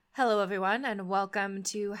Hello, everyone, and welcome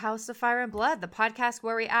to House of Fire and Blood, the podcast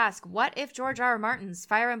where we ask, what if George R. R. Martin's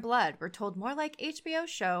Fire and Blood were told more like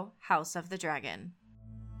HBO's show, House of the Dragon?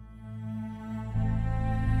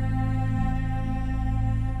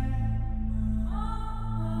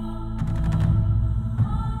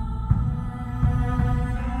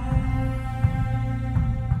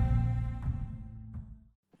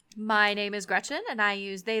 My name is Gretchen, and I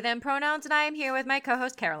use they, them pronouns, and I am here with my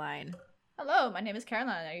co-host, Caroline. Hello, my name is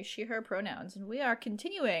Caroline. I use she, her pronouns, and we are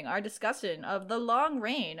continuing our discussion of the long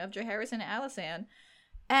reign of Jaehaerys and Alysanne,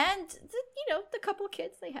 and the couple of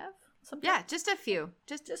kids they have. Yeah, just a few,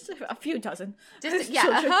 just a few dozen.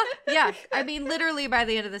 Yeah. I mean, literally by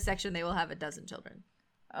the end of the section, they will have a dozen children.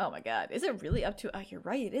 Oh my God, is it really up to? Oh, you're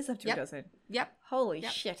right. It is up to a dozen. Yep. Holy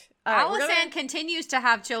shit. Alysanne continues to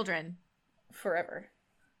have children forever.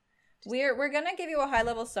 We're gonna give you a high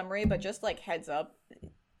level summary, but just like heads up.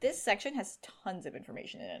 This section has tons of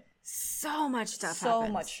information in it. So much stuff happens.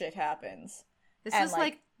 So much shit happens. This is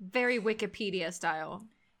like very Wikipedia style.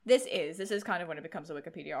 This is kind of when it becomes a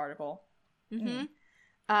Wikipedia article. Mm-hmm.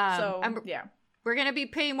 Yeah. We're going to be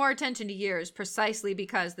paying more attention to years precisely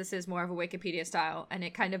because this is more of a Wikipedia style and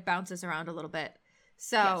it kind of bounces around a little bit.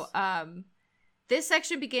 So this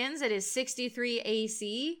section begins, it is 63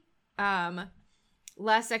 AC.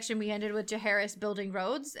 Last section we ended with Jaehaerys building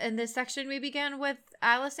roads, and this section we begin with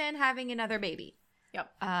Alysanne having another baby.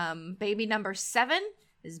 Yep. Baby number 7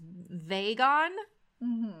 is Vagon.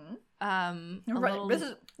 Mm-hmm. This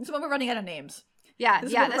is when we're running out of names. Yeah,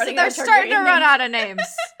 they're starting to run out of names.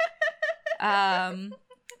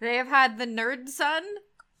 They have had the nerd son,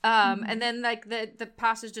 and then like the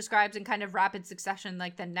passage describes in kind of rapid succession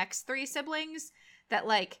like the next 3 siblings that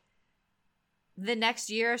like. The next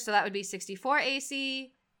year, so that would be 64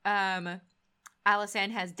 AC. Alysanne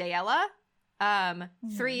has Daella.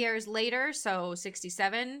 3 years later, so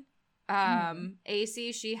 67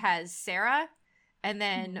 AC, she has Sarah. And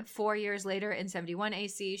then 4 years later, in 71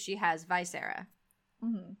 AC, she has Vysectomy.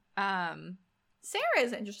 Sarah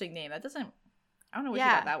is an interesting name. I don't know where she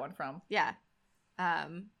got that one from. Yeah.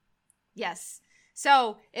 Yes.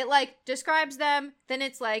 So it like describes them. Then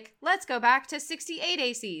it's like, let's go back to 68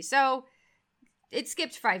 AC. So it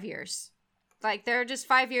skipped 5 years. Like, there are just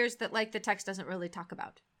 5 years that, like, the text doesn't really talk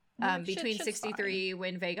about. Between 63,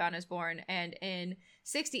 when Vagon is born, and in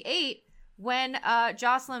 68, when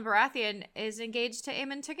Jocelyn Baratheon is engaged to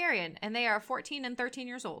Aemon Targaryen, and they are 14 and 13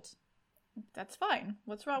 years old. That's fine.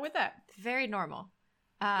 What's wrong with that? Very normal.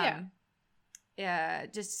 Yeah,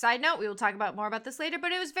 just a side note, we will talk about more about this later,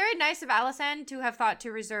 but it was very nice of Alysanne to have thought to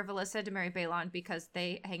reserve Alyssa to marry Balon because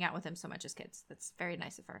they hang out with him so much as kids. That's very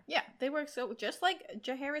nice of her. Yeah, they work so just like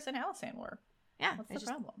Jaehaerys and Alysanne were. Yeah, what's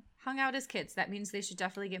the problem? Hung out as kids. That means they should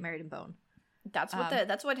definitely get married and bone. That's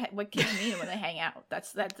what kids mean when they hang out.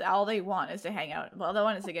 That's all they want is to hang out. Well, they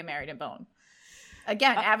want is to get married and bone.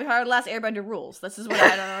 Again, Avatar: The Last Airbender rules. This is what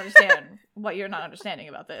I don't understand. What you're not understanding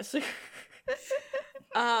about this.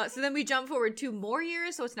 So then we jump forward 2 more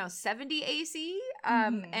years, so it's now 70 AC,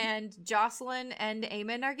 and Jocelyn and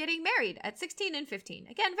Aemon are getting married at 16 and 15.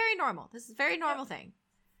 Again, very normal. This is a very normal thing.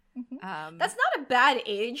 Mm-hmm. That's not a bad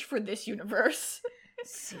age for this universe.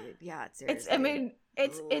 Yeah, seriously.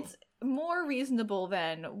 It's more reasonable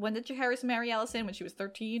than when did Jaehaerys marry Alysanne when she was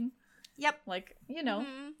 13? Yep. Like, he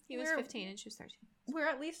was 15 and she was 13. We're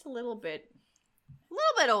at least a little bit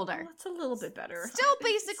older. Well, it's a little bit better. Still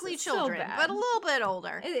basically children, but a little bit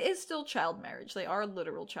older. It is still child marriage. They are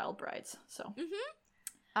literal child brides. So.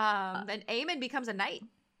 Then Aemon becomes a knight.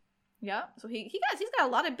 Yeah. So he's got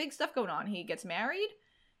a lot of big stuff going on. He gets married.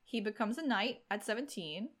 He becomes a knight at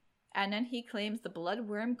 17, and then he claims the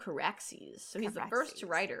bloodworm Caraxes. So he's the first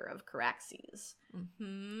rider of Caraxes,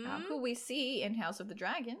 who we see in House of the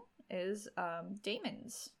Dragon is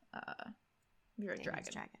Daemon's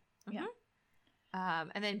dragon. Yeah.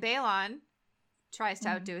 And then Balon tries to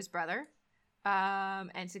outdo his brother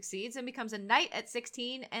and succeeds and becomes a knight at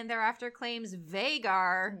 16 and thereafter claims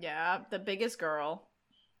Vhagar. Yeah, the biggest girl.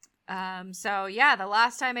 So yeah, the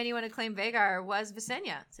last time anyone had claimed Vhagar was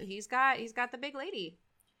Visenya. So he's got the big lady.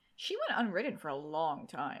 She went unwritten for a long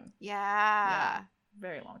time. Yeah.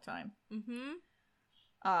 Very long time.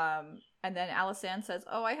 And then Alysanne says,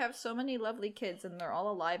 "Oh, I have so many lovely kids and they're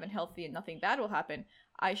all alive and healthy and nothing bad will happen.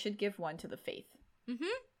 I should give one to the Faith."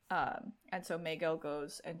 And so Maego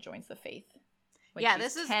goes and joins the Faith.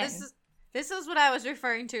 This is what I was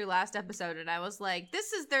referring to last episode, and I was like,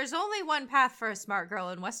 there's only one path for a smart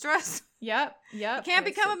girl in Westeros. Yep. You can't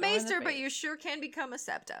become a maester, but you sure can become a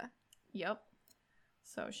septa. Yep.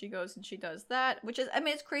 So she goes and she does that, which is,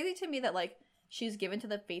 it's crazy to me that like she's given to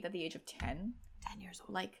the Faith at the age of 10. 10 years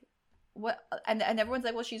old. Like, what? And everyone's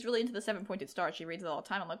like, well, she's really into the 7-pointed star. She reads it all the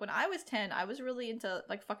time. I'm like, when I was 10, I was really into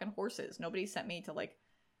like fucking horses. Nobody sent me to like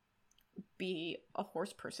be a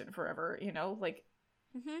horse person forever, you know? Like,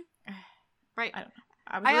 right. I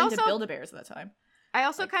don't know. I was really into Build-A-Bears at that time. I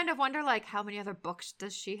also kind of wonder, like, how many other books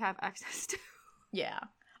does she have access to? Yeah.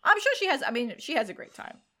 I'm sure she has. I mean, she has a great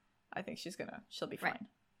time. I think she'll be fine. Right.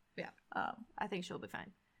 Yeah. I think she'll be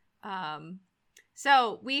fine.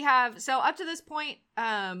 So up to this point,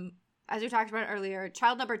 as we talked about earlier,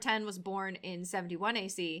 child number 10 was born in 71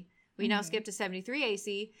 AC. We now skip to 73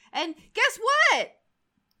 AC. And guess what?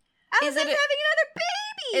 Alicent's having another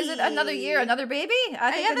baby! Is it another year, another baby?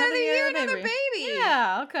 I think another year, another baby.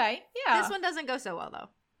 Yeah, okay. Yeah. This one doesn't go so well, though.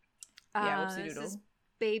 Yeah, whoopsie doodle. This is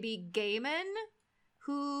baby Gaiman,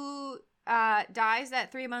 who dies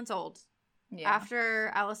at 3 months old. Yeah.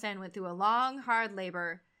 After Alicent went through a long, hard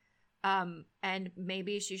labor. And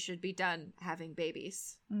maybe she should be done having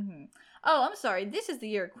babies. Oh, I'm sorry. This is the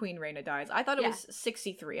year Queen Rhaena dies. I thought it was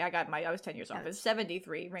 63. I was 10 years off. It's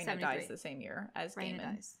 73. Rhaena dies the same year as Rhaena Gaiman.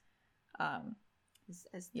 Dies.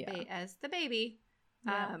 As the baby.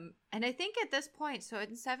 Yeah. And I think at this point, so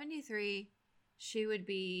in 73, she would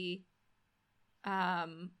be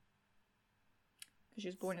because she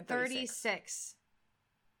was born in 36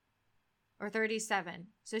 or 37.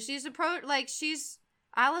 So she's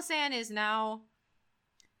Alicent is now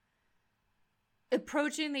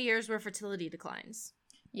approaching the years where fertility declines.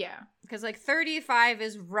 Yeah. Because, like, 35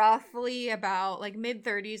 is roughly about, like,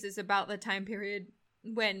 mid-30s is about the time period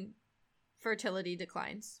when fertility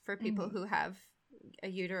declines for people who have a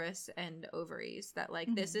uterus and ovaries. That,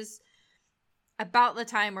 like, this is about the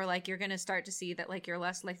time where, like, you're going to start to see that, like, you're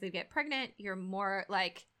less likely to get pregnant. You're more,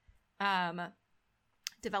 like,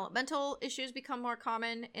 developmental issues become more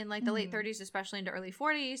common in, like, the late 30s, especially into early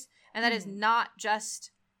 40s. And that is not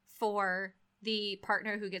just for the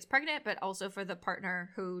partner who gets pregnant, but also for the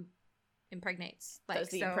partner who impregnates. Like, does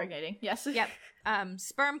the impregnating. Yes. Yep.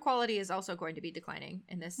 Sperm quality is also going to be declining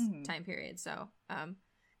in this time period. So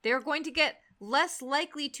they're going to get less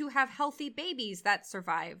likely to have healthy babies that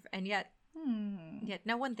survive. And yet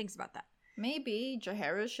no one thinks about that. Maybe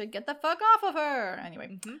Jaehaerys should get the fuck off of her.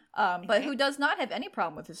 Anyway. But who does not have any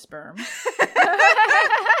problem with his sperm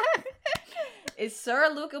is Sir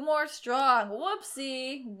Lucamore Strong.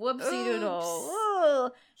 Whoopsie doodle. Ooh.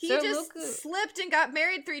 He just slipped and got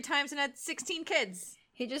married 3 times and had 16 kids.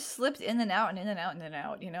 He just slipped in and out and in and out and in and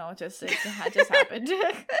out. You know, it just happened.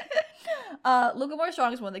 Lucamore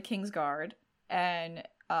Strong is one of the Kingsguard and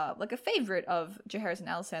like a favorite of Jaehaerys and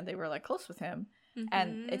Alicent. They were like close with him.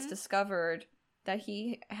 And it's discovered that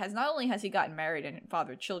he has not only has he gotten married and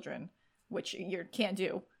fathered children, which you can't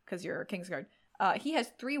do because you're a Kingsguard. He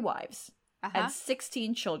has 3 wives and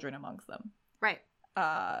 16 children amongst them. Right.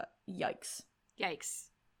 Yikes.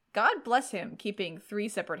 God bless him keeping 3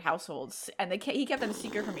 separate households, and he kept them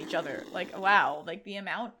secret from each other. Like, wow, like the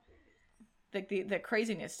amount, like the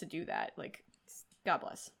craziness to do that. Like, God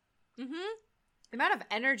bless. The amount of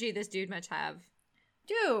energy this dude must have.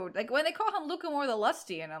 Dude, like when they call him Lucamore the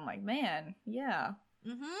Lusty, and I'm like, man, yeah.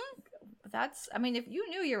 That's, I mean, if you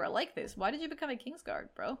knew you were like this, why did you become a Kingsguard,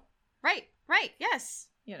 bro? Right, yes.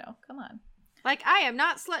 You know, come on. Like, I am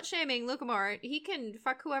not slut-shaming Lucamore. He can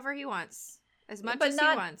fuck whoever he wants. As much as he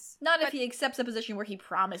wants. Not if he accepts a position where he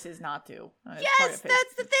promises not to. Yes,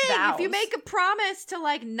 that's the thing. Vows. If you make a promise to,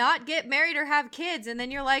 like, not get married or have kids, and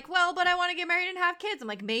then you're like, well, but I want to get married and have kids. I'm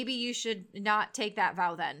like, maybe you should not take that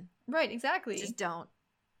vow then. Right, exactly. Just don't.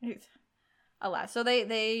 Alas. So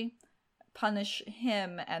they punish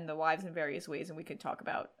him and the wives in various ways, and we could talk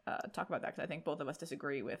about that, because I think both of us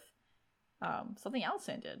disagree with something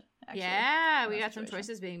Alicent did, actually. Yeah, we got some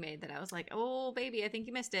choices being made that I was like, oh, baby, I think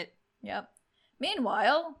you missed it. Yep.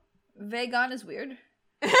 Meanwhile, Vagon is weird.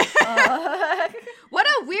 What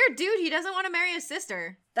a weird dude. He doesn't want to marry his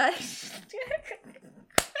sister. What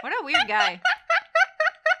a weird guy.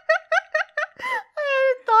 I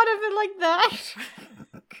hadn't thought of it like that.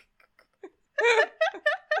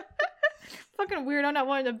 Fucking weirdo not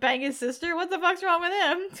wanting to bang his sister. What the fuck's wrong with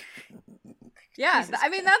him? Yeah, I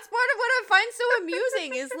mean, that's part of what I find so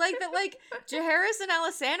amusing is, like, that, like, Jaehaerys and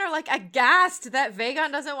Alicent are, like, aghast that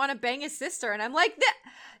Vagon doesn't want to bang his sister. And I'm like,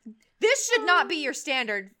 this should not be your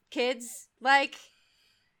standard, kids. Like,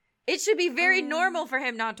 it should be very normal for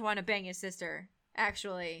him not to want to bang his sister,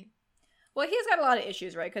 actually. Well, he's got a lot of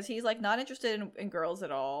issues, right? Because he's, like, not interested in girls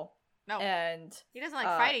at all. No. And he doesn't like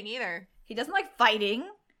fighting either. He doesn't like fighting.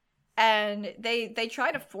 And they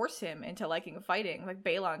try to force him into liking fighting. Like,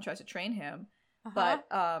 Balon tries to train him. But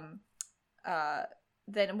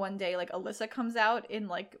then one day, like, Alyssa comes out in,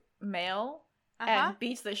 like, mail and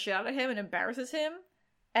beats the shit out of him and embarrasses him.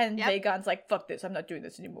 And Vaegon's like, fuck this, I'm not doing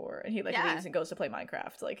this anymore. And he leaves and goes to play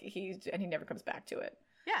Minecraft. He never comes back to it.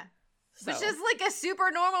 Yeah. So. Which is a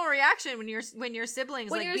super normal reaction when your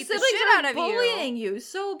siblings when your beat siblings the shit out of you. bullying you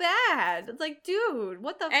so bad. It's like, dude,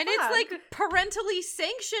 what the fuck? And it's parentally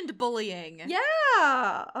sanctioned bullying.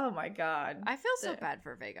 Yeah. Oh my god. I feel so bad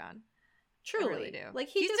for Vaegon. Truly. I really do.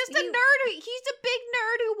 He's just a nerd. He's a big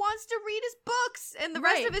nerd who wants to read his books, and the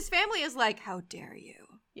rest of his family is like, how dare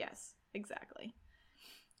you? Yes, exactly.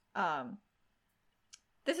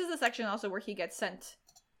 This is the section also where he gets sent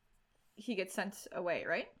away,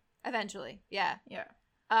 right? Eventually, yeah.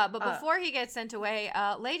 But before he gets sent away,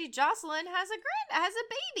 Lady Jocelyn has a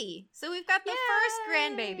baby. So we've got the first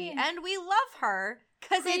grandbaby, and we love her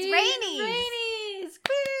because it's Rhaenys.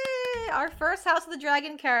 Our first House of the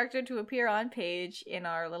Dragon character to appear on page in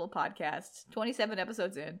our little podcast. 27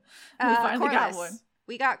 episodes in, we finally got one.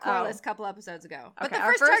 We got Corlys a couple episodes ago, but okay,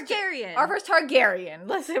 the first Targaryen. Our first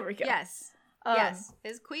Targaryen. Here we go. Yes. Yes,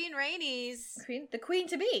 is Queen Rhaenys. The queen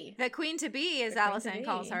to be. The queen to be, as Alicent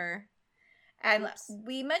calls her. And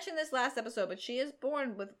we mentioned this last episode, but she is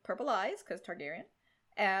born with purple eyes, because Targaryen,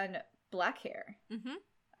 and black hair,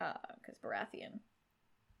 because Baratheon.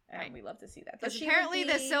 And we love to see that. Because apparently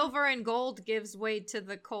the silver and gold gives way to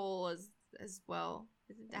the coal as well.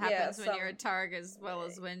 It happens when you're a Targ as well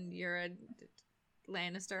as when you're a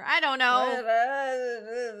Lannister. I don't know.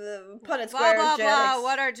 Punnett blah, square blah, genetics. blah.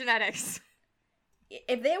 What are genetics?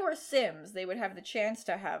 If they were Sims, they would have the chance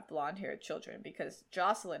to have blonde-haired children because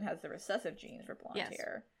Jocelyn has the recessive genes for blonde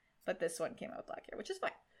hair. But this one came out with black hair, which is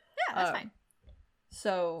fine. Yeah, that's fine.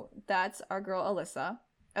 So that's our girl Alyssa.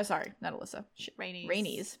 Oh, sorry, not Alyssa.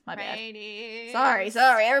 Rhaenys. My bad. Rhaenys. Sorry.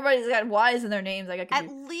 Everybody's got Y's in their names. At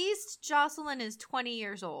least Jocelyn is 20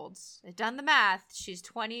 years old. I've done the math. She's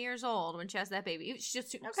 20 years old when she has that baby.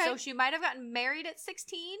 So she might have gotten married at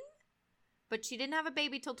 16, but she didn't have a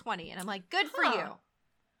baby till 20. And I'm like, good for you.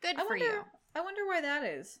 Good for you. I wonder why that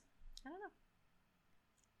is. I don't know.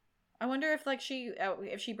 I wonder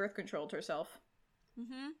if she birth controlled herself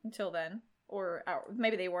until then, or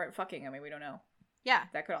maybe they weren't fucking. I mean, we don't know. Yeah,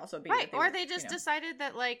 that could also be right. Or they just decided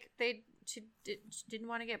that she didn't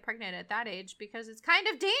want to get pregnant at that age because it's kind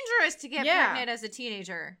of dangerous to get pregnant as a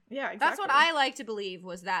teenager. Yeah, exactly. That's what I like to believe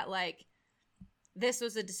was that this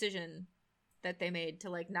was a decision that they made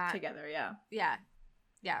to not together. Yeah,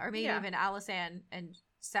 or maybe even Alysanne and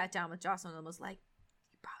sat down with Jocelyn and was like,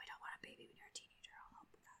 "You probably don't want a baby when you're a teenager. I'll help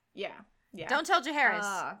with that." Yeah. Don't tell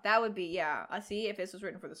Jaehaerys. That would be I see. If this was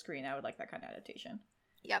written for the screen, I would like that kind of adaptation.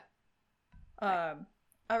 Yep.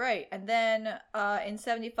 All right, and then in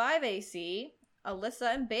 75 AC,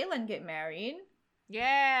 Alyssa and Balon get married.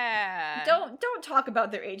 Yeah. Don't talk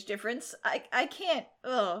about their age difference. I can't.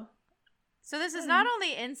 Ugh. So this is not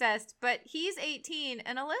only incest, but he's 18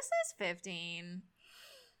 and Alyssa's 15.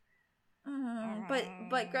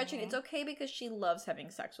 But Gretchen, it's okay because she loves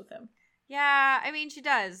having sex with him. Yeah, I mean she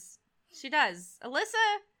does. She does.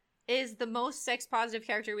 Alyssa is the most sex positive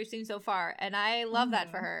character we've seen so far, and I love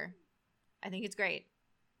that for her. I think it's great.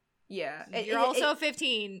 Yeah. You're also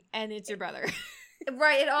 15 and it's your brother.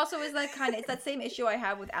 Right. It also is it's that same issue I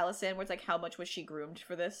have with Alicent where it's how much was she groomed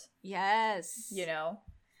for this? Yes.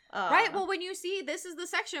 Right. Well, when you see, this is the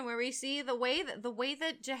section where we see the way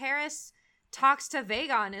that Jaehaerys talks to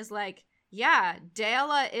Vaegon is yeah,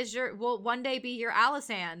 Daela will one day be your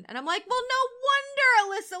Alysanne. And I'm like, well, no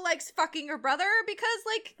wonder Alyssa likes fucking her brother because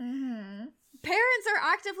parents are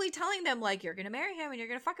actively telling them you're gonna marry him and you're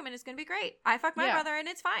gonna fuck him and it's gonna be great. I fuck my brother and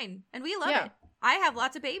it's fine and we love it. I have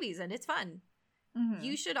lots of babies and it's fun.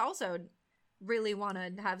 You should also really want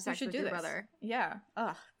to have sex with your brother. Yeah.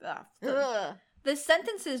 The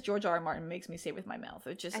sentences George R. R. Martin makes me say with my mouth.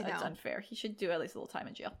 It's unfair. He should do at least a little time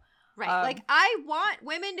in jail. Right. I want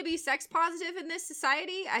women to be sex positive in this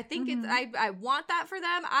society. I think I want that for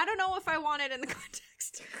them. I don't know if I want it in the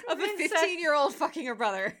context of a 15-year-old fucking her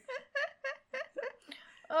brother.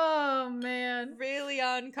 Oh, man. Really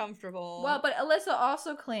uncomfortable. Well, but Alyssa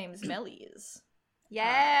also claims Meleys.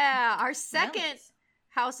 Yeah. Our second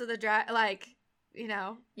House of the Dragon, House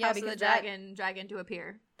of the dragon to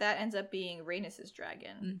appear. That ends up being Rhaenys'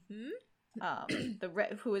 dragon.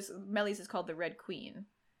 Meleys is called the Red Queen.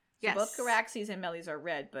 So yes. Both Caraxes and Meleys are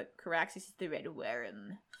red, but Caraxes is the red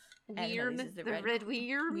worm. Weirm. The red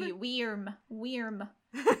weirm. Weirm.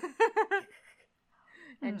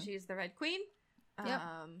 And she's the Red Queen. Yep.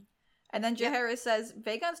 And then Jaehaerys says,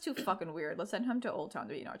 Vaegon's too fucking weird. Let's send him to Old Town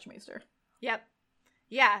to be an Archmaester. Yep.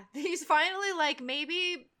 Yeah. He's finally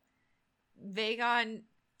maybe Vaegon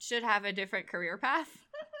should have a different career path.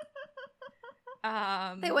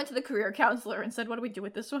 They went to the career counselor and said, what do we do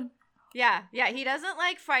with this one? Yeah, he doesn't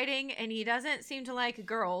like fighting, and he doesn't seem to like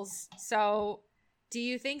girls. So, do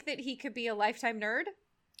you think that he could be a lifetime nerd?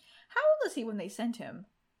 How old is he when they sent him?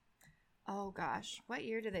 Oh gosh, what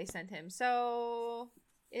year did they send him? So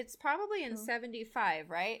it's probably in 75,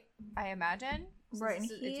 right? I imagine. Right, and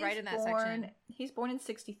it's right in that section. He's born in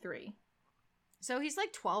 63. So he's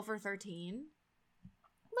like 12 or 13.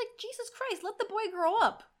 Like, Jesus Christ, let the boy grow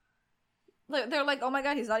up. They're like, oh my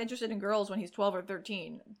god, he's not interested in girls when he's 12 or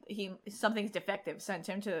 13. Something's defective. Sent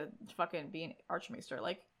him to fucking be an archmaester.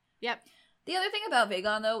 Like, yep. The other thing about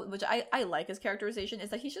Vagon, though, which I like his characterization, is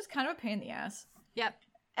that he's just kind of a pain in the ass. Yep.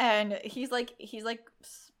 And he's like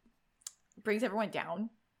brings everyone down.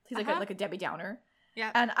 He's like a Debbie Downer.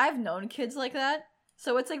 Yeah. And I've known kids like that.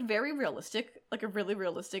 So it's like very realistic, like a really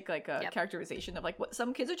realistic characterization of like what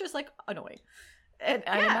some kids are just like annoying. And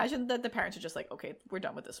I imagine that the parents are just like, okay, we're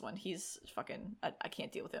done with this one. He's fucking, I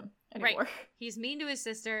can't deal with him anymore. Right. He's mean to his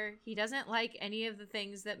sister. He doesn't like any of the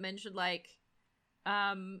things that men should like.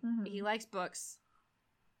 He likes books.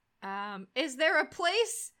 Is there a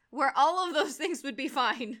place where all of those things would be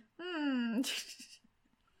fine?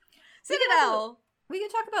 Citadel. We can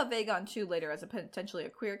talk about Vagon too later as potentially a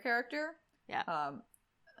queer character. Yeah.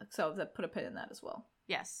 So put a pin in that as well.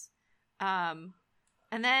 Yes. And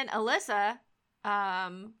then Alyssa,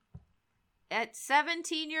 at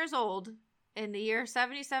 17 years old in the year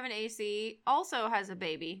 77 AC, also has a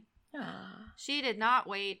baby. She did not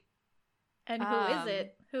wait. And who is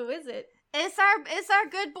it? Who is it? It's our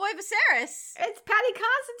good boy Viserys. It's Patty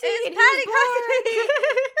Constantine. It's Patty Constantine.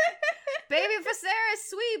 Baby Viserys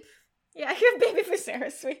sweep. Yeah, baby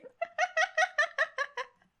Viserys sweep.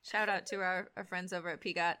 Shout out to our friends over at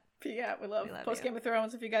PGOT. PGOT, we love Post Game of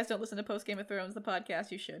Thrones. If you guys don't listen to Post Game of Thrones, the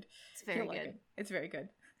podcast, you should. It's very good. Like it's very good.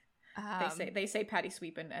 They say Patty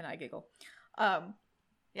sweep and I giggle.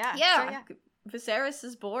 Yeah. Viserys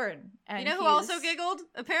is born, and you know who also giggled?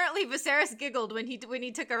 Apparently, Viserys giggled when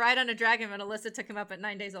he took a ride on a dragon when Alyssa took him up at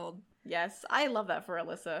 9 days old. Yes, I love that for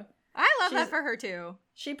Alyssa. I love that for her too.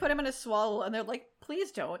 She put him in a swallow, and they're like,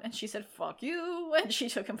 "Please don't," and she said, "Fuck you," and she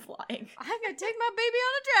took him flying. I'm gonna take my baby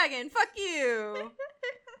on a dragon. Fuck you.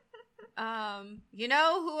 You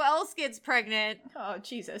know who else gets pregnant? Oh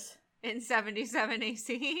Jesus! In 77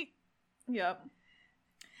 AC. Yep.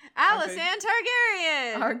 Alysanne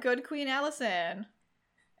Targaryen! Our good Queen Alysanne.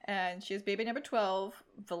 And she has baby number 12.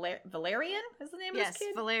 Valerian is the name of this kid?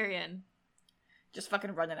 Yes, Valerian. Just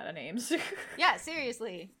fucking running out of names. Yeah,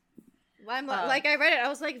 seriously. I'm like, I read it, I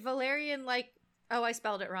was like, Valerian, like, oh, I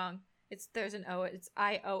spelled it wrong. There's an O, it's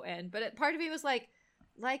I-O-N. But part of me was like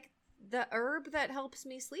the herb that helps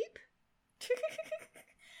me sleep?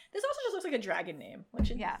 This also just looks like a dragon name.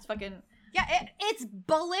 Which it's fucking... Yeah, it's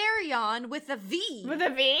Balerion with a V. With a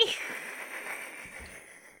V?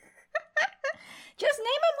 Just name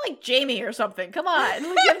him like Jamie or something. Come on. Give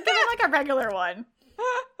him like a regular one.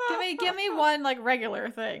 Give me one like regular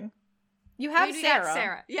thing. You have Sarah. Got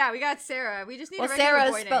Sarah. Yeah, we got Sarah. We just need a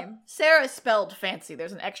regular boy name. Sarah's spelled fancy.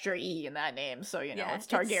 There's an extra E in that name, so it's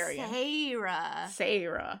Targaryen. It's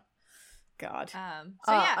Sarah. God.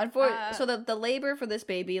 So the labor for this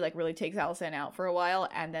baby like really takes Alysanne out for a while,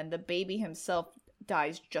 and then the baby himself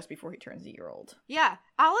dies just before he turns a year old. Yeah.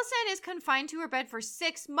 Alysanne is confined to her bed for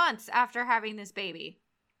 6 months after having this baby.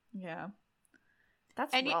 Yeah.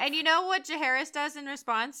 That's rough. And you know what Jaehaerys does in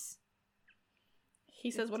response? He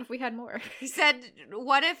says, what if we had more? He said,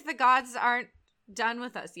 what if the gods aren't done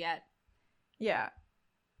with us yet? Yeah.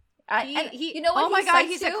 You know what? Oh my god,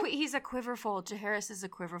 he's a quiverful. Jaehaerys is a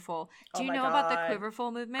quiverful. Do you know about the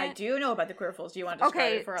quiverful movement? I do know about the quiverfuls. Do you want to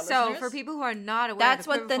describe it for our listeners? So for people who are not aware, that's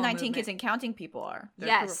what the 19 Kids and Counting people are.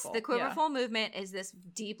 They're quiverful. The quiverful movement is this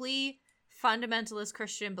deeply fundamentalist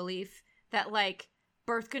Christian belief that like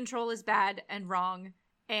birth control is bad and wrong,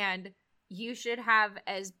 and you should have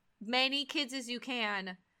as many kids as you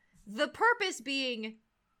can. The purpose being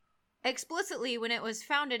explicitly, when it was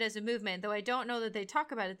founded as a movement, though I don't know that they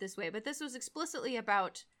talk about it this way, but this was explicitly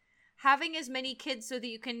about having as many kids so that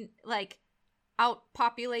you can like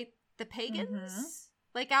outpopulate the pagans,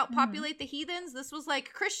 like outpopulate the heathens. This was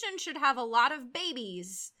like Christians should have a lot of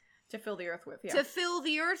babies to fill the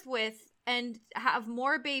earth with, and have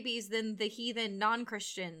more babies than the heathen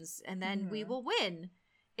non-Christians, and then we will win.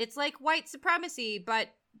 It's like white supremacy, but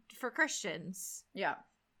for Christians. Yeah.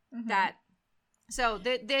 So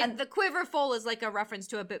the quiverful is like a reference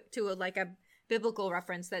to a biblical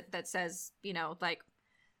reference that says, like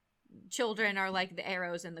children are like the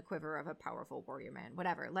arrows in the quiver of a powerful warrior man,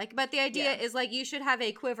 whatever. Like, but the idea is like you should have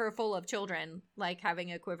a quiver full of children, like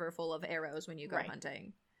having a quiver full of arrows when you go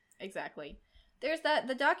hunting. Exactly. There's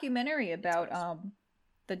the documentary about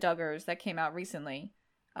the Duggars that came out recently.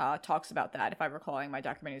 talks about that, if I'm recalling my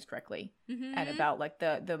documentaries correctly, Mm-hmm. and about like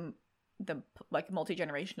the like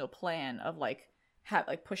multi-generational plan of like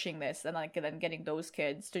pushing this and like then getting those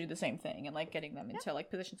kids to do the same thing and like getting them into like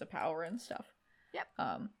positions of power and stuff. Yep.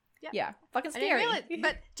 Yep. Yeah, fucking scary.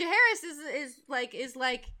 But Jaehaerys is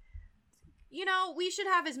like, you know, we should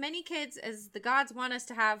have as many kids as the gods want us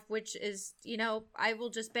to have, which is, you know, I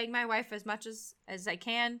will just beg my wife as much as I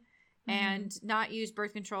can and not use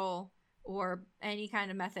birth control or any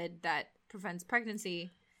kind of method that prevents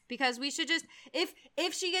pregnancy, because we should just,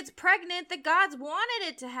 if she gets pregnant, the gods wanted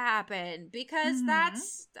it to happen, because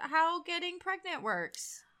that's how getting pregnant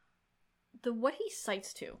works. What he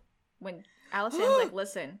cites to when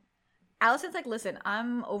Alicent's like, listen,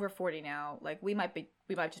 I'm over 40 now. Like we might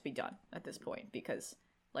just be done at this point because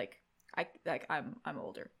I'm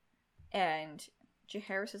older. And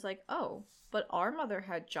Jaehaerys is like, oh, but our mother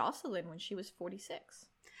had Jocelyn when she was 46.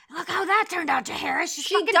 Look how that turned out, Jaehaerys.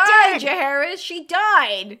 She died, Jaehaerys. She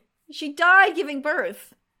died. She died giving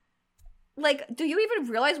birth. Like, do you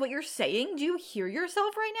even realize what you're saying? Do you hear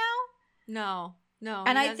yourself right now? No.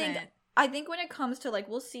 And I think when it comes to like,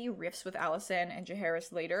 we'll see rifts with Alicent and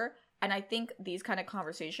Jaehaerys later, and I think these kind of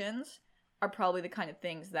conversations are probably the kind of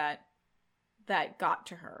things that got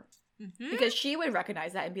to her. Mm-hmm. Because she would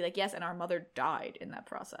recognize that and be like, yes, and our mother died in that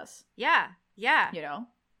process. Yeah. You know?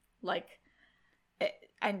 Like,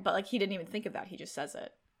 but like he didn't even think of that. He just says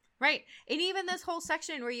it. Right. And even this whole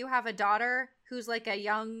section where you have a daughter who's like a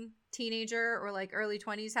young teenager or like early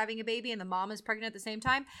 20s having a baby and the mom is pregnant at the same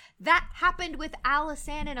time, that happened with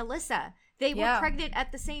Alicent and Alyssa. They were pregnant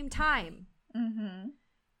at the same time. Mm-hmm.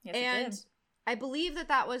 Yes, and it did. I believe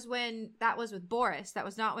that was with Boris. That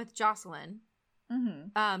was not with Jocelyn.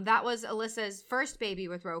 Mm-hmm. That was Alyssa's first baby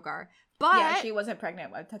with Rogar. But yeah, she wasn't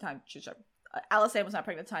pregnant at the time. Alicent was not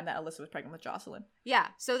pregnant at the time that Alyssa was pregnant with Jocelyn. Yeah,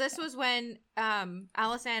 so this was when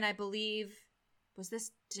Alicent, I believe, was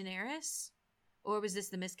this Daenerys? Or was this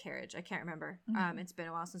the miscarriage? I can't remember. Mm-hmm. It's been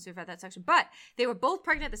a while since we've had that section. But they were both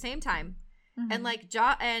pregnant at the same time. Mm-hmm. And like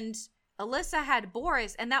and Alyssa had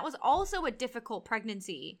Boris, and that was also a difficult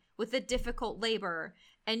pregnancy with a difficult labor.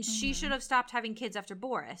 And she should have stopped having kids after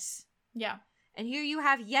Boris. Yeah. And here you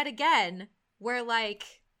have yet again where like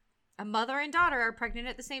a mother and daughter are pregnant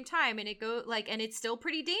at the same time, and and it's still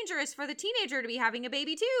pretty dangerous for the teenager to be having a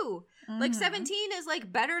baby too. Like 17 is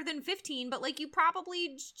like better than 15, but like you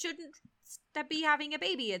probably shouldn't be having a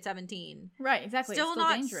baby at 17. Right, exactly. It's still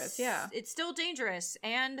dangerous. Yeah. It's still dangerous.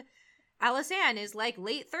 And Alicent is like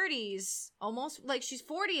late 30s, almost like she's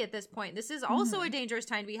 40 at this point. This is also a dangerous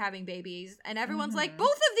time to be having babies. And everyone's like, both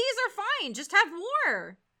of these are fine. Just have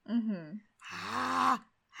more.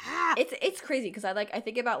 It's crazy because I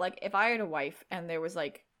think about like if I had a wife and there was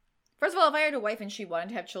like, first of all, if I had a wife and she wanted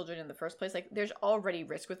to have children in the first place, like there's already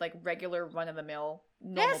risk with like regular run-of-the-mill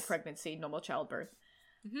normal pregnancy, normal childbirth.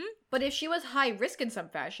 But if she was high risk in some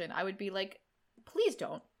fashion, I would be like, please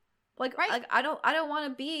don't. Like, like I don't want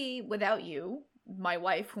to be without you, my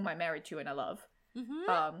wife, whom I'm married to and I love.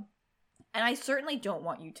 And I certainly don't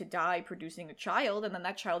want you to die producing a child and then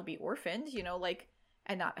that child be orphaned, you know, like,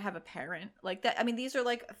 and not have a parent like that. I mean, these are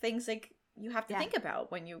like things like you have to think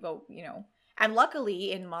about when you go, you know. And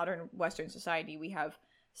luckily in modern Western society, we have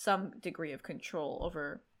some degree of control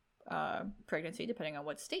over pregnancy, depending on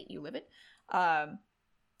what state you live in.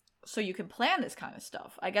 So you can plan this kind of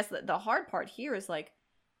stuff. I guess the hard part here is like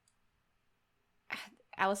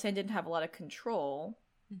Alicent didn't have a lot of control.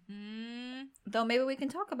 Though maybe we can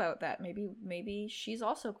talk about that. Maybe she's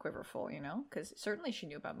also quiverful, you know, because certainly she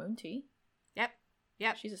knew about Moon Tea.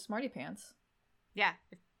 Yep. She's a smarty pants. Yeah.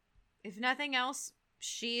 If nothing else,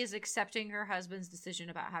 she is accepting her husband's decision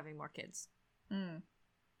about having more kids.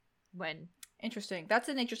 When interesting. That's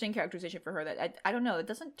an interesting characterization for her that I don't know. It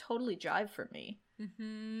doesn't totally jive for me.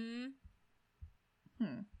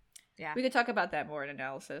 Yeah. We could talk about that more in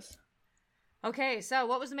analysis. Okay, so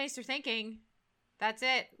what was the Maester thinking? That's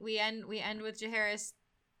it. We end with Jaehaerys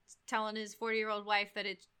telling his 40-year-old wife that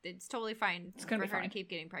it's totally fine for her to keep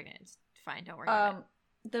getting pregnant. It's fine, don't worry about it.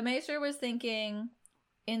 The Maester was thinking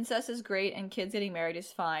incest is great and kids getting married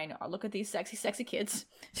is fine. Oh, look at these sexy kids.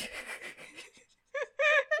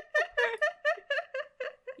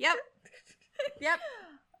 Yep.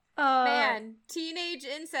 Man, teenage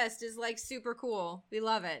incest is like super cool. We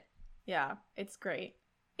love it. Yeah, it's great.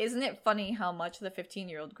 Isn't it funny how much the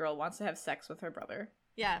 15-year-old girl wants to have sex with her brother?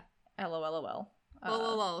 Yeah. LOL.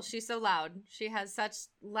 Lol. She's so loud. She makes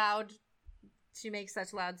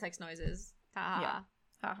such loud sex noises. Ha-ha. Yeah.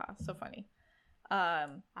 Haha. So funny.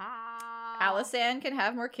 Alicent can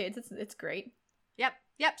have more kids. It's great. Yep.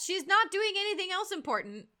 She's not doing anything else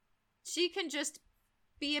important. She can just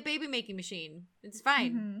be a baby making machine. It's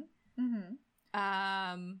fine.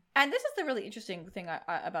 And this is the really interesting thing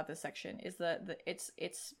about this section is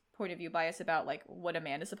its point of view bias about like what a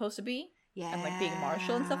man is supposed to be, and like being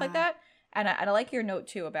martial and stuff like that. And I like your note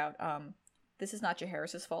too about this is not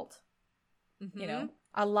Jaehaerys's fault. You know,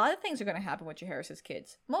 a lot of things are going to happen with Jaehaerys's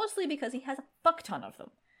kids, mostly because he has a fuck ton of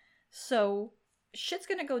them. So shit's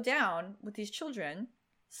going to go down with these children.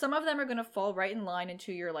 Some of them are going to fall right in line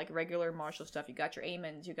into your like regular martial stuff. You got your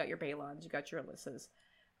Aemons, you got your Balons, you got your Alyssas.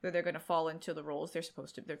 Where they're going to fall into the roles they're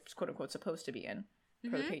quote unquote supposed to be in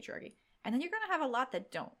for the patriarchy. And then you're going to have a lot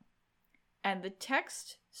that don't. And the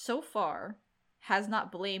text so far has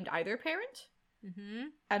not blamed either parent.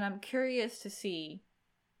 And I'm curious to see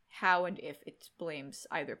how and if it blames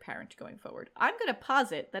either parent going forward. I'm going to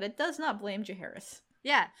posit that it does not blame Jaehaerys.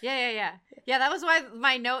 Yeah, that was why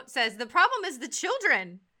my note says, the problem is the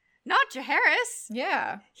children, not Jaehaerys.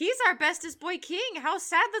 Yeah. He's our bestest boy king. How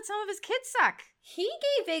sad that some of his kids suck. He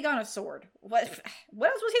gave Aegon a sword. What else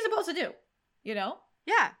was he supposed to do? You know?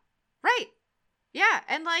 Yeah. Right. Yeah,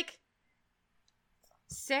 and like,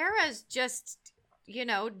 Sarah's just, you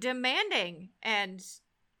know, demanding and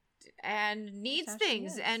needs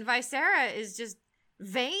things, and Visera is just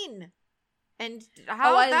vain. And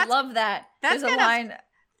how I love that. That's There's a line.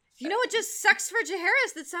 You know, it just sucks for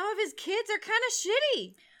Jaehaerys that some of his kids are kind of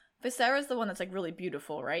shitty. Visera's the one that's like really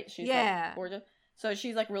beautiful, right? She's like gorgeous. So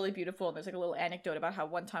she's like really beautiful, and there's like a little anecdote about how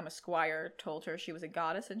one time a squire told her she was a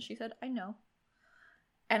goddess, and she said, "I know."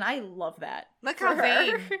 And I love that. Look how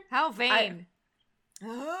vain. How vain.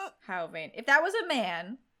 How vain. If that was a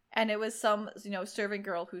man and it was some, you know, serving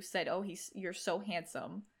girl who said, "Oh, you're so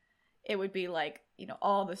handsome," it would be like, you know,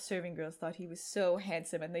 all the serving girls thought he was so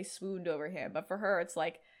handsome and they swooned over him. But for her, it's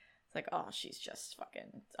like, oh, she's just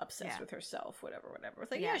fucking obsessed with herself, whatever.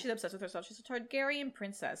 It's like, yeah, she's obsessed with herself. She's a Targaryen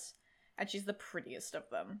princess, and she's the prettiest of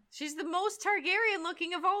them. She's the most Targaryen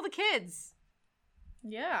looking of all the kids.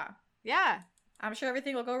 Yeah. Yeah. I'm sure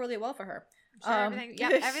everything will go really well for her.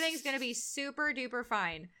 Everything's gonna be super duper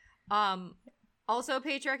fine. Also,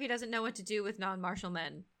 patriarchy doesn't know what to do with non-martial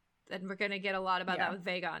men. And we're gonna get a lot about that with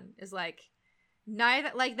Vaegon. Is like,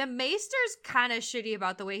 neither, like, the maester's kind of shitty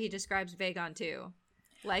about the way he describes Vaegon too.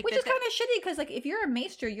 Like, which is kind of shitty, because like, if you're a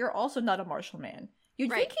maester, you're also not a martial man.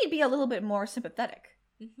 You'd think he'd be a little bit more sympathetic.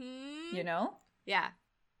 You know? Yeah.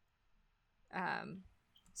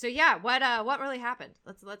 So yeah, what really happened?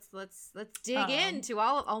 Let's dig into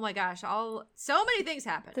all of, oh my gosh, so many things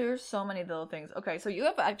happened. There's so many little things. Okay, so you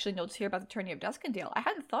have actually notes here about the tourney of Duskendale. I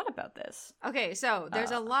hadn't thought about this. Okay, so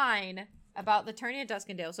there's a line about the tourney of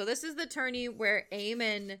Duskendale. So this is the tourney where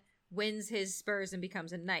Aemon wins his spurs and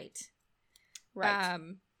becomes a knight. Right.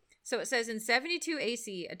 So it says, in 72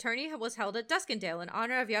 AC, a tourney was held at Duskendale in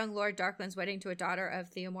honor of young Lord Darkland's wedding to a daughter of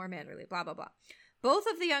Theomore Manderly, blah, blah, blah. Both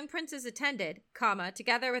of the young princes attended,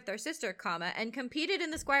 together with their sister, and competed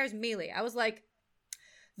in the squire's melee. I was like,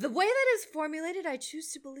 the way that is formulated, I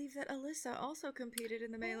choose to believe that Alyssa also competed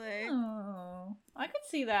in the melee. Oh, I could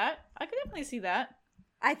see that. I could definitely see that.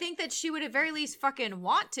 I think that she would at very least fucking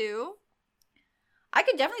want to. I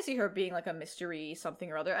could definitely see her being like a mystery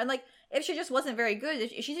something or other. And like, if she just wasn't very good,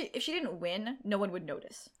 if she didn't win, no one would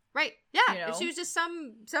notice. Right. Yeah. You know? If she was just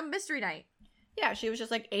some mystery knight. Yeah, she was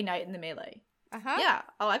just like a knight in the melee. Uh-huh. Yeah.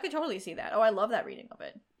 Oh, I could totally see that. Oh, I love that reading of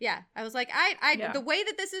it. Yeah. I was like, the way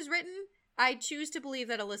that this is written, I choose to believe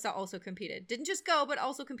that Alyssa also competed. Didn't just go, but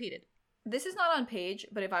also competed. This is not on page,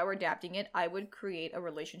 but if I were adapting it, I would create a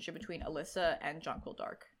relationship between Alyssa and Jonquil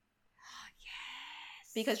Dark.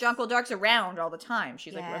 Yes. Because Jonquil Dark's around all the time.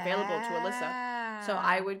 She's like available to Alyssa. So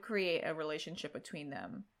I would create a relationship between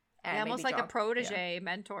them. And almost like a protege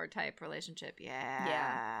mentor type relationship. Yeah.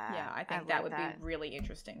 Yeah. I think that would be really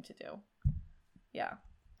interesting to do. Yeah.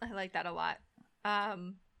 I like that a lot.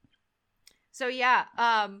 So yeah,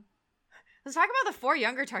 let's talk about the 4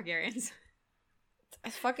 younger Targaryens.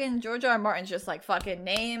 It's fucking George R. R. Martin's just like fucking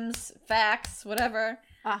names, facts, whatever.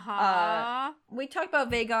 We talked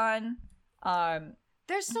about Vaegon.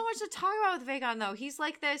 There's so much to talk about with Vaegon, though. He's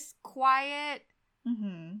like this quiet,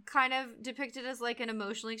 kind of depicted as like an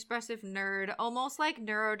emotionally expressive nerd, almost like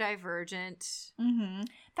neurodivergent.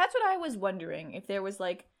 That's what I was wondering, if there was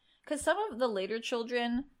like, because some of the later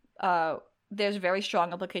children, there's very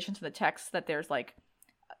strong implications in the text that there's like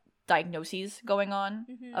diagnoses going on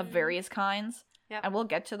of various kinds. Yep. And we'll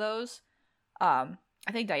get to those. I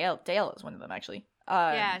think Dale is one of them, actually.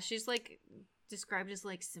 Yeah, she's like described as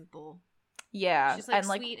like simple. Yeah. She's like and,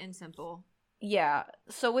 sweet and simple. Yeah.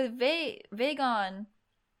 So with Vaegon,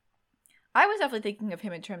 I was definitely thinking of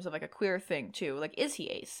him in terms of like a queer thing too. Like, is he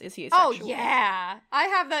ace? Is he asexual? Oh yeah, I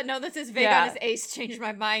have that note that says Vaegon is ace. Changed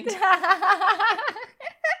my mind.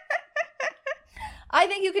 I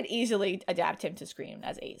think you could easily adapt him to Scream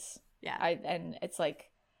as Ace. Yeah. And it's like,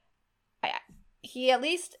 he at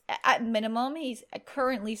least, at minimum, he's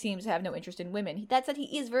currently seems to have no interest in women. That said,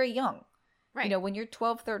 he is very young. Right. You know, when you're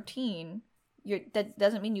 12, 13, that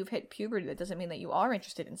doesn't mean you've hit puberty. That doesn't mean that you are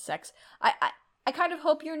interested in sex. I kind of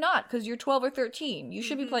hope you're not, because you're 12 or 13. You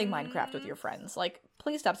should be playing Minecraft with your friends. Like,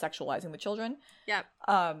 please stop sexualizing the children. Yep.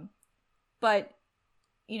 But,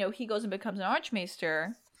 you know, he goes and becomes an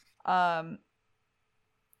Archmaester.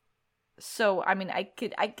 So, I mean, I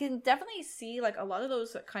can definitely see, like, a lot of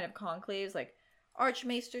those kind of conclaves, like,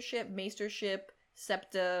 Archmaestership, Maestership,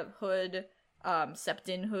 Septahood,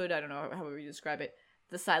 Septinhood, I don't know however you describe it,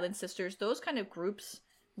 the Silent Sisters, those kind of groups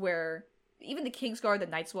where, even the Kingsguard, the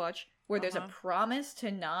Night's Watch, where there's a promise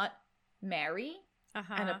to not marry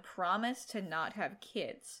and a promise to not have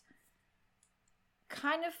kids,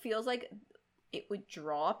 kind of feels like it would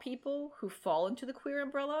draw people who fall into the queer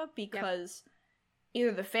umbrella, because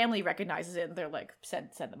either the family recognizes it and they're like, send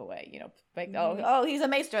them away, you know, like, oh, he's a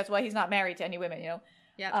maester, that's why he's not married to any women, you know?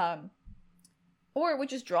 Yeah. Or it would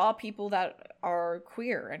just draw people that are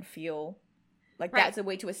queer and feel like that's a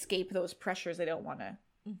way to escape those pressures they don't want to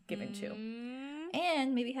give into.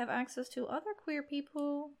 And maybe have access to other queer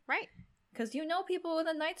people. Right. Because you know people in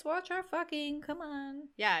the Night's Watch are fucking, come on.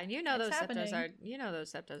 Yeah, and you know those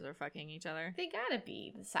septas are fucking each other. They gotta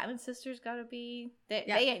be. The Silent Sisters gotta be. They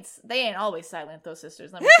ain't always silent, those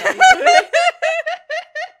sisters, let me tell you.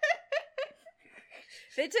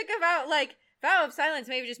 They took a vow, like, vow of silence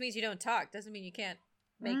maybe just means you don't talk. Doesn't mean you can't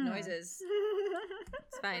make noises.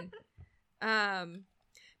 It's fine.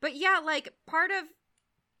 But yeah, like, part of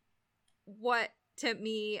what, to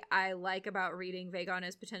me, I like about reading Vagon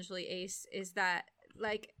as potentially Ace is that,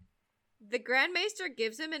 like, the Grand Maester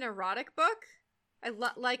gives him an erotic book. I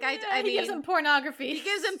mean, he gives him pornography. He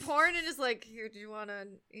gives him porn and is like, here, do you want to,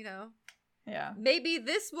 you know? Yeah. Maybe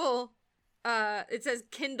this will, it says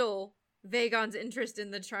kindle Vagon's interest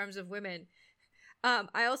in the charms of women.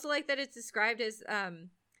 I also like that it's described as,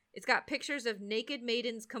 it's got pictures of naked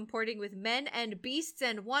maidens comporting with men and beasts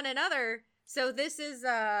and one another. So this is,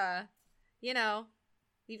 you know,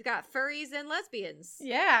 you've got furries and lesbians.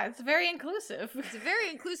 Yeah, it's very inclusive. It's a very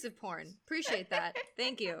inclusive porn. Appreciate that.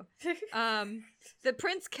 Thank you. The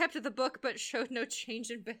prince kept the book but showed no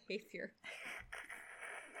change in behavior.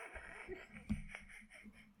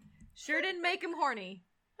 Sure didn't make him horny.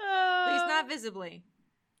 At least not visibly.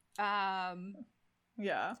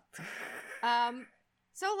 Yeah.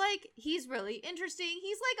 So, like, he's really interesting.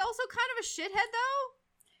 He's, like, also kind of a shithead, though.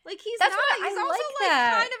 Like, he's That's not. what He's I also, like like,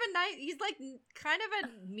 that. kind of a nice. He's, like, kind of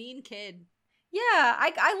a mean kid. Yeah,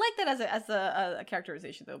 I like that as a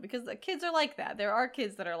characterization, though, because the kids are like that. There are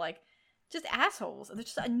kids that are, like, just assholes, and they're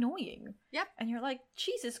just annoying. Yep. And you're like,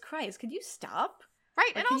 Jesus Christ, can you stop?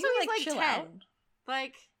 Right, Like, and also he's, like, 10. out?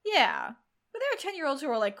 Like, Yeah. But there are 10-year-olds who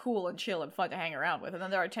are, like, cool and chill and fun to hang around with, and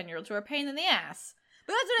then there are 10-year-olds who are a pain in the ass.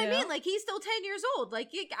 but that's what I You mean. know? Like, he's still 10 years old. Like,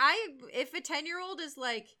 if a 10-year-old is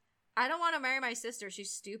like, I don't want to marry my sister,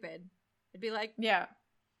 she's stupid. It'd be like, Yeah.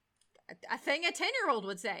 a thing a 10-year-old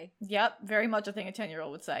would say. Yep, very much a thing a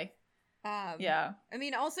 10-year-old would say. Yeah. I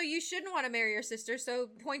mean, also, you shouldn't want to marry your sister, so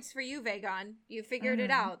points for you, Vagon. You figured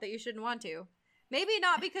it out that you shouldn't want to. Maybe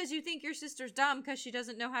not because you think your sister's dumb because she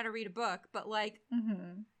doesn't know how to read a book, but, like,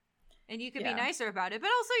 and you could be nicer about it,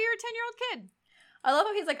 but also you're a 10-year-old kid. I love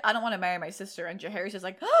how he's like, I don't want to marry my sister, and Jaehaerys is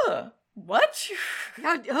like, what?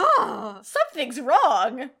 Something's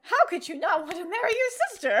wrong. How could you not want to marry your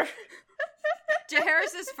sister?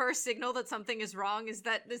 Jaehaerys' first signal that something is wrong is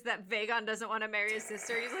that Vagon doesn't want to marry his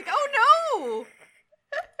sister. He's like, oh no!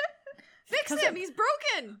 Fix him, he's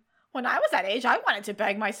broken! When I was that age, I wanted to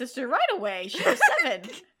bang my sister right away. She was 7.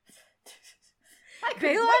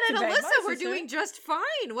 Balon and Alyssa were doing just fine.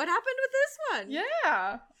 What happened with this one?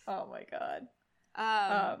 Yeah. Oh my god.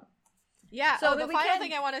 Yeah. So the final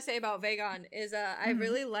thing I want to say about Vagon is I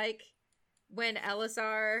really like when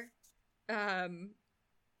Elisar,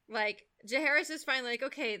 like, Jaehaerys is finally like,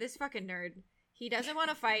 okay, this fucking nerd, he doesn't want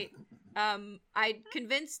to fight. I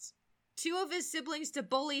convinced 2 of his siblings to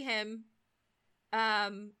bully him.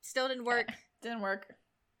 Still didn't work. Didn't work.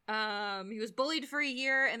 He was bullied for a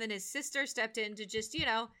year, and then his sister stepped in to just, you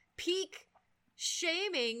know, peak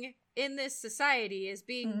shaming in this society as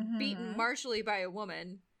being beaten martially by a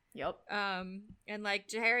woman. Yep. And, like,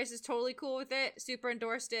 Jaehaerys is totally cool with it, super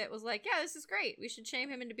endorsed it, was like, yeah, this is great. We should shame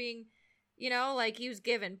him into being, you know, like, he was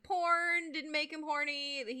given porn, didn't make him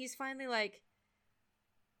horny. He's finally like,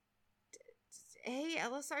 hey,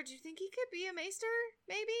 Elisar, do you think he could be a maester?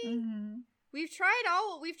 Maybe? We've tried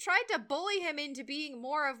to bully him into being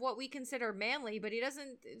more of what we consider manly, but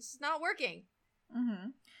it's not working.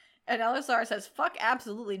 And Elisar says, fuck,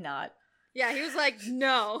 absolutely not. Yeah, he was like,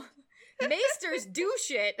 no. Maesters do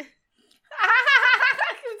shit. It's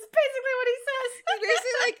basically what he says. It's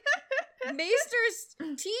basically like, Maesters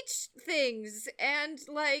teach things and,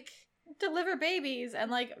 like... deliver babies and,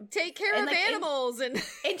 like... take care of animals and...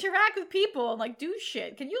 interact with people and, like, do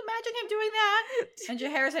shit. Can you imagine him doing that? And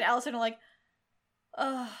Jaehaerys and Alicent are like,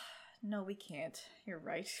 no, we can't. You're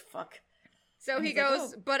right. Fuck. So he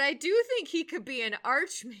goes, but I do think he could be an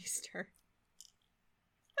archmaester.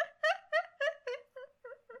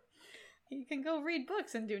 He can go read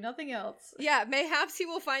books and do nothing else. Yeah, mayhaps he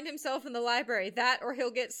will find himself in the library. That, or he'll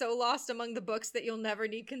get so lost among the books that you'll never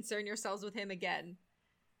need concern yourselves with him again.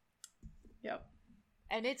 Yep.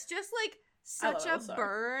 And it's just, like, such a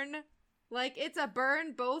burn. Like, it's a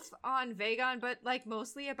burn both on Vaegon, but, like,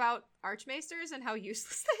 mostly about archmaesters and how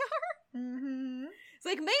useless they are. Mm-hmm. It's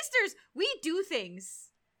like, maesters, we do things.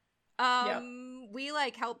 We,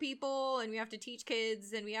 like, help people, and we have to teach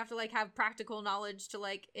kids, and we have to, like, have practical knowledge to,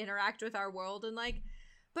 like, interact with our world, and, like,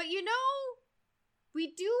 but, you know, we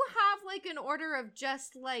do have, like, an order of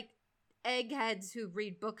just, like, eggheads who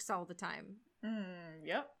read books all the time.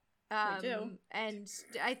 Yep. We do. And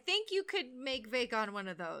I think you could make Vaegon one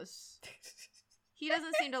of those. He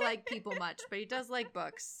doesn't seem to like people much, but he does like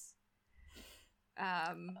books.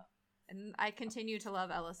 And I continue to love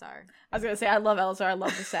Elisar. I was gonna say, I love Elisar. I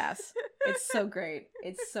love the sass. It's so great.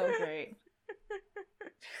 It's so great.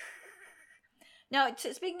 Now,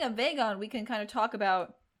 speaking of Vaegon, we can kind of talk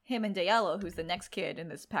about him and Daella, who's the next kid in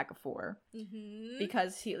this pack of 4. Mm-hmm.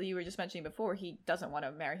 Because you were just mentioning before, he doesn't want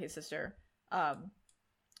to marry his sister.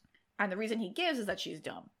 And the reason he gives is that she's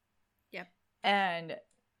dumb. Yep. And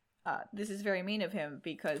this is very mean of him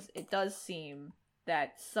because it does seem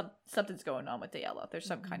that something's going on with Daella. There's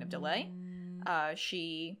some kind of delay.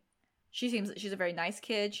 She seems she's a very nice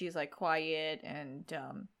kid. She's like quiet and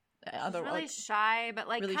she's really shy, but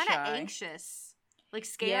like really kind of anxious, like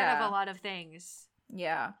scared of a lot of things.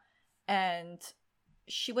 Yeah, and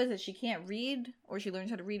she can't read, or she learns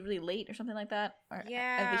how to read really late, or something like that. Or,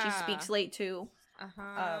 I think she speaks late too.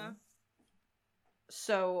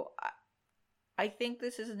 So I think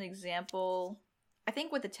this is an example. I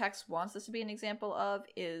think what the text wants this to be an example of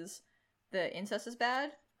is the incest is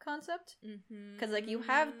bad concept. Because, like, you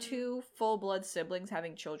have 2 full-blood siblings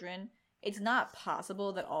having children. It's not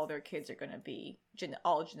possible that all their kids are going to be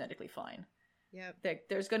all genetically fine. Yep.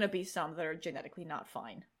 There's going to be some that are genetically not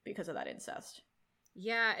fine because of that incest.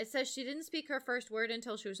 Yeah, it says she didn't speak her first word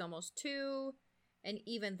until she was almost 2. And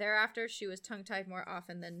even thereafter, she was tongue-tied more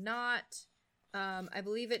often than not. I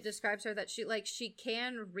believe it describes her that she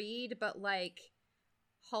can read, but, like,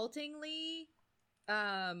 haltingly.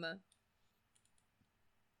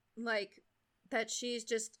 Like, that she's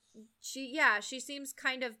just, she seems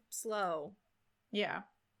kind of slow. Yeah.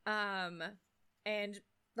 And,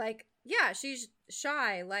 like, yeah, she's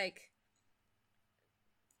shy. Like,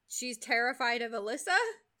 she's terrified of Alyssa.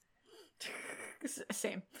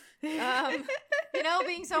 Same. You know,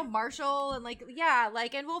 being so martial and like, yeah,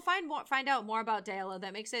 like, and we'll find out more about Daella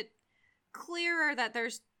that makes it clearer that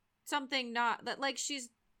there's something not that, like, she's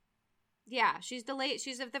delayed.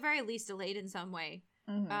 She's at the very least delayed in some way.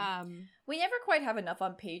 We never quite have enough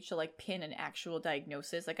on page to like pin an actual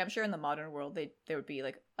diagnosis. Like, I'm sure in the modern world there would be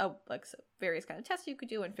like various kind of tests you could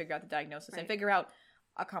do and figure out the diagnosis and figure out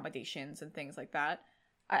accommodations and things like that.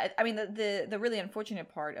 I mean, the really unfortunate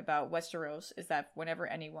part about Westeros is that whenever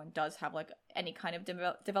anyone does have, like, any kind of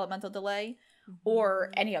developmental delay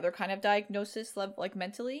or any other kind of diagnosis, like,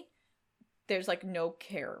 mentally, there's, like, no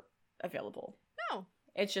care available. No.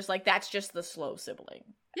 It's just, like, that's just the slow sibling.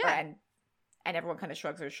 Yeah. And everyone kind of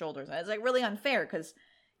shrugs their shoulders. And it's, like, really unfair because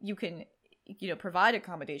you can, provide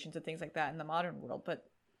accommodations and things like that in the modern world. But,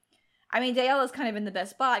 I mean, Daella's kind of in the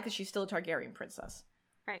best spot because she's still a Targaryen princess.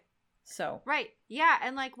 Right. So. Right. Yeah,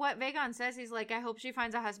 and like what Vaegon says, he's like, I hope she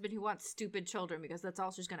finds a husband who wants stupid children because that's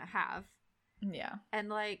all she's gonna have. Yeah. And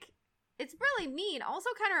like, it's really mean. Also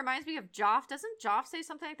kind of reminds me of Joff. Doesn't Joff say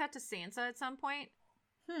something like that to Sansa at some point?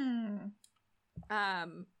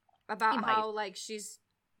 About how like she's,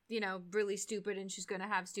 really stupid and she's gonna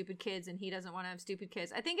have stupid kids and he doesn't want to have stupid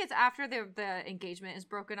kids. I think it's after the engagement is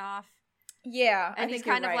broken off. Yeah, and he's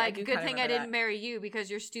kind of like, good thing I didn't marry you because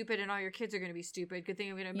you're stupid and all your kids are going to be stupid. Good thing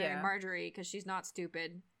I'm going to marry Marjorie because she's not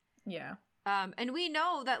stupid. Yeah. And we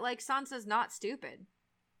know that, like, Sansa's not stupid.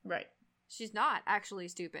 Right. She's not actually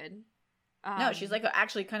stupid. No, she's, like,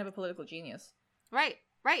 actually kind of a political genius. Right.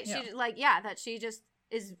 Yeah. That she just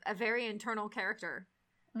is a very internal character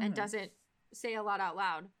and doesn't say a lot out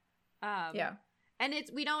loud. Yeah. And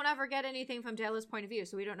we don't ever get anything from Dayla's point of view,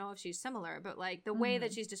 so we don't know if she's similar. But like the way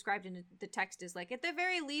that she's described in the text is like, at the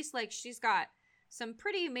very least, like she's got some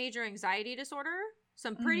pretty major anxiety disorder,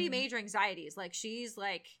 some pretty major anxieties. Like she's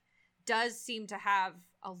like does seem to have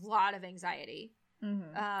a lot of anxiety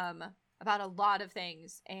about a lot of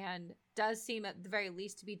things, and does seem at the very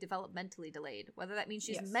least to be developmentally delayed. Whether that means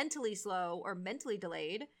she's mentally slow or mentally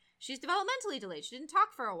delayed, she's developmentally delayed. She didn't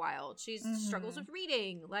talk for a while. She's struggles with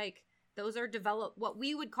reading, like. Those are what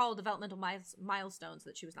we would call developmental milestones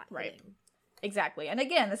that she was not hitting. Exactly. And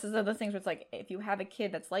again, this is one of the things where it's like, if you have a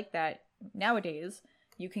kid that's like that nowadays,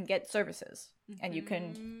 you can get services and you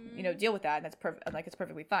can, deal with that. And that's it's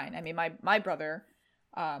perfectly fine. I mean, my brother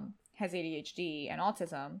has ADHD and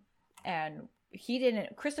autism, and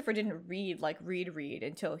Christopher didn't read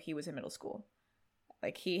until he was in middle school.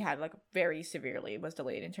 Like he had like very severely was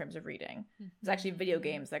delayed in terms of reading. It's actually video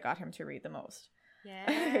games that got him to read the most.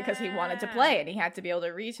 Yeah, because he wanted to play and he had to be able to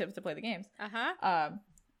read to play the games.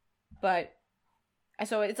 But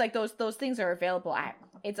so it's like those things are available.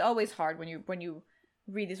 It's always hard when you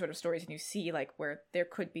read these sort of stories and you see like where there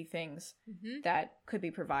could be things that could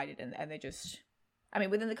be provided and they just, I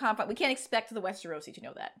mean, within the confines, we can't expect the Westerosi to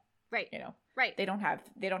know that, right? Right? They don't have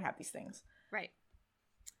these things, right?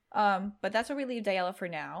 But that's where we leave Dayla for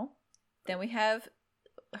now. Then we have.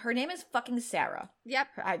 Her name is fucking Sarah. Yep.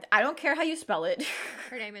 I don't care how you spell it.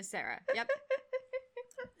 Her name is Sarah. Yep.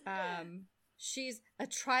 She's a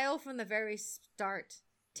trial from the very start.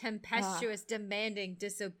 Tempestuous, demanding,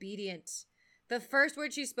 disobedient. The first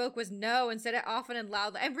word she spoke was no and said it often and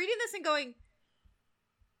loudly. I'm reading this and going,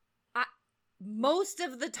 most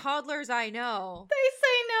of the toddlers I know. They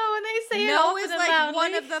say no and they say no it often is and like loudly.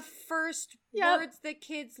 one of the first words that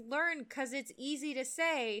kids learn because it's easy to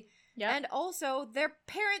say. Yep. And also, their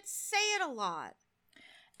parents say it a lot.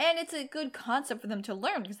 And it's a good concept for them to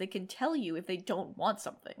learn because they can tell you if they don't want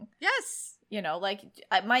something. Yes. Like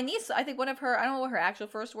my niece, I think one of her, I don't know what her actual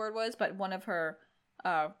first word was, but one of her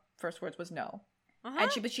first words was no. And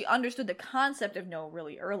she understood the concept of no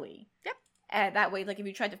really early. Yep. And that way, like if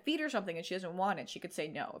you tried to feed her something and she doesn't want it, she could say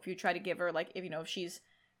no. If you try to give her like, if she's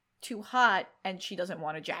too hot and she doesn't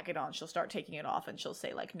want a jacket on, she'll start taking it off and she'll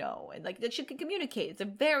say like no, and like that she can communicate. It's a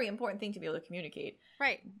very important thing to be able to communicate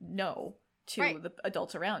no to the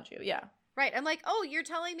adults around you. Right. I'm like, oh, you're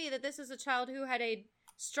telling me that this is a child who had a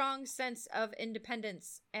strong sense of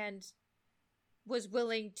independence and was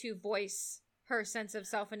willing to voice her sense of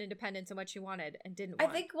self and independence and what she wanted and didn't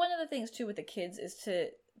want. I think one of the things too with the kids is to,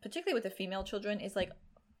 particularly with the female children, is like,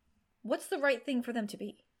 what's the right thing for them to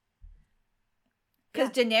be? Because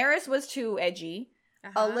Daenerys was too edgy.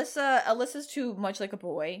 Alyssa's too much like a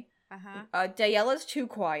boy. Daella's too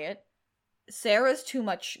quiet. Sarah's too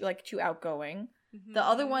much, like, too outgoing. The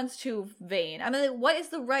other one's too vain. I mean, like, what is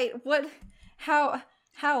the right, how?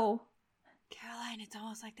 Caroline, it's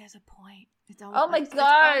almost like there's a point. Oh my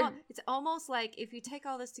god! It's almost like if you take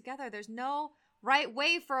all this together, there's no right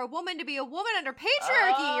way for a woman to be a woman under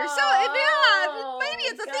patriarchy. You're so maybe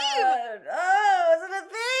it's a theme. Oh, is it a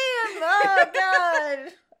theme? Oh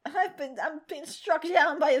god, I'm being struck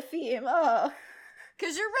down by a theme. Oh,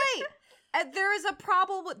 because you're right. And there is a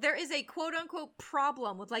problem. There is a quote unquote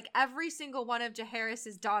problem with like every single one of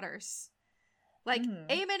Jaehaerys's daughters. Like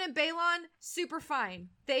Aemon and Balon, super fine.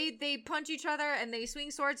 They punch each other and they swing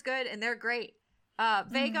swords good and they're great.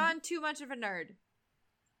 Vaegon, too much of a nerd.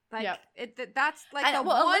 Like that's like the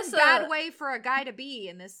one Alyssa, bad way for a guy to be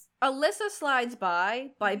in this. Alyssa slides by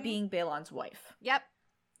being Balon's wife. Yep.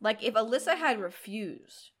 Like if Alyssa had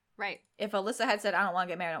refused, right? If Alyssa had said, "I don't want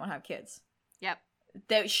to get married, I don't want to have kids," yep,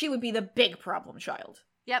 that she would be the big problem child.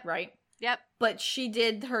 Yep. Right. Yep. But she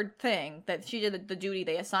did her thing, that she did the duty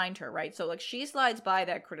they assigned her, right? So like she slides by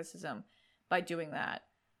that criticism by doing that.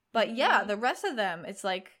 But yeah, the rest of them, it's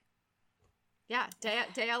like, yeah,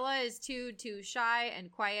 Daella is too shy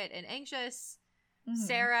and quiet and anxious.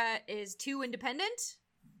 Sarah is too independent.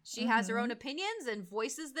 She has her own opinions and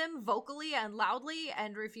voices them vocally and loudly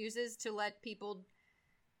and refuses to let people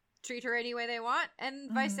treat her any way they want.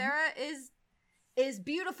 And Visera is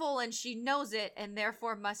beautiful and she knows it and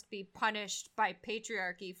therefore must be punished by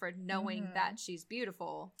patriarchy for knowing that she's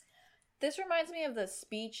beautiful. This reminds me of the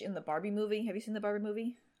speech in the Barbie movie. Have you seen the Barbie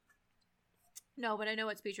movie? No, but I know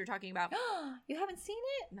what speech you're talking about. You haven't seen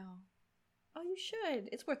it? No. Oh, you should.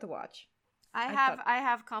 It's worth a watch. I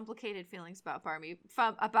have complicated feelings about Barbie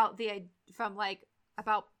about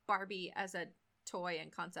Barbie as a toy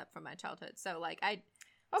and concept from my childhood. So like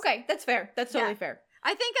okay, that's fair. That's totally fair.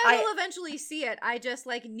 I think I will eventually see it. I just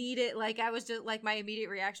like need it. Like I was just like my immediate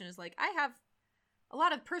reaction is like I have a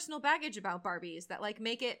lot of personal baggage about Barbies that like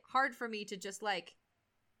make it hard for me to just like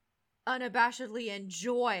unabashedly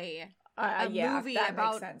enjoy a movie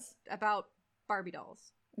about Barbie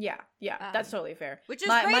dolls. Yeah, that's totally fair. Which is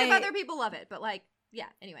great if other people love it, but like, yeah,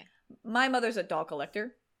 anyway. My mother's a doll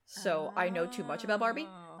collector, so I know too much about Barbie.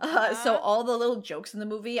 So all the little jokes in the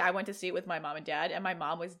movie, I went to see it with my mom and dad, and my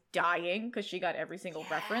mom was dying because she got every single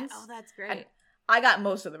reference. Oh, that's great. And I got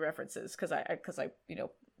most of the references because I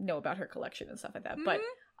know about her collection and stuff like that.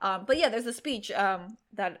 Mm-hmm. But yeah, there's a speech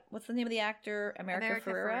that, what's the name of the actor? America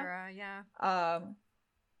Ferrera. Yeah.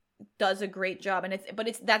 Does a great job, and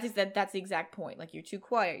that's the exact point. Like, you're too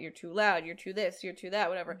quiet, you're too loud, you're too this, you're too that,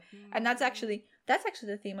 whatever. Mm-hmm. And that's actually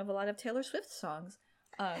the theme of a lot of Taylor Swift songs.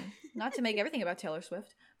 Not to make everything about Taylor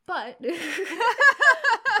Swift, but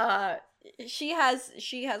she has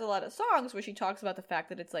a lot of songs where she talks about the fact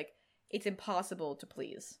that it's like, it's impossible to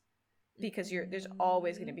please because there's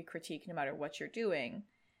always going to be critique no matter what you're doing,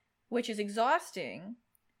 which is exhausting.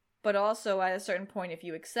 But also, at a certain point, if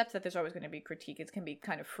you accept that there's always going to be critique, it can be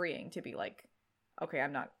kind of freeing to be like, okay,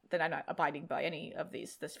 I'm not abiding by any of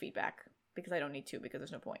this feedback because I don't need to, because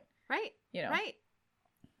there's no point. Right. You know? Right.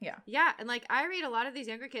 Yeah. Yeah. And like, I read a lot of these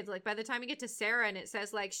younger kids, like by the time you get to Sarah and it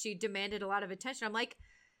says like she demanded a lot of attention, I'm like,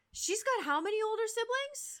 she's got how many older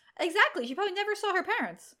siblings? Exactly. She probably never saw her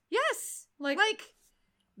parents. Yes. Like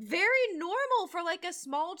very normal for like a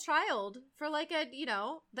small child, for like a,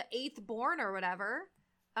 the 8th born or whatever.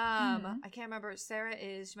 I can't remember.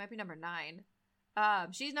 She might be number 9.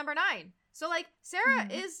 She's number 9. So like Sarah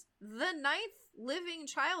is the 9th living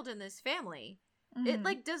child in this family. Mm-hmm. It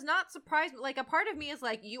like does not surprise me. Like, a part of me is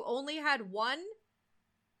like, you only had one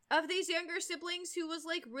of these younger siblings who was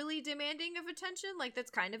like really demanding of attention. Like,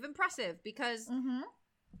 that's kind of impressive because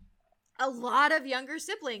a lot of younger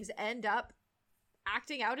siblings end up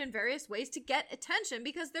acting out in various ways to get attention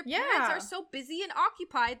because their parents are so busy and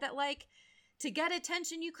occupied that like, to get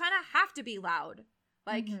attention, you kind of have to be loud.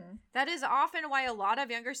 Like, that is often why a lot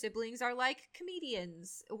of younger siblings are, like,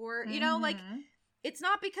 comedians. Or, like, it's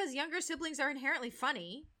not because younger siblings are inherently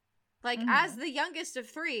funny. Like, as the youngest of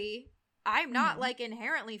 3, I'm not, like,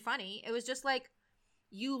 inherently funny. It was just, like,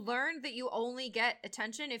 you learned that you only get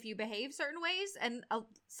attention if you behave certain ways. And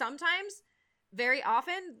sometimes, very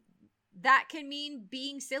often, that can mean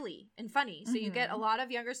being silly and funny. So you get a lot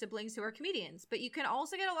of younger siblings who are comedians, but you can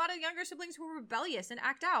also get a lot of younger siblings who are rebellious and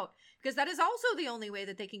act out, because that is also the only way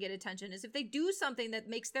that they can get attention, is if they do something that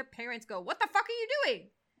makes their parents go, what the fuck are you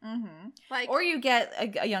doing? Like, or you get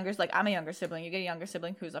a younger, like, I'm a younger sibling. You get a younger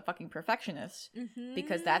sibling who's a fucking perfectionist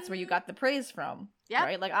because that's where you got the praise from. Yeah.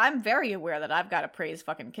 Right? Like, I'm very aware that I've got a praise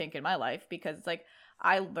fucking kink in my life because it's like,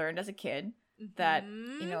 I learned as a kid that,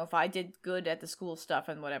 if I did good at the school stuff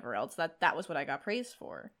and whatever else, that was what I got praised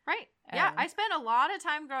for. Right. Yeah, I spent a lot of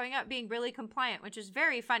time growing up being really compliant, which is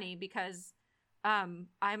very funny because I'm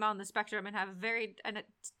on the spectrum and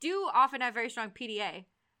do often have very strong PDA,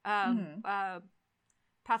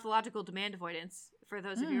 pathological demand avoidance, for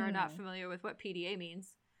those of you who are not familiar with what PDA means.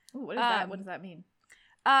 Ooh, what is that? What does that mean?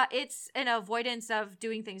 It's an avoidance of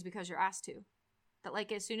doing things because you're asked to. That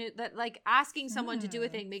like, as soon as that, like, asking someone to do a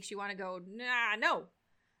thing makes you want to go, nah, no.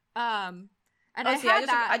 And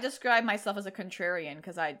I describe myself as a contrarian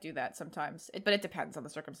because I do that sometimes, but it depends on the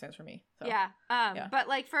circumstance for me. So. Yeah. But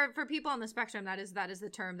like for people on the spectrum, that is the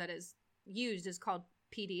term that is used, is called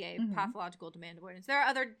PDA, pathological demand avoidance. There are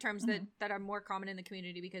other terms that are more common in the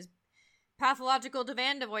community because pathological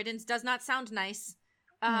demand avoidance does not sound nice.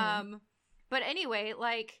 But anyway,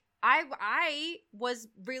 like, I was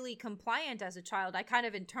really compliant as a child. I kind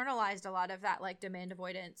of internalized a lot of that, like, demand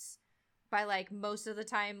avoidance by, like, most of the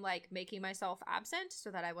time, like, making myself absent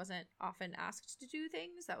so that I wasn't often asked to do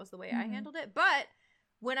things. That was the way I handled it. But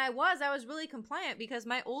when I was really compliant because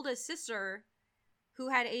my oldest sister, who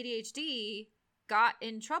had ADHD, got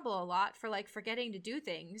in trouble a lot for, like, forgetting to do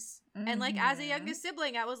things. And, like, as a youngest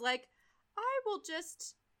sibling, I was like, I will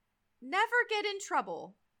just never get in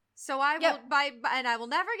trouble. So I will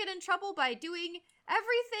never get in trouble by doing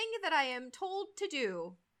everything that I am told to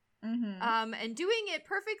do, and doing it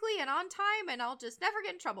perfectly and on time, and I'll just never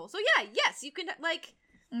get in trouble. So yeah, yes, you can, like,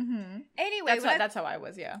 anyway. That's how I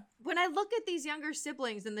was, yeah. When I look at these younger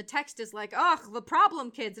siblings and the text is like, ugh, the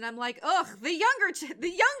problem kids, and I'm like, ugh, the younger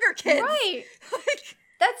kids. Right. Like,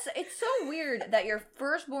 it's so weird that your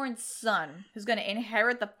firstborn son, who's going to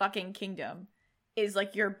inherit the fucking kingdom, is,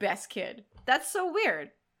 like, your best kid. That's so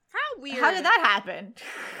weird. How weird. How did that happen?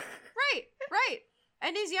 Right.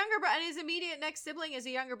 And his immediate next sibling is a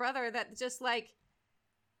younger brother that just, like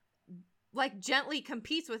gently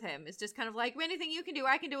competes with him. It's just kind of like, anything you can do,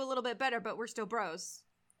 I can do a little bit better, but we're still bros.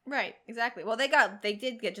 Right, exactly. Well, they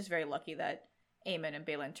did get just very lucky that Aemon and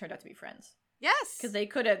Balin turned out to be friends. Yes. Because they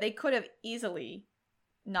could have easily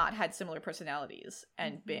not had similar personalities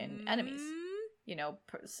and been enemies. You know,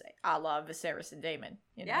 a la Viserys and Daemon.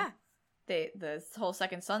 You know? Yeah. The whole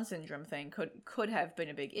second son syndrome thing could have been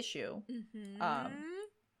a big issue.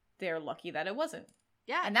 They're lucky that it wasn't.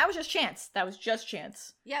 Yeah. And that was just chance. That was just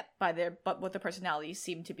chance. Yep. But what the personalities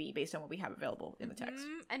seem to be based on what we have available in the text.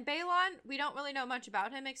 And Balon, we don't really know much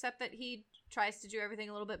about him except that he tries to do everything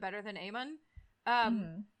a little bit better than Aemon.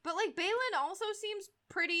 But like Balon also seems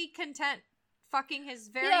pretty content fucking his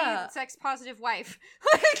very sex positive wife.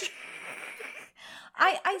 Like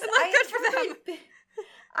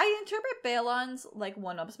I interpret Balon's like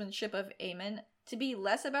one-upsmanship of Aemon to be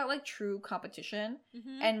less about like true competition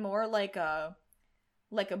and more like a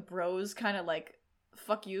bros kind of like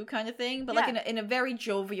fuck you kind of thing, but like in a very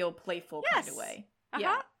jovial, playful kind of way.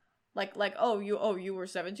 Yeah. Like oh you were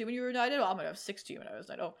 17 when you were knighted. Oh, I'm gonna have 16 when I was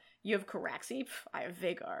knighted. Oh, you have Caraxi. I have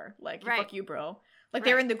Vhagar. Like fuck you, bro. Like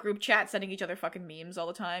they're in the group chat sending each other fucking memes all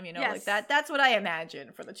the time. You know, like that's what I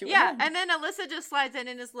imagine for the two of them. And then Alyssa just slides in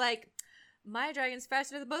and is like, my dragon's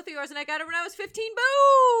faster than both of yours, and I got it when I was 15.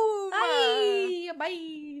 Boom!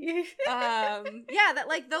 Bye. That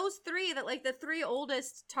like those three, that like the three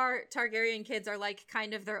oldest Targaryen kids are like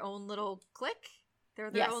kind of their own little clique. They're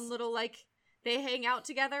their own little like, they hang out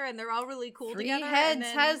together and they're all really cool together. 3 heads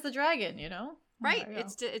has the dragon, you know? Right.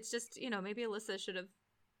 It's just, you know, maybe Alyssa should have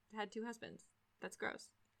had 2 husbands. That's gross.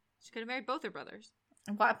 She could have married both her brothers.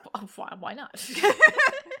 Why not?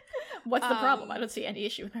 What's the problem? I don't see any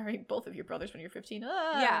issue with marrying both of your brothers when you're 15.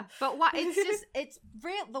 Yeah, but why? It's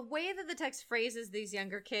real. The way that the text phrases these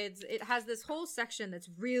younger kids, it has this whole section that's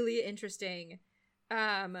really interesting,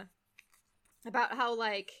 about how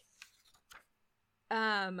like,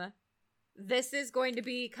 this is going to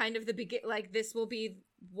be kind of the like this will be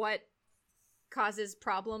what causes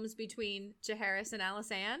problems between Jaehaerys and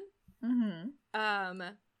Alysanne.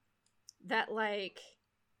 That like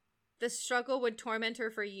the struggle would torment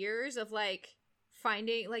her for years of like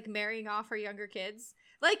finding like marrying off her younger kids.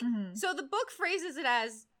 Like so the book phrases it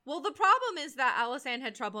as, well, the problem is that Alysanne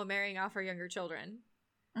had trouble marrying off her younger children.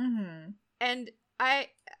 And I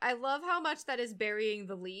love how much that is burying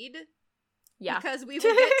the lead. Yeah. Because we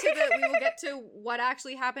will get to what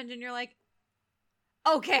actually happened, and you're like,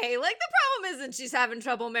 okay, like the problem isn't she's having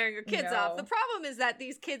trouble marrying her kids off. The problem is that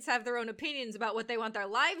these kids have their own opinions about what they want their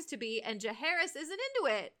lives to be, and Jaehaerys isn't into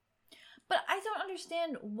it. But I don't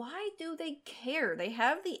understand, why do they care? They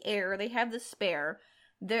have the heir, they have the spare.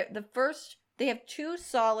 They have 2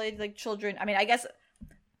 solid like children. I mean, I guess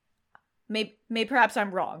perhaps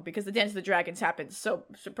I'm wrong because the Dance of the Dragons happened, so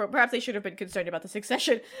perhaps they should have been concerned about the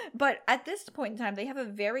succession. But at this point in time, they have a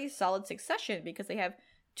very solid succession because they have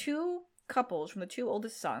 2 couples from the 2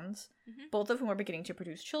 oldest sons, both of whom are beginning to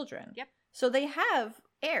produce children. Yep. So they have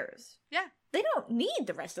heirs. Yeah. They don't need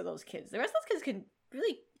the rest of those kids. The rest of those kids can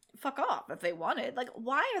really fuck off if they wanted. Like,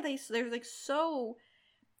 why are they're like so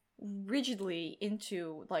rigidly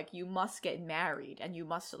into like, you must get married and you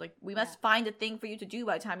must like, we must find a thing for you to do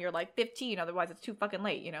by the time you're like 15, otherwise it's too fucking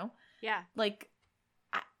late, you know? Yeah. Like,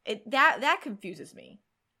 that confuses me.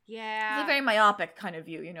 Yeah. It's a very myopic kind of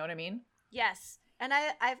view, you know what I mean? Yes. And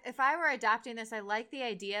I if I were adapting this, I like the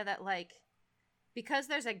idea that like, because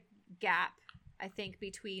there's a gap, I think,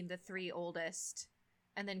 between the 3 oldest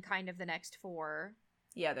and then kind of the next 4.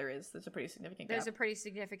 Yeah, there is. There's a pretty significant gap. There's a pretty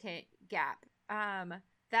significant gap.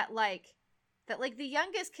 That like the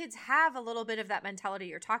youngest kids have a little bit of that mentality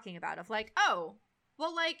you're talking about of like, oh,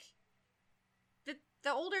 well, like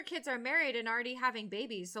the older kids are married and already having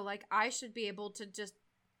babies, so like I should be able to just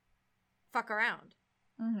fuck around.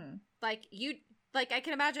 Like I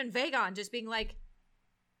can imagine Vagon just being like,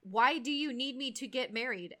 why do you need me to get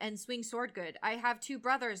married and swing sword good? I have 2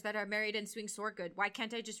 brothers that are married and swing sword good. Why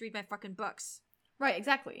can't I just read my fucking books? Right,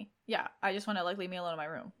 exactly. Yeah, I just want to like leave me alone in my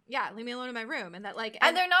room. Yeah, leave me alone in my room, and that like,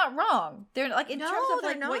 and they're not wrong. They're like in terms of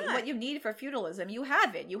like what you need for feudalism, you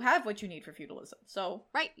have it. You have what you need for feudalism. So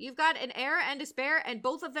right, you've got an heir and a spare, and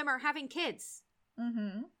both of them are having kids.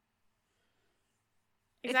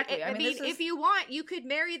 Exactly. I mean, if you want, you could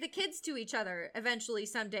marry the kids to each other eventually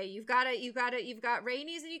someday. You've got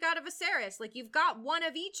Rhaenys and you got a Viserys. Like you've got one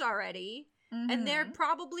of each already, and they're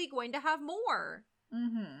probably going to have more.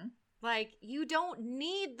 Like, you don't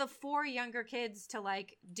need the 4 younger kids to,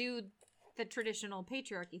 like, do the traditional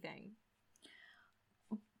patriarchy thing.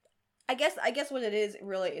 I guess what it is,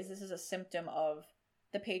 really, is this is a symptom of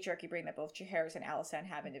the patriarchy brain that both Jaehaerys and Alysanne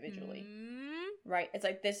have individually. Right? It's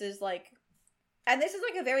like, this is, like... And this is,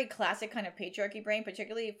 like, a very classic kind of patriarchy brain,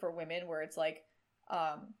 particularly for women, where it's like,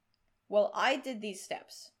 well, I did these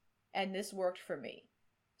steps, and this worked for me,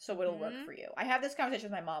 so it'll work for you. I have this conversation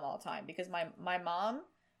with my mom all the time, because my mom...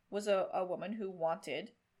 was a woman who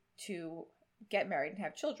wanted to get married and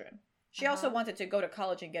have children. She also wanted to go to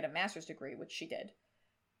college and get a master's degree, which she did.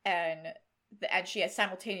 And she had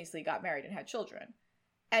simultaneously got married and had children.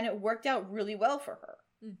 And it worked out really well for her.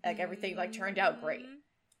 Like, everything, like, turned out great.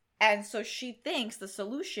 And so she thinks the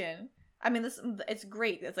solution... I mean, it's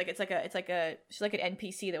great. She's like an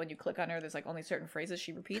NPC that when you click on her, there's, like, only certain phrases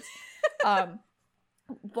she repeats.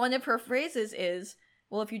 One of her phrases is,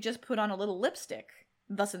 well, if you just put on a little lipstick,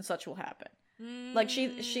 thus and such will happen. Like,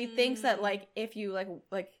 she thinks that, like, if you,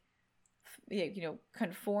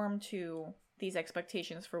 conform to these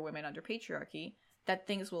expectations for women under patriarchy, that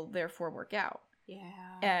things will therefore work out.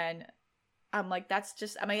 Yeah. And I'm like, that's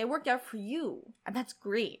just, I mean, it worked out for you, and that's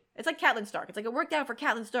great. It's like Catelyn Stark. It's like, it worked out for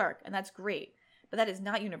Catelyn Stark, and that's great. But that is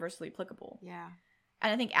not universally applicable. Yeah.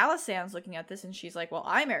 And I think Alysanne's looking at this, and she's like, well,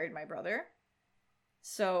 I married my brother.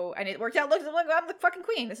 So, and it worked out, look, I'm the fucking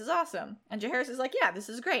queen. This is awesome. And Jaehaerys is like, yeah, this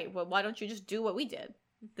is great. Well, why don't you just do what we did?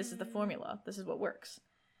 This is the formula. This is what works.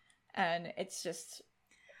 And it's just,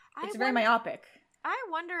 it's very myopic. I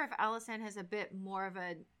wonder if Alysanne has a bit more of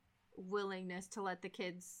a willingness to let the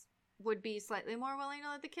kids, would be slightly more willing to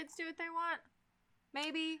let the kids do what they want.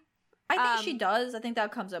 Maybe. I think she does. I think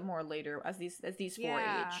that comes up more later as these four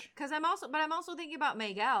age. Because I'm also thinking about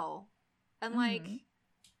Maegelle. And like,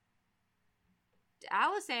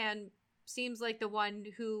 Alysanne seems like the one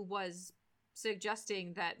who was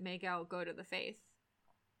suggesting that Maegelle go to the faith.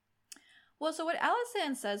 Well, so what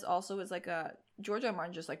Alysanne says also is like George R. R.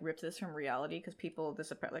 Martin just like ripped this from reality because people,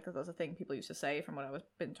 like that was a thing people used to say from what I was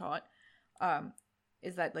been taught,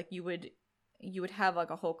 is that like you would have like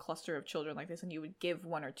a whole cluster of children like this and you would give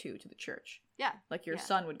one or two to the church. Yeah. Like your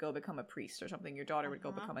son would go become a priest or something. Your daughter would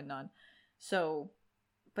go become a nun. So,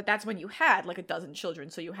 but that's when you had like a dozen children.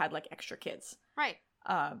 So you had like extra kids. Right.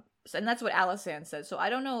 And that's what Alysanne says. So I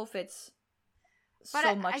don't know if it's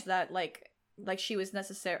that like she was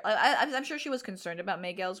necessary. I'm sure she was concerned about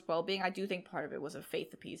Maegelle's well-being. I do think part of it was a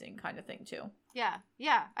faith appeasing kind of thing too. Yeah.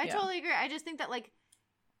 I totally agree. I just think that like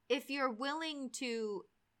if you're willing to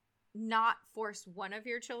not force one of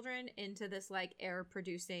your children into this like heir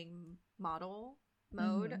producing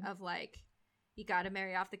mode of like you got to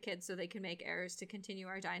marry off the kids so they can make heirs to continue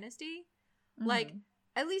our dynasty. Like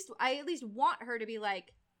I at least want her to be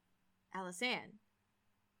like, Alysanne,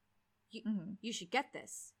 you should get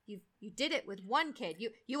this. You did it with one kid.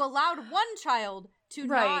 You allowed one child to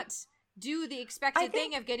not do the expected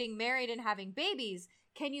thing of getting married and having babies.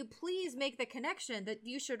 Can you please make the connection that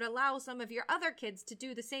you should allow some of your other kids to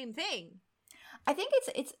do the same thing? I think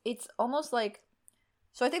it's almost like,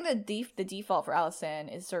 so I think the default for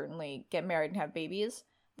Alysanne is certainly get married and have babies.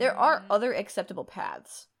 There are other acceptable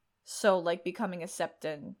paths. So, like, becoming a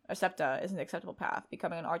septa is an acceptable path.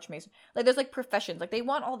 Becoming an archmason. Like, there's, like, professions. Like, they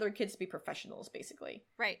want all their kids to be professionals, basically.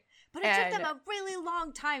 Right. But it took them a really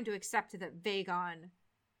long time to accept that Vagon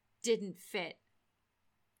didn't fit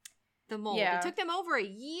the mold. Yeah. It took them over a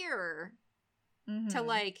year to,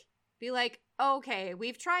 like, be like, okay,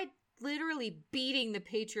 we've tried literally beating the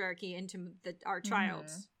patriarchy into our child.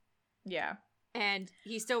 Yeah. And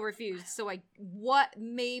he still refused. So, like,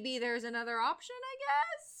 maybe there's another option, I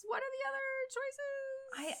guess? What are the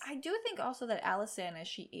other choices? I do think also that Alysanne, as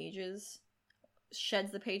she ages,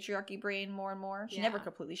 sheds the patriarchy brain more and more. She never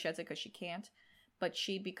completely sheds it because she can't, but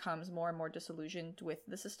she becomes more and more disillusioned with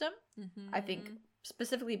the system. I think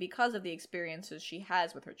specifically because of the experiences she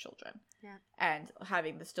has with her children. Yeah. And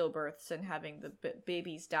having the stillbirths and having the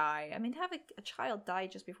babies die. I mean, having a child die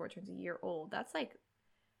just before it turns a year old, that's like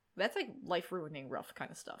life-ruining rough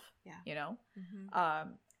kind of stuff. Yeah. You know?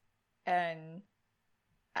 And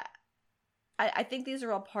I think these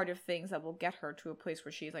are all part of things that will get her to a place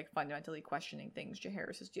where she's like fundamentally questioning things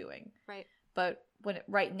Jaehaerys is doing. Right. But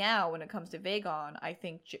right now, when it comes to Vagon, I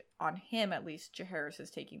think on him at least, Jaehaerys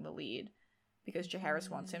is taking the lead because Jaehaerys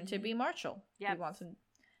wants him to be marshal. Yeah. He wants him.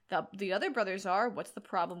 The other brothers are. What's the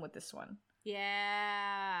problem with this one?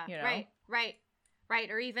 Yeah. You know?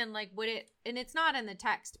 Right. Or even like would it? And it's not in the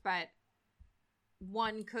text, but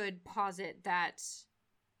one could posit that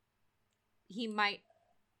he might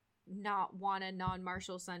not want a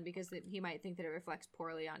non-martial son because he might think that it reflects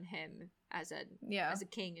poorly on him as a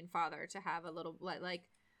king and father to have a little like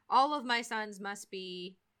all of my sons must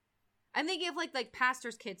be. I'm thinking of like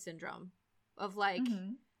pastor's kid syndrome of like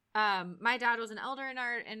my dad was an elder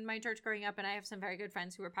in my church growing up, and I have some very good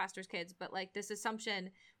friends who were pastors' kids, but like this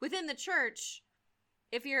assumption within the church,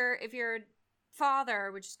 if your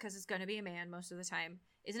father, which is because it's going to be a man most of the time,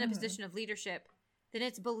 is in a position of leadership, then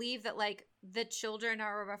it's believed that like the children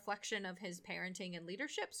are a reflection of his parenting and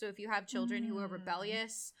leadership. So if you have children who are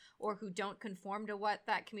rebellious or who don't conform to what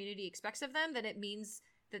that community expects of them, then it means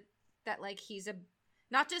that that like he's a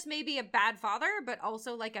not just maybe a bad father, but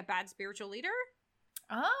also like a bad spiritual leader.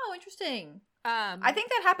 Oh, interesting. I think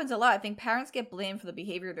that happens a lot. I think parents get blamed for the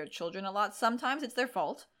behavior of their children a lot. Sometimes it's their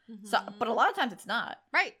fault, but a lot of times it's not.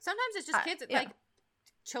 Right. Sometimes it's just kids. Like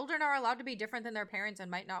children are allowed to be different than their parents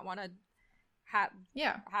and might not want to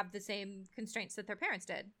have the same constraints that their parents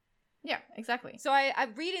did. Yeah, exactly. So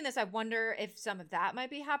I'm reading this. I wonder if some of that might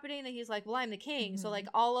be happening. That he's like, well, I'm the king, so like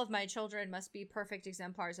all of my children must be perfect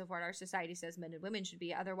exemplars of what our society says men and women should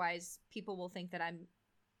be. Otherwise, people will think that I'm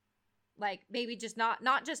like maybe just not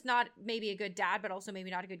maybe a good dad, but also maybe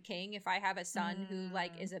not a good king. If I have a son who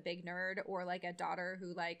like is a big nerd, or like a daughter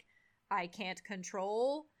who like I can't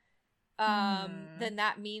control, then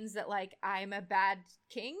that means that like I'm a bad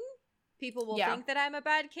king. People will think that I'm a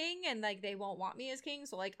bad king, and like they won't want me as king.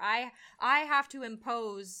 So like I have to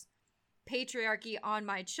impose patriarchy on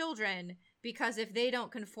my children, because if they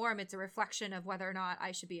don't conform, it's a reflection of whether or not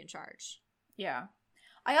I should be in charge. Yeah.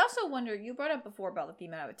 I also wonder, you brought up before about the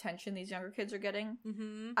amount of attention these younger kids are getting.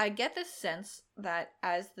 Mm-hmm. I get this sense that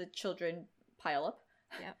as the children pile up,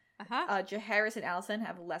 Jaehaerys and Alicent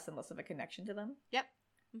have less and less of a connection to them. Yep.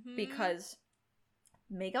 Mm-hmm. Because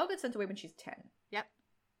Maegelle gets sent away when she's 10. Yep.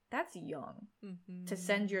 That's young to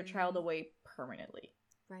send your child away permanently.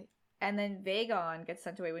 Right. And then Vaegon gets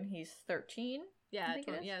sent away when he's 13. Yeah,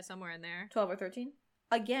 somewhere in there. 12 or 13.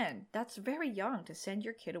 Again, that's very young to send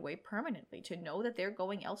your kid away permanently, to know that they're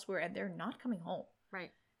going elsewhere and they're not coming home.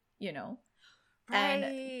 Right. You know? Right.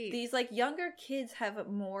 And these, like, younger kids have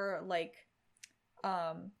more, like,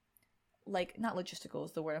 not logistical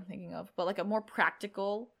is the word I'm thinking of, but, like, a more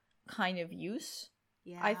practical kind of use.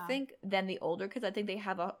 Yeah. I think than the older kids. I think they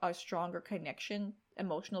have a stronger connection,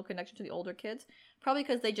 emotional connection to the older kids. Probably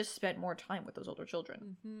because they just spent more time with those older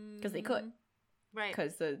children. Because they could. Right.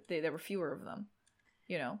 Because there were fewer of them.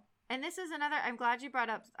 You know? And this is another, I'm glad you brought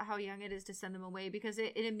up how young it is to send them away, because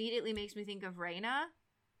it immediately makes me think of Rhaena.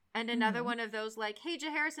 And another one of those like, hey,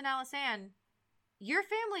 Jaehaerys and Alysanne, your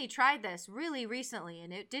family tried this really recently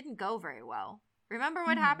and it didn't go very well. Remember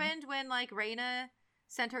what happened when like Rhaena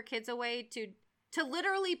sent her kids away to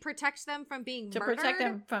literally protect them from being murdered? To protect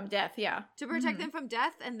them from death, yeah. To protect them from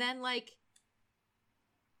death, and then, like,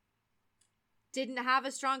 didn't have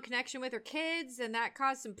a strong connection with her kids, and that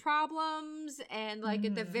caused some problems, and, like,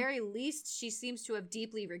 at the very least, she seems to have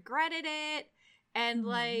deeply regretted it, and,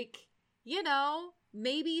 like, you know,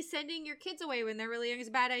 maybe sending your kids away when they're really young is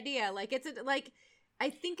a bad idea. Like, it's, I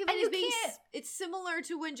think of it as being, it's similar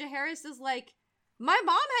to when Jaehaerys is, like, my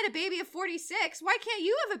mom had a baby at 46. Why can't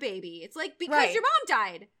you have a baby? It's like, because your mom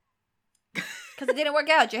died. Because it didn't work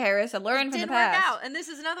out, Jaehaerys. I learned from the past. It didn't work out. And this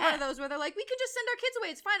is another one of those where they're like, we can just send our kids away.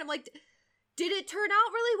 It's fine. I'm like, did it turn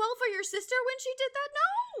out really well for your sister when she did that?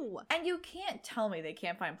 No. And you can't tell me they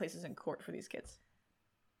can't find places in court for these kids.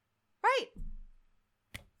 Right.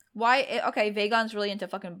 Why? Okay, Vaegon's really into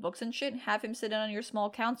fucking books and shit. Have him sit in on your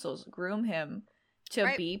small councils. Groom him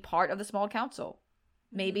to be part of the small council.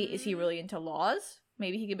 Maybe is he really into laws?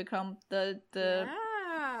 Maybe he could become the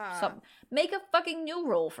make a fucking new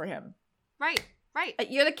role for him. Right.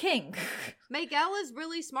 You're the king. Maegelle is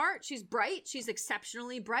really smart. She's bright. She's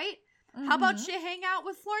exceptionally bright. How about she hang out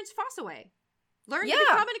with Florence Fossaway? Learn to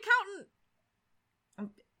become an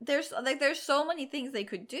accountant. There's so many things they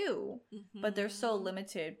could do, but they're so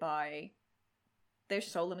limited by the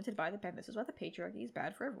pen. This is why the patriarchy is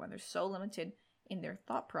bad for everyone. They're so limited in their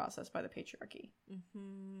thought process by the patriarchy.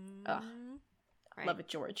 Ugh. Right. Love it,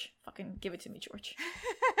 George. Fucking give it to me, George.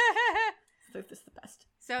 This is the best.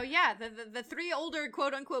 So yeah, the three older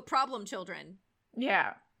quote unquote problem children.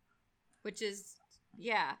 Yeah. Which is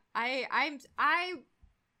I'm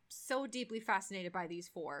so deeply fascinated by these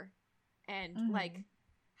four, and like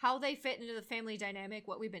how they fit into the family dynamic,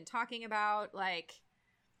 what we've been talking about, like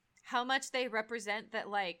how much they represent that,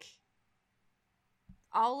 like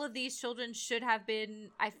all of these children should have been,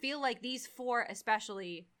 I feel like these four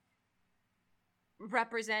especially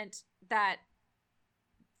represent that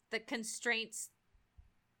the constraints,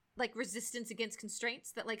 like resistance against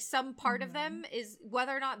constraints, that like some part of them is,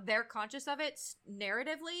 whether or not they're conscious of it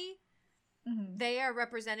narratively, they are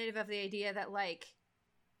representative of the idea that like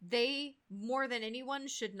they more than anyone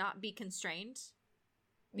should not be constrained,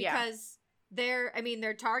 because they're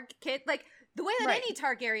kid, like the way that any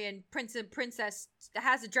Targaryen prince and princess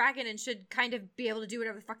has a dragon and should kind of be able to do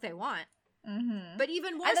whatever the fuck they want. But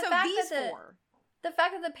even more so these four. The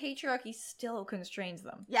fact that the patriarchy still constrains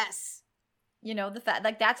them. Yes. You know, the fact,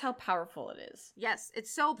 like, that's how powerful it is. Yes,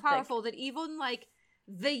 it's so powerful that even, like,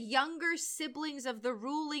 the younger siblings of the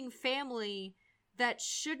ruling family that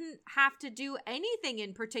shouldn't have to do anything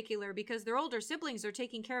in particular because their older siblings are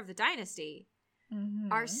taking care of the dynasty.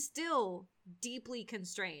 are still deeply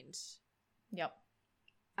constrained. Yep.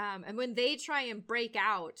 And when they try and break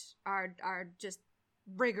out, are just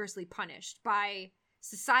rigorously punished by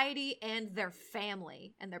society and their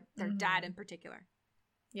family, and their dad in particular.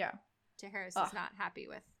 Yeah. Harris is not happy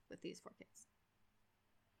with these 4 kids.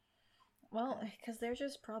 Well, because they're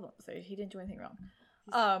just problems. He didn't do anything wrong.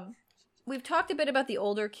 We've talked a bit about the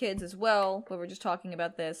older kids as well, but we're just talking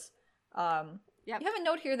about this. Yep. You have a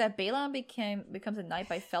note here that Balon becomes a knight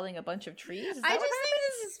by felling a bunch of trees. I just think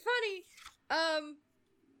this is funny.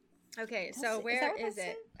 Okay, so where is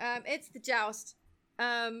it? It's the joust.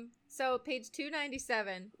 So page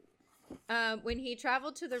 297. When he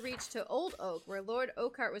traveled to the Reach to Old Oak, where Lord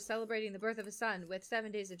Oakhart was celebrating the birth of a son with 7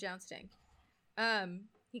 days of jousting.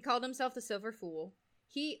 He called himself the Silver Fool.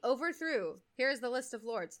 He overthrew, here's the list of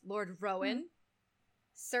lords, Lord Rowan,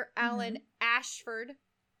 Sir Alan Ashford,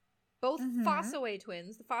 both Fossaway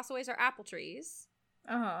twins. The Fossaways are apple trees.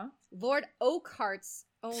 Lord Oakhart's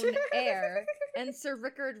own heir, and Sir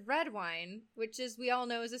Rickard Redwine, which, as we all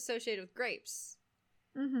know, is associated with grapes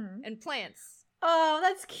and plants. Oh,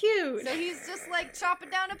 that's cute. So he's just like chopping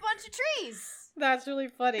down a bunch of trees. That's really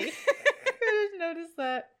funny. I didn't notice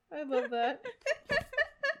that. I love that.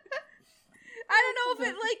 I don't know if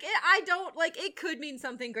it it could mean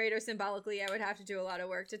something greater symbolically. I would have to do a lot of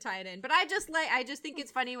work to tie it in. But I just think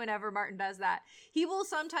it's funny whenever Martin does that. He will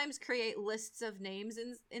sometimes create lists of names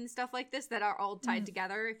in stuff like this that are all tied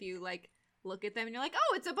together. If you like look at them and you're like,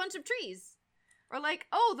 oh, it's a bunch of trees. Or like,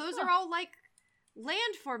 oh, those are all like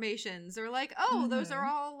land formations. Or like, oh, those are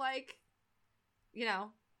all like, you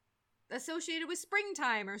know, associated with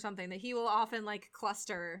springtime or something. That he will often like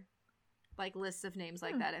cluster like lists of names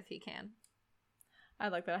like that if he can. I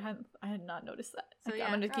like that. I had not noticed that. So I'm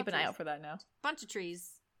going to keep an eye out for that now. Bunch of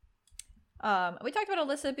trees. We talked about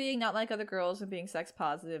Alyssa being not like other girls and being sex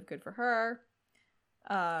positive. Good for her.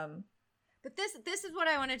 But this is what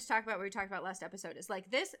I wanted to talk about. What we talked about last episode is like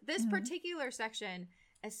this particular section,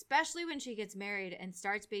 especially when she gets married and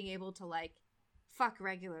starts being able to like fuck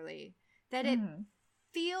regularly, that it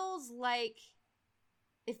feels like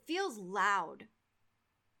it feels loud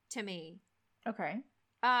to me. Okay.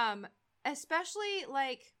 Especially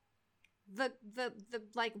like the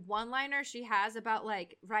like one-liner she has about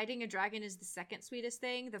like riding a dragon is the second sweetest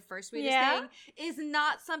thing, the first sweetest thing is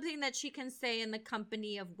not something that she can say in the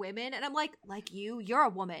company of women. And I'm like you're a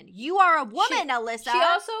woman. You are a woman, Alyssa.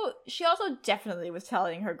 She also definitely was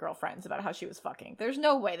telling her girlfriends about how she was fucking. There's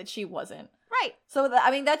no way that she wasn't. Right. So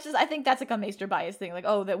that's just, I think that's like a Maester bias thing. Like,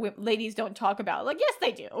 oh, that ladies don't talk about it. Like, yes,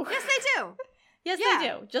 they do. Yes, they do. Yes, they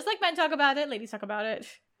do. Just like men talk about it, ladies talk about it.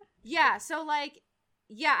 Yeah, so, like,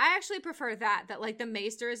 yeah, I actually prefer that like, the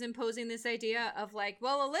Maester is imposing this idea of, like,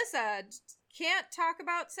 well, Alyssa can't talk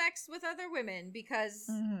about sex with other women because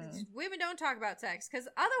women don't talk about sex. Because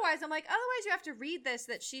otherwise, I'm like, otherwise you have to read this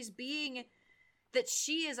that she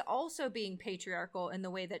is also being patriarchal in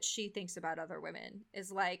the way that she thinks about other women.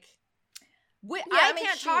 Is like, I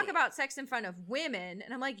can't talk about sex in front of women.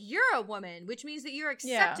 And I'm like, you're a woman, which means that you're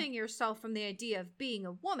accepting yourself from the idea of being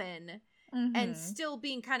a woman. And still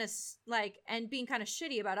being kind of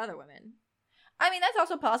shitty about other women. I mean, that's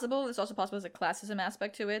also possible. There's also possible as a classism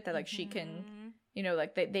aspect to it that like she can, you know,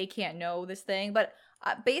 like they can't know this thing. But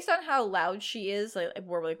based on how loud she is, like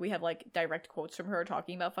where like we have like direct quotes from her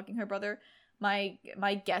talking about fucking her brother, my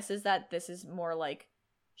guess is that this is more like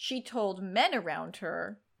she told men around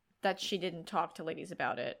her that she didn't talk to ladies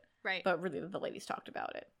about it, right? But really, the ladies talked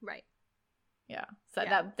about it, right? Yeah, so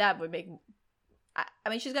that would make. I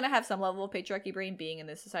mean, she's gonna have some level of patriarchy brain being in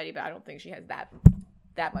this society, but I don't think she has that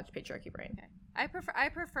much patriarchy brain. Okay. I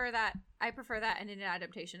prefer that. I prefer that, and in an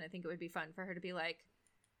adaptation, I think it would be fun for her to be like,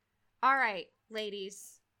 "All right,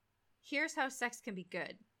 ladies, here's how sex can be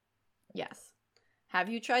good." Yes. Have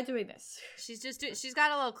you tried doing this? She's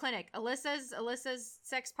got a little clinic, Alyssa's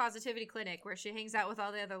sex positivity clinic, where she hangs out with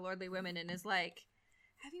all the other lordly women and is like,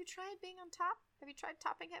 "Have you tried being on top? Have you tried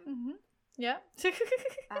topping him?" Mm-hmm. Yeah.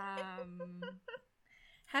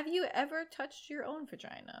 Have you ever touched your own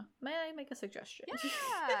vagina? May I make a suggestion?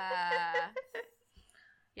 Yeah.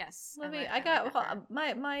 Yes. I got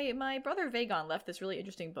my brother Vagon left this really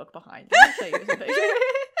interesting book behind. Let me show you something.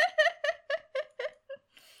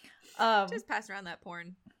 Just pass around that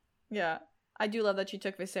porn. Yeah. I do love that she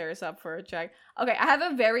took Viserys up for a check. Okay, I have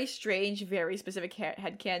a very strange, very specific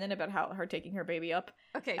headcanon about how her taking her baby up.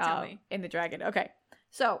 Okay, tell me. In the dragon. Okay.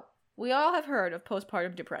 So, we all have heard of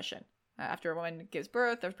postpartum depression. After a woman gives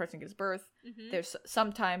birth, a person gives birth, there's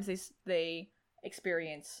sometimes they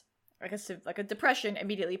experience like a depression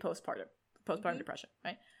immediately postpartum depression,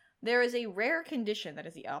 right? There is a rare condition that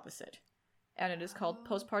is the opposite, and it is called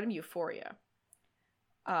postpartum euphoria.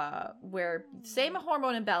 where same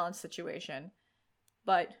hormone imbalance situation,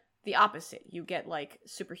 but the opposite. You get like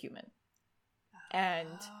superhuman.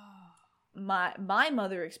 And my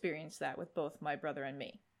mother experienced that with both my brother and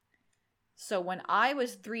me. So when I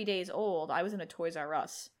was 3 days old, I was in a Toys R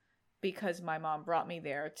Us because my mom brought me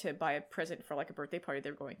there to buy a present for like a birthday party they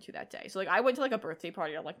were going to that day. So like I went to like a birthday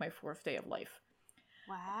party on like my 4th day of life.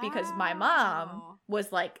 Wow. Because my mom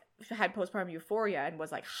was like, had postpartum euphoria and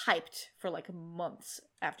was like hyped for like months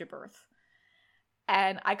after birth.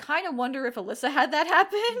 And I kind of wonder if Alyssa had that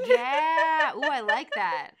happen. Yeah. Ooh, I like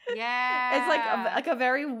that. Yeah. It's like a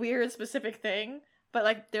very weird specific thing. But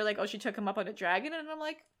like, they're like, oh, she took him up on a dragon. And I'm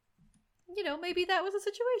like, you know, maybe that was a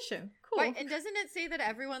situation. Cool. Right, and doesn't it say that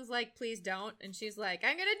everyone's like, please don't? And she's like,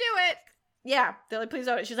 I'm gonna do it. Yeah. They're like, please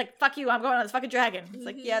don't. She's like, fuck you, I'm going on this fucking dragon. It's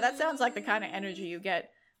like, yeah, that sounds like the kind of energy you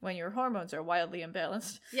get when your hormones are wildly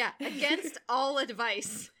imbalanced. Yeah, against all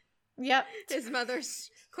advice. Yep. His mother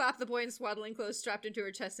clapped the boy in swaddling clothes, strapped into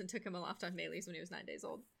her chest, and took him aloft on Melees when he was 9 days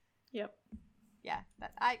old. Yep. Yeah,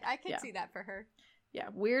 I can see that for her. Yeah,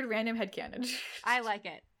 weird random headcanon. I like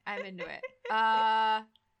it. I'm into it.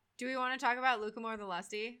 Do we want to talk about Lucamore the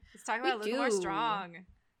Lusty? Let's talk about Lucamore Strong.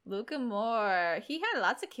 Lucamore. He had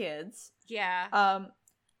lots of kids. Yeah.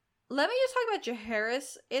 Let me just talk about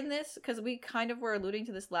Jaehaerys in this, because we kind of were alluding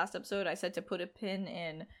to this last episode. I said to put a pin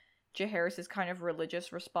in Jaehaerys' kind of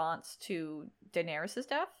religious response to Daenerys'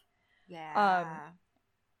 death. Yeah.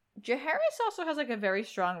 Jaehaerys also has like a very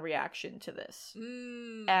strong reaction to this.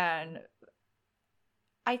 And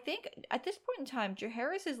I think at this point in time,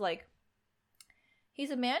 Jaehaerys is like,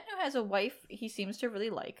 he's a man who has a wife he seems to really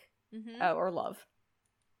like or love.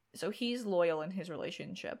 So he's loyal in his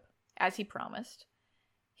relationship, as he promised.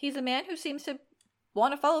 He's a man who seems to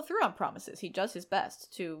want to follow through on promises. He does his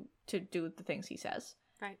best to do the things he says.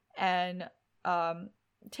 Right. And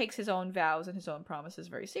takes his own vows and his own promises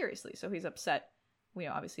very seriously. So he's upset, you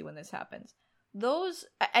know, obviously when this happens.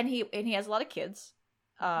 And he has a lot of kids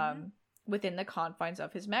within the confines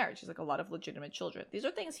of his marriage. He's like a lot of legitimate children. These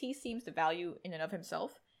are things he seems to value in and of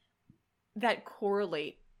himself that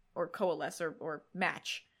correlate or coalesce or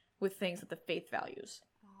match with things that the faith values.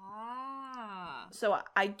 So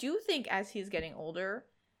I do think as he's getting older,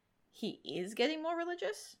 he is getting more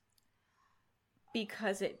religious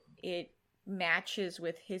because it matches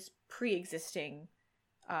with his pre-existing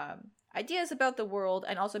ideas about the world,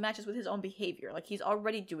 and also matches with his own behavior. Like, he's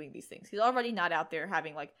already doing these things. He's already not out there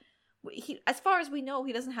having, like, as far as we know,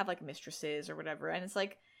 he doesn't have, like, mistresses or whatever. And it's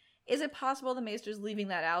like, is it possible the Maester's leaving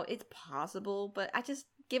that out? It's possible, but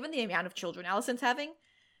given the amount of children Alicent's having,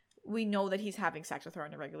 we know that he's having sex with her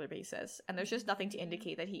on a regular basis, and there's just nothing to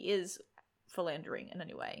indicate that he is philandering in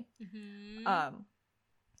any way.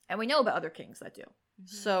 And we know about other kings that do.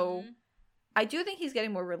 So I do think he's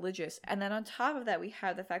getting more religious, and then on top of that, we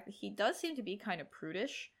have the fact that he does seem to be kind of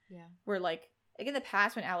prudish. Yeah. Where, like in the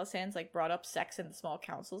past, when Alicent's like brought up sex in the small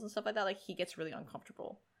councils and stuff like that, like, he gets really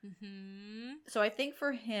uncomfortable. So I think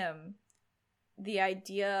for him, the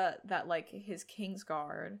idea that, like, his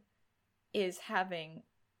Kingsguard is having,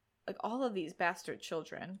 like, all of these bastard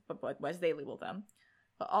children, but as they label them,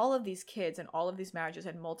 but all of these kids and all of these marriages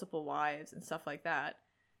and multiple wives and stuff like that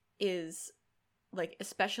is, like,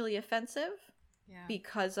 especially offensive. Yeah.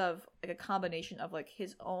 Because of, like, a combination of, like,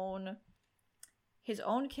 his own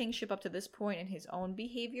kingship up to this point and his own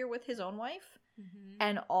behavior with his own wife,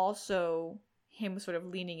 and also him sort of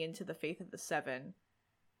leaning into the faith of the Seven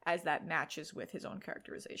as that matches with his own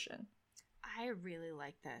characterization. I really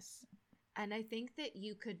like this. And I think that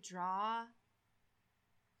you could draw,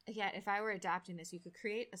 if I were adapting this, you could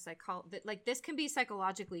create like, this can be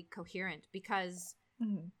psychologically coherent because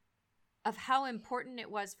of how important it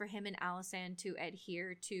was for him and Alicent to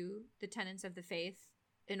adhere to the tenets of the faith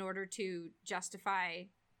in order to justify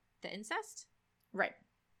the incest. Right.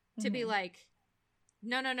 To be like,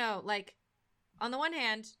 no, like, on the one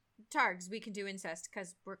hand, Targs, we can do incest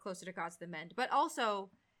because we're closer to gods than men. But also,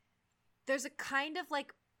 there's a kind of,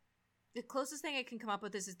 like, the closest thing I can come up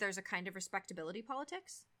with is there's a kind of respectability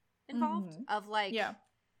politics involved of, like,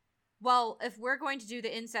 well, if we're going to do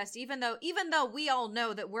the incest, even though we all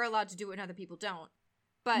know that we're allowed to do it and other people don't,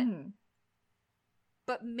 but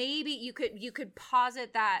maybe you could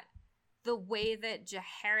posit that the way that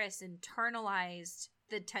Jaehaerys internalized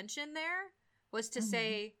the tension there was to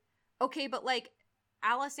say, okay, but, like,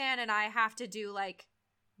 Alicent and I have to do, like,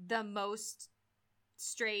 the most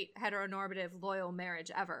straight, heteronormative, loyal marriage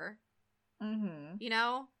ever. You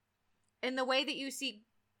know? In the way that you see,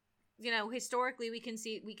 you know, historically we can,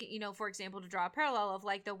 you know, for example, to draw a parallel of,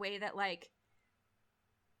 like, the way that, like,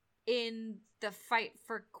 in the fight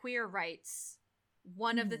for queer rights,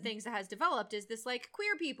 one of the things that has developed is this, like,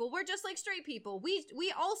 queer people, we're just like straight people.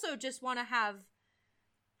 We also just want to have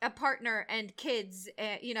a partner and kids,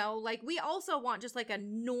 you know, like, we also want just, like, a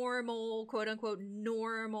normal, quote-unquote,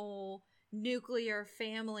 normal nuclear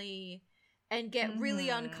family, and get really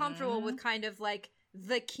uncomfortable with kind of, like,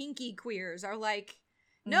 the kinky queers are like,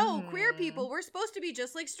 no, queer people, we're supposed to be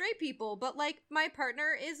just like straight people, but, like, my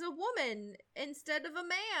partner is a woman instead of a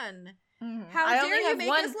man. How dare you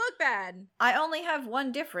make us look bad? I only have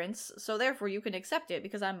one difference, so therefore you can accept it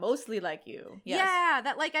because I'm mostly like you. Yes. Yeah,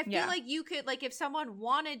 that, like, I feel like you could, like, if someone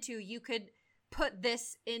wanted to, you could put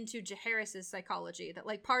this into Jaehaerys' psychology. That,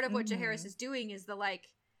 like, part of what Jaehaerys is doing is the, like,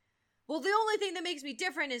 well, the only thing that makes me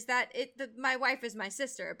different is that my wife is my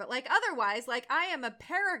sister, but, like, otherwise, like, I am a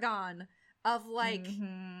paragon of, like,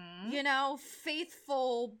 you know,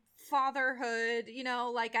 faithful fatherhood, you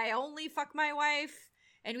know, like, I only fuck my wife.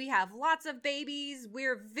 And we have lots of babies.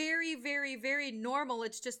 We're very, very, very normal.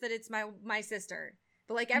 It's just that it's my sister.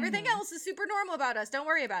 But, like, everything else is super normal about us. Don't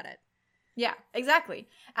worry about it. Yeah, exactly.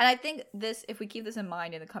 And I think this, if we keep this in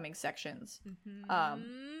mind in the coming sections, I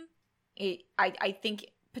think,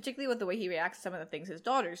 particularly with the way he reacts to some of the things his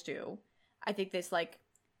daughters do, I think this, like,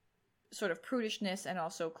 sort of prudishness and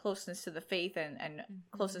also closeness to the faith and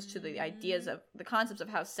closeness to the ideas of the concepts of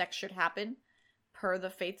how sex should happen per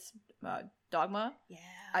the faith's dogma. Yeah.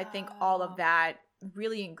 I think all of that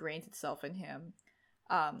really ingrains itself in him.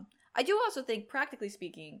 I do also think, practically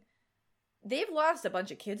speaking, they've lost a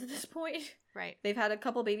bunch of kids at this point. Right. They've had a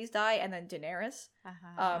couple babies die, and then Daenerys.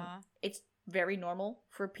 It's very normal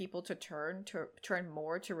for people to turn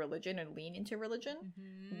more to religion and lean into religion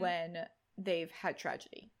when they've had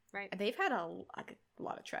tragedy. Right. And they've had a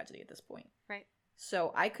lot of tragedy at this point. Right.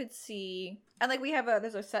 So I could see, and, like, we have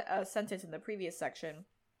there's a sentence in the previous section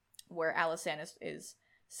where Alysanne is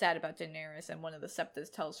sad about Daenerys, and one of the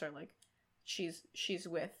septas tells her, like, she's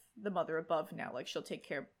with the mother above now, like, she'll take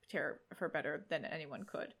care of her better than anyone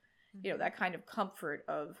could. You know, that kind of comfort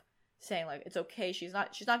of saying, like, it's okay, she's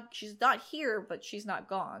not here, but she's not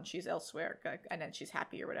gone, she's elsewhere, and then she's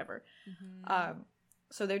happy or whatever.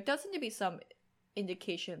 So there does seem to be some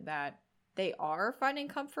indication that they are finding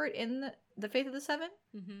comfort in the faith of the Seven.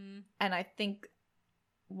 And I think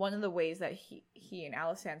one of the ways that he and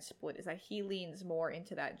Alysanne split is that he leans more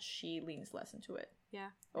into that and she leans less into it. Yeah.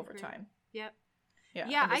 Over time. Yep.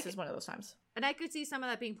 Yeah. And this is one of those times. And I could see some of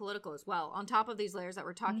that being political as well. On top of these layers that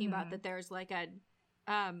we're talking about, that there's, like, a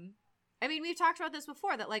I mean, we've talked about this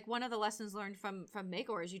before, that, like, one of the lessons learned from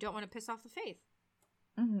Maegor is you don't want to piss off the faith.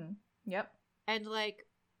 Yep. And, like,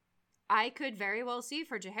 I could very well see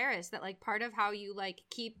for Jaehaerys that, like, part of how you, like,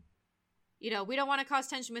 keep, you know, we don't want to cause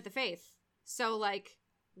tension with the faith. So, like,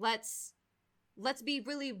 let's be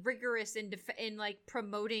really rigorous in like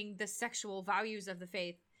promoting the sexual values of the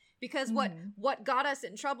faith, because what got us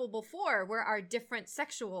in trouble before were our different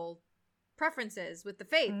sexual preferences with the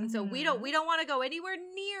faith, and so we don't want to go anywhere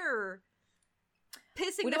near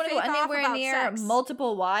pissing the faith off about sex.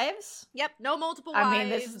 Multiple wives. Yep, no multiple wives. I mean,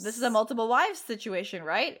 this is a multiple wives situation,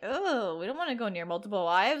 right? Oh, we don't want to go near multiple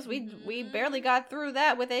wives. We barely got through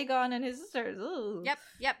that with Aegon and his sisters. Ooh.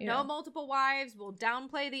 Yep. No multiple wives. We'll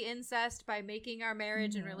downplay the incest by making our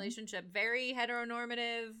marriage and relationship very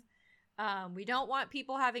heteronormative. We don't want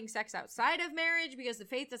people having sex outside of marriage because the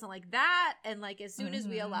faith doesn't like that. And, like, as soon as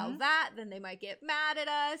we allow that, then they might get mad at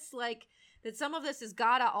us. Like, that some of this has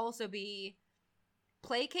gotta also be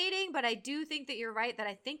placating, but I do think that you're right, that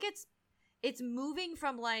I think it's moving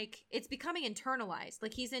from, like, it's becoming internalized.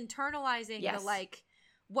 Like, he's internalizing the, like,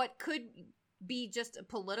 what could be just a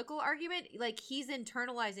political argument, like, he's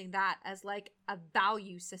internalizing that as, like, a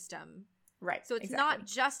value system. Right. So it's not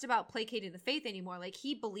just about placating the faith anymore. Like,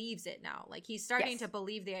 he believes it now. Like, he's starting to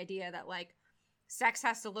believe the idea that, like, sex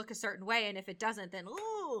has to look a certain way, and if it doesn't, then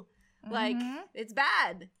like, it's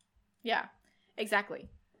bad. Yeah, exactly.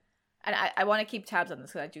 And I want to keep tabs on this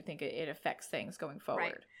because I do think it affects things going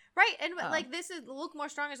forward. Right. And, like, this is, Look More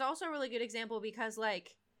Strong is also a really good example because,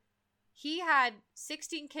 like, he had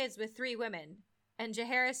 16 kids with 3 women, and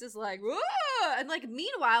Jaehaerys is like, whoa! And, like,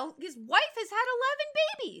 meanwhile, his wife has had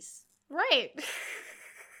 11 babies. Right.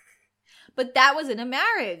 But that was in a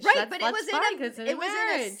marriage. Right, but it was in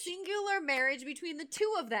a singular marriage between the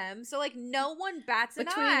two of them, so, like, no one bats an eye.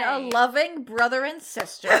 Between a loving brother and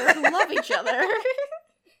sister who love each other.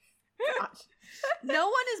 No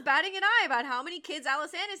one is batting an eye about how many kids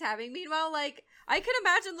Alysanne is having. Meanwhile, like, I could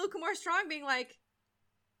imagine Luke More Strong being like,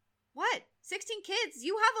 what? 16 kids?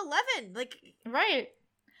 You have 11. Like, right.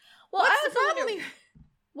 Well, what's the problem here?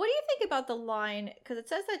 What do you think about the line? Because it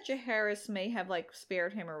says that Jaehaerys may have, like,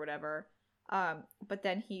 spared him or whatever. But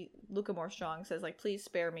then Luca More Strong says, like, please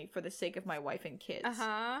spare me for the sake of my wife and kids.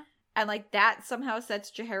 Uh-huh. And, like, that somehow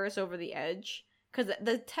sets Jaehaerys over the edge. Because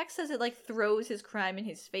the text says it, like, throws his crime in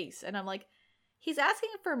his face. And I'm like, he's asking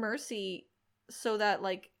for mercy so that,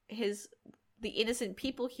 like, the innocent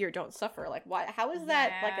people here don't suffer. Like, why? How is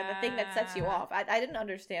that, like, the thing that sets you off? I didn't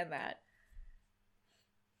understand that.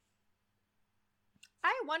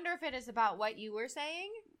 I wonder if it is about what you were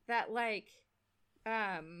saying. That, like,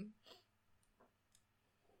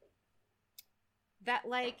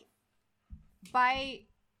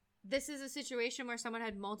 this is a situation where someone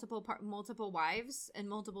had multiple wives and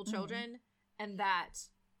multiple children, and that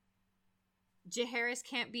Jaehaerys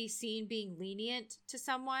can't be seen being lenient to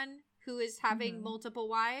someone who is having multiple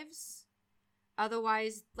wives.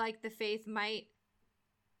 Otherwise, like, the faith might,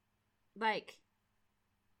 like,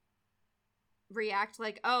 react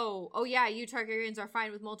like, oh yeah, you Targaryens are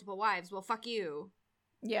fine with multiple wives. Well, fuck you.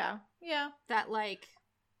 Yeah. That, like,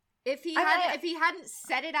 if he hadn't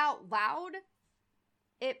said it out loud,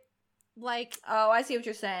 it, like... Oh, I see what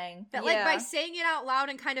you're saying. That, like, by saying it out loud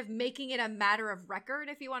and kind of making it a matter of record,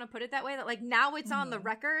 if you want to put it that way, that, like, now it's on the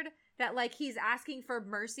record that, like, he's asking for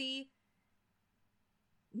mercy.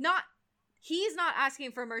 He's not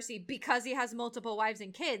asking for mercy because he has multiple wives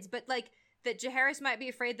and kids, but, like, that Jaehaerys might be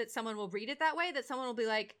afraid that someone will read it that way, that someone will be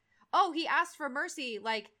like, oh, he asked for mercy,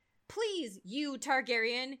 like, please, you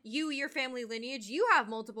Targaryen, your family lineage, you have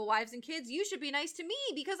multiple wives and kids, you should be nice to me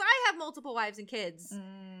because I have multiple wives and kids.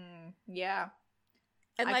 Yeah.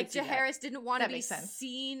 And, like, Jaehaerys didn't want to be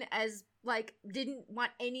seen as, like, didn't want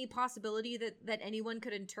any possibility that anyone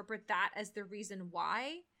could interpret that as the reason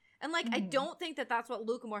why. And, like, I don't think that that's what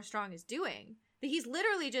Luca More Strong is doing. That he's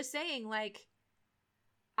literally just saying, like,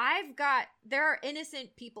 there are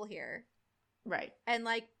innocent people here. Right. And,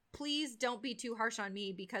 like, please don't be too harsh on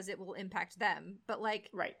me because it will impact them. But, like,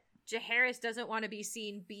 right. Jaehaerys doesn't want to be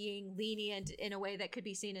seen being lenient in a way that could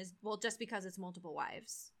be seen as, well, just because it's multiple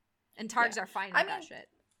wives. And Targs are fine with that shit.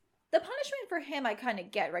 The punishment for him I kind of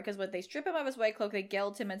get, right? Because when they strip him of his white cloak, they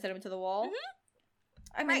geld him and set him to the wall.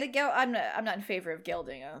 I mean, I'm not in favor of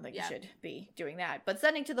gelding. I don't think you should be doing that. But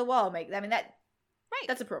sending to the wall,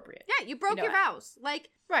 that's appropriate. Yeah, you broke your vows. Like,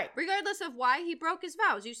 regardless of why he broke his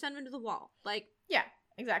vows, you send him to the wall. Like, yeah,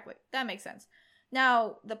 exactly. That makes sense.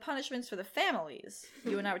 Now, the punishments for the families.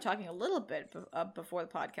 You and I were talking a little bit before the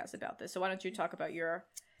podcast about this. So why don't you talk about your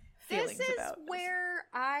feelings about this? Where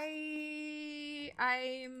I'm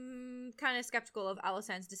kind of skeptical of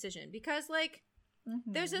Alysanne's decision. Because, like,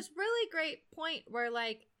 there's this really great point where,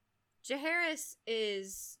 like, Jaehaerys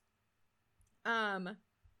is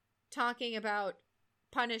talking about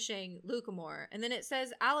punishing Lucamore, and then it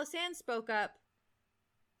says Alysanne spoke up.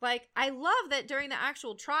 Like, I love that during the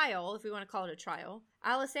actual trial, if we want to call it a trial,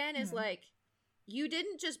 Alysanne is like, you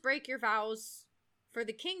didn't just break your vows for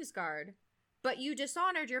the Kingsguard, but you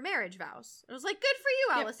dishonored your marriage vows. And I was like, good for you,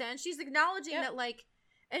 Alysanne. She's acknowledging that, like,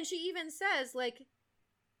 and she even says, like,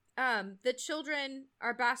 the children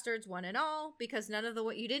are bastards one and all, because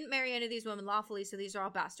you didn't marry any of these women lawfully, so these are all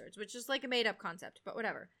bastards, which is, like, a made-up concept, but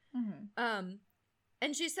whatever.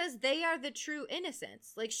 And she says they are the true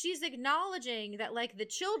innocents. Like, she's acknowledging that, like, the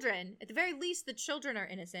children, at the very least, the children are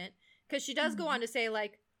innocent. Because she does go on to say,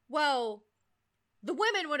 like, well, the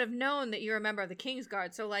women would have known that you're a member of the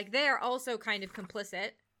Kingsguard. So, like, they are also kind of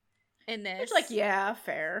complicit in this. It's like, yeah,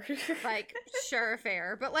 fair. Like, sure,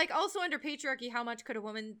 fair. But, like, also under patriarchy, how much could a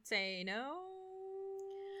woman say no?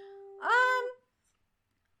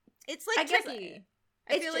 It's, like, tricky.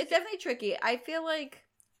 It's definitely tricky. I feel like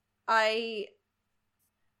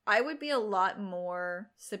I would be a lot more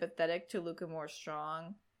sympathetic to Luca More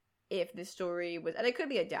Strong if the story was, and it could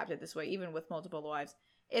be adapted this way, even with multiple wives,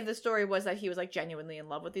 if the story was that he was, like, genuinely in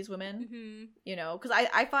love with these women, you know? Because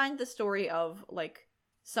I find the story of, like,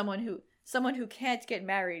 someone who can't get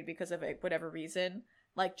married because of whatever reason,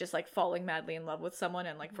 like, just, like, falling madly in love with someone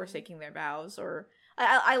and, like, forsaking their vows, or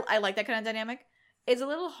I like that kind of dynamic. It's a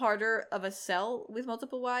little harder of a sell with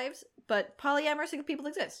multiple wives, but polyamorous people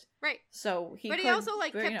exist. Right. So he also,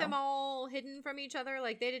 like, kept them all hidden from each other.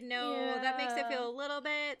 Like, they didn't know. Yeah. That makes it feel a little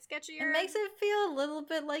bit sketchier. It makes it feel a little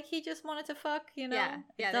bit like he just wanted to fuck, you know?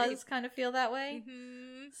 Yeah. It does kind of feel that way.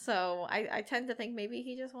 So I tend to think maybe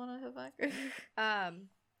he just wanted to fuck.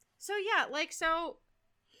 So, yeah, like, so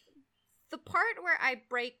the part where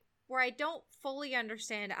I don't fully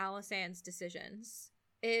understand Alysanne's decisions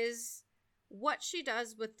is what she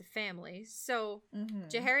does with the family. So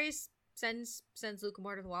Jaehaerys sends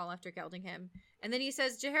Lucamore to the wall after gelding him, and then he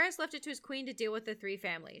says Jaehaerys left it to his queen to deal with the three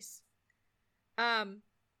families.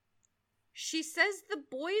 She says the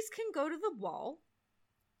boys can go to the wall.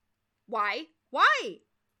 Why?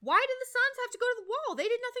 why did the sons have to go to the wall? They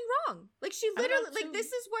did nothing wrong. Like, she literally, like, this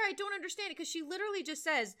is where I don't understand it, because she literally just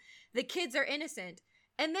says the kids are innocent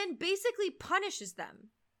and then basically punishes them.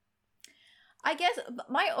 I guess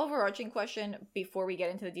my overarching question before we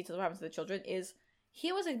get into the details of what happens to the children is,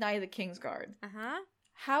 he was a knight of the Kingsguard.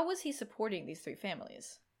 How was he supporting these 3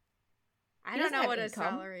 families? I don't know what his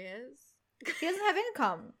salary is. He doesn't have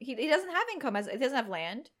income. He doesn't have income. He doesn't have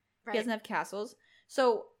land. Right. He doesn't have castles.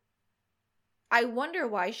 So I wonder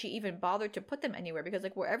why she even bothered to put them anywhere, because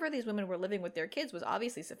like wherever these women were living with their kids was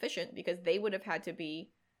obviously sufficient, because they would have had to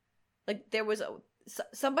be like, there was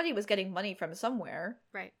somebody was getting money from somewhere.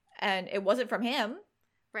 Right. And it wasn't from him.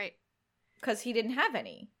 Right. Because he didn't have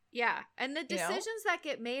any. Yeah. And the decisions that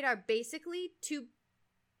get made are basically to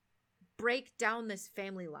break down this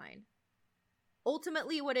family line.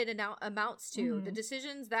 Ultimately, what it amounts to, the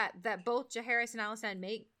decisions that both Jaehaerys and Alysanne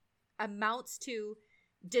make, amounts to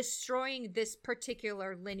destroying this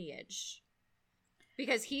particular lineage.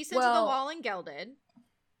 Because he's sent to the wall and gelded.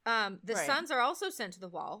 The sons are also sent to the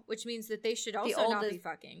wall, which means that they should also not be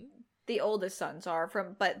fucking. The oldest sons are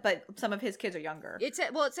from, but some of his kids are younger. It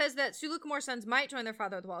says that Sir Lucamore's sons might join their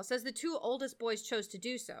father at the wall. It says the 2 oldest boys chose to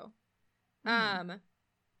do so.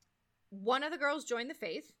 One of the girls joined the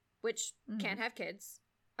faith, which can't have kids.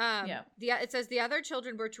 It says the other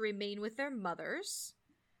children were to remain with their mothers,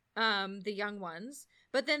 the young ones.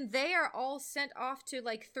 But then they are all sent off to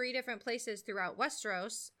like 3 different places throughout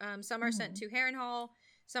Westeros. Some are sent to Harrenhal,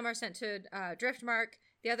 some are sent to Driftmark,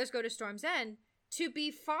 the others go to Storm's End to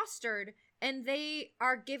be fostered, and they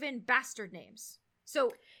are given bastard names.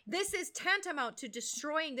 So this is tantamount to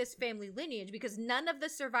destroying this family lineage, because none of the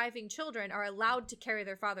surviving children are allowed to carry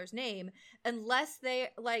their father's name unless they're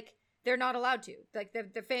not allowed to. Like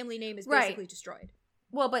the family name is basically destroyed.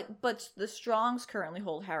 Well, but the Strongs currently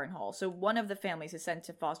hold Harrenhal, so one of the families is sent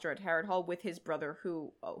to foster at Harrenhal with his brother,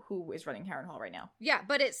 who is running Harrenhal right now. Yeah,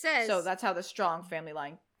 but it says, so that's how the Strong family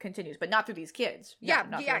line continues, but not through these kids.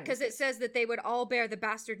 Because it says that they would all bear the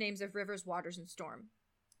bastard names of Rivers, Waters, and Storm.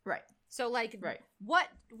 Right. So what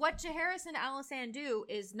Jaehaerys and Alysanne do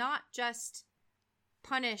is not just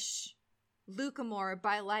punish Lucamore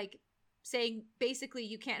by like saying basically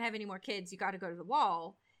you can't have any more kids, you got to go to the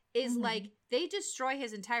wall. Is like they destroy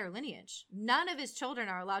his entire lineage. None of his children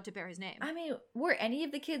are allowed to bear his name. I mean, were any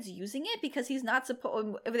of the kids using it? Because he's not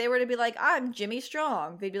supposed. If they were to be like, "I'm Jimmy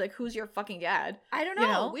Strong," they'd be like, "Who's your fucking dad?" I don't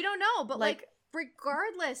know. We don't know. But like,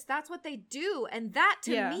 regardless, that's what they do, and that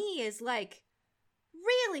to me is like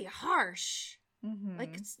really harsh.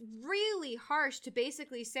 Like it's really harsh to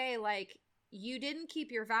basically say like you didn't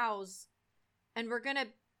keep your vows, and we're gonna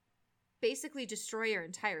basically destroy your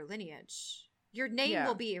entire lineage. Your name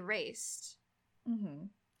will be erased.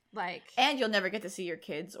 Like, and you'll never get to see your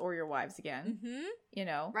kids or your wives again. You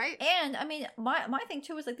know, right? And I mean, my thing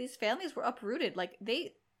too is like these families were uprooted. Like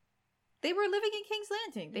they were living in King's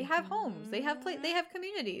Landing. They have homes. They have they have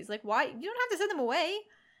communities. Like, why you don't have to send them away?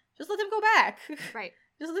 Just let them go back. Right.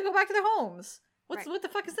 Just let them go back to their homes. What the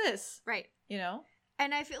fuck is this? Right. You know.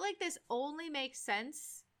 And I feel like this only makes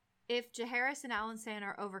sense if Jaehaerys and Alysanne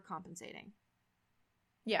are overcompensating.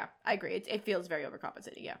 Yeah, I agree. It feels very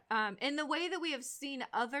overcompensating, yeah. In the way that we have seen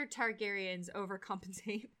other Targaryens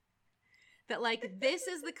overcompensate. That, like, this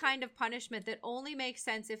is the kind of punishment that only makes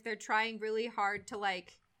sense if they're trying really hard to,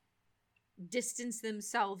 like, distance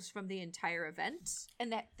themselves from the entire event.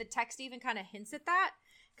 And that the text even kind of hints at that.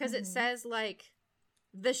 Because it says, like,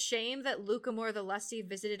 the shame that Lucamore the Lusty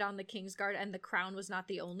visited on the Kingsguard and the crown was not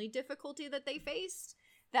the only difficulty that they faced.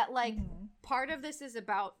 That, like, part of this is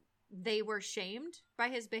about they were shamed by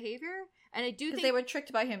his behavior, and I do think they were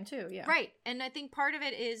tricked by him too. Yeah, right. And I think part of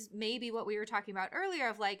it is maybe what we were talking about earlier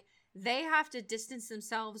of like they have to distance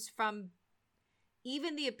themselves from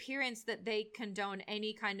even the appearance that they condone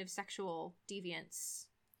any kind of sexual deviance,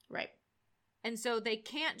 right? And so they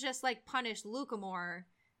can't just like punish Lucamore.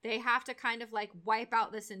 They have to kind of like wipe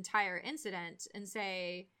out this entire incident and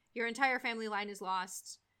say your entire family line is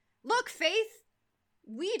lost. Look, Faith,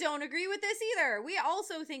 we don't agree with this either. We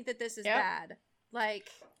also think that this is bad. Like,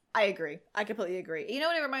 I agree. I completely agree. You know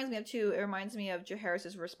what it reminds me of too? It reminds me of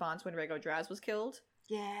Jaehaerys' response when Rhaego Draz was killed.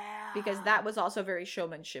 Yeah. Because that was also very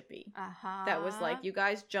showmanshipy. That was like, you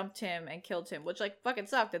guys jumped him and killed him, which like fucking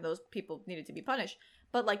sucked, and those people needed to be punished.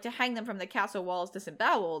 But like to hang them from the castle walls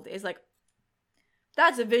disemboweled is like,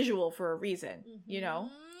 that's a visual for a reason, you know?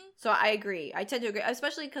 So I agree. I tend to agree,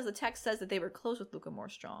 especially because the text says that they were close with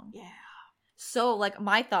Lucamore Strong. Yeah. So, like,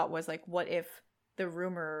 my thought was, like, what if the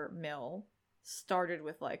rumor mill started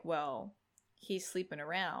with, like, well, he's sleeping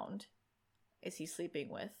around. Is he sleeping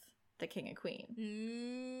with the king and queen?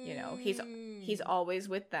 You know, He's always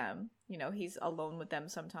with them. You know, he's alone with them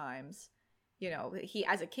sometimes. You know, he,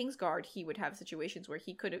 as a Kingsguard, he would have situations where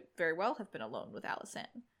he could very well have been alone with Alysanne.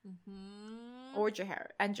 Or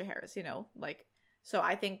Jaehaerys, you know, like, so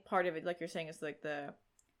I think part of it, like you're saying, is like the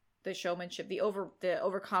showmanship, the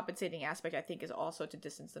overcompensating aspect, I think, is also to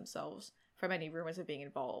distance themselves from any rumors of being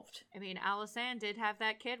involved. I mean, Alysanne did have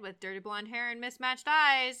that kid with dirty blonde hair and mismatched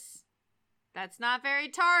eyes. That's not very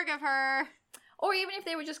Targ of her. Or even if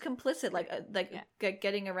they were just complicit,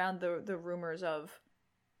 getting around the rumors of,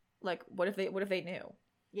 like, what if they knew?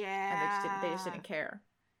 Yeah. And they just didn't care.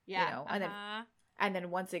 Yeah. You know, and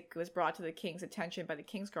then once it was brought to the king's attention by the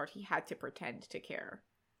Kingsguard, he had to pretend to care.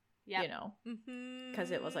 Yeah. You know,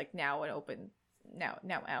 because it was like now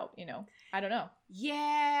out. You know, I don't know.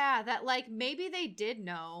 Yeah, that like maybe they did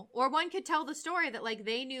know, or one could tell the story that like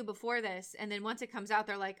they knew before this, and then once it comes out,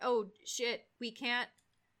 they're like, oh shit, we've got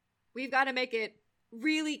to make it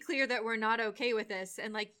really clear that we're not okay with this,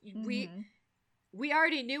 and like we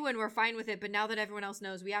already knew and we're fine with it, but now that everyone else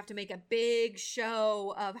knows, we have to make a big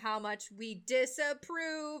show of how much we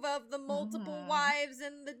disapprove of the multiple wives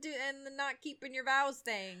and the not keeping your vows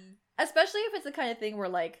thing. Especially if it's the kind of thing where,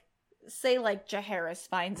 like, say, like, Jaehaerys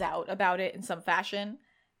finds out about it in some fashion,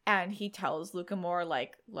 and he tells Lucamore,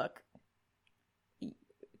 like, look,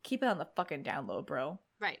 keep it on the fucking down low, bro.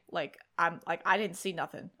 Right. Like, I didn't see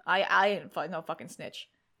nothing. I ain't no fucking snitch.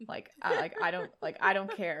 Like, I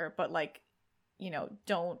don't care, but, like, you know,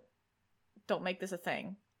 don't make this a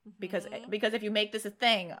thing, because if you make this a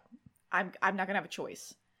thing, I'm not gonna have a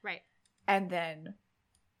choice. Right. And then,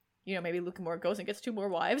 you know, maybe Lucamore goes and gets 2 more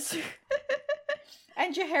wives,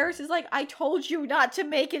 and Jaehaerys is like, I told you not to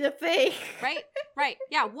make it a thing. Right.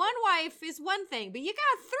 Yeah, 1 wife is one thing, but you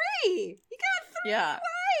got 3. You got 3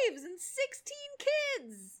 wives and 16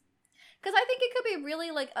 kids. Because I think it could be really,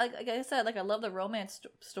 like I said, like, I love the romance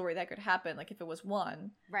story that could happen, like, if it was 1.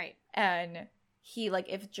 Right. And he, like,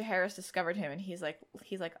 if Jaehaerys discovered him and he's like,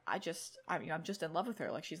 I'm just in love with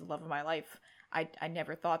her. Like, she's the love of my life. I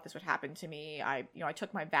never thought this would happen to me. I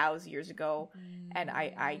took my vows years ago, and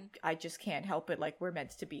I just can't help it. Like, we're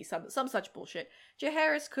meant to be some such bullshit.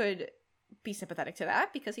 Jaehaerys could be sympathetic to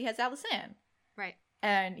that because he has Alysanne. Right.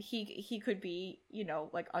 And he could be, you know,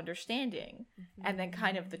 like, understanding. And then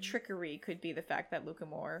kind of the trickery could be the fact that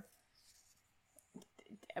Lucamore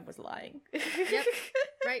was lying. Yep.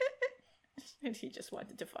 Right. And he just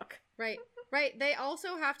wanted to fuck. Right. They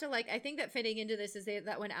also have to, like, I think that fitting into this is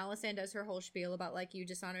that when Alysanne does her whole spiel about, like, you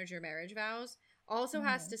dishonored your marriage vows, also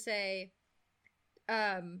has to say,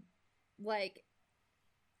 like,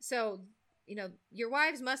 so, you know, your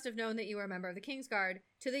wives must have known that you were a member of the Kingsguard.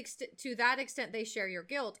 To that extent, they share your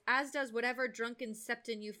guilt, as does whatever drunken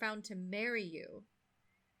septon you found to marry you.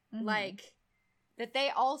 Like, that they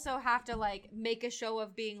also have to, like, make a show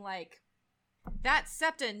of being like, that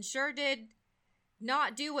septon sure did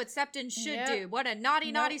not do what septon should do. What a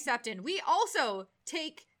naughty septon. We also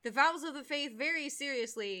take the vows of the faith very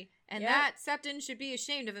seriously, and that septon should be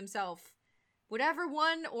ashamed of himself. Whatever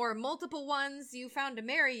one or multiple ones you found to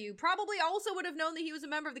marry you probably also would have known that he was a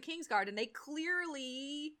member of the Kingsguard, and they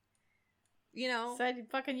clearly, you know, said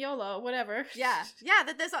fucking YOLO, whatever.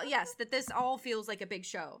 that this all feels like a big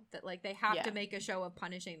show. That, like, they have to make a show of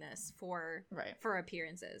punishing this for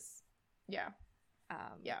appearances. Yeah.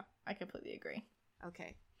 I completely agree.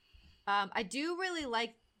 Okay. I do really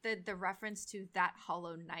like the reference to that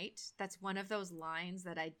Hollow Knight. That's one of those lines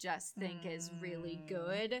that I just think is really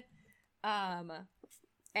good.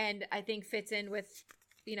 And I think fits in with,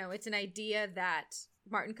 you know, it's an idea that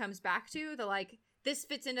Martin comes back to. This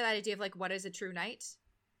fits into that idea of, like, what is a true knight?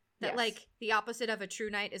 That, like, the opposite of a true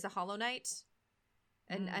knight is a hollow knight.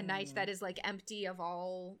 And a knight that is, like, empty of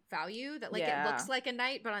all value. That, like, it looks like a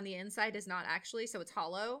knight, but on the inside is not actually, so it's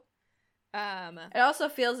hollow. It also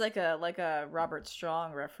feels like a Robert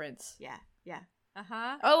Strong reference. Yeah.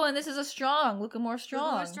 Uh-huh. Oh, and this is a Strong. Lucamore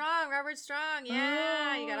Strong. Robert Strong.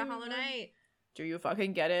 Yeah, you got a Hollow Knight. Do you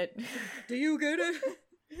fucking get it? Do you get it?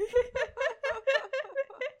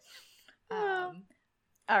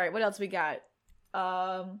 All right, what else we got?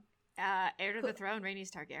 Heir to the throne, Rhaenys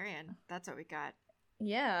Targaryen. That's what we got.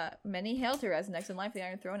 Yeah, many hailed her as next in line for the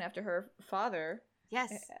Iron Throne after her father.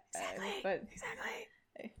 Yes, exactly.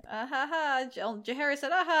 Jaehaerys said,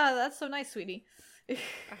 that's so nice, sweetie.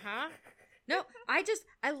 No, I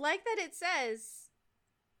like that it says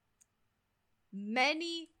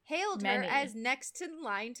many hailed her as next in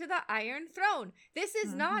line to the Iron Throne. This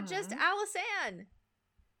is not just Alysanne.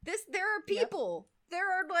 There are people.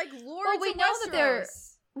 There are, like, lords. Well, we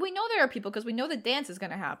know there are people because we know the dance is going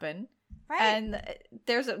to happen. Right. And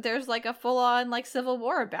there's like a full on like civil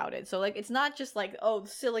war about it. So like it's not just like, oh,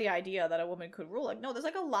 silly idea that a woman could rule. Like no, there's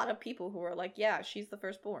like a lot of people who are like, yeah, she's the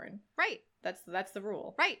firstborn. Right. That's the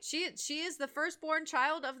rule. Right. She is the firstborn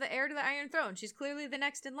child of the heir to the Iron Throne. She's clearly the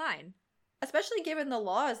next in line. Especially given the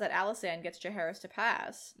laws that Alysanne gets Jaehaerys to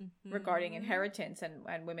pass regarding inheritance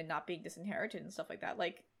and women not being disinherited and stuff like that.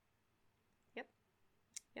 Like,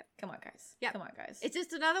 Yep. Come on, guys. Yep. Come on, guys. It's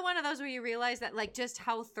just another one of those where you realize that, like, just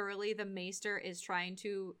how thoroughly the Maester is trying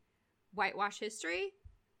to whitewash history.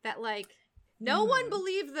 That, like, no one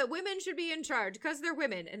believed that women should be in charge because they're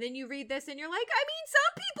women. And then you read this and you're like, I mean,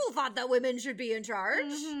 some people thought that women should be in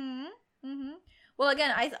charge. Well,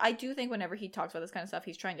 again, I do think whenever he talks about this kind of stuff,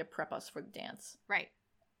 he's trying to prep us for the dance. Right.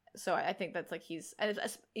 So I think that's like this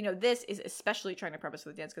is especially trying to prep us for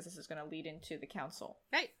the dance because this is going to lead into the council.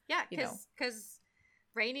 Right. Yeah. Because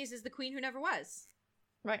Rhaenys is the queen who never was.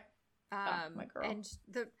 Right. My girl. And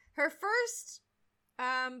her first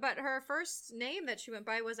name that she went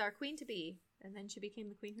by was our queen to be, and then she became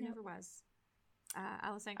the queen who never was.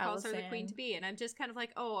 Alysanne calls her the queen to be, and I'm just kind of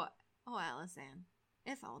like, oh, Alysanne,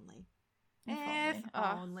 if only. If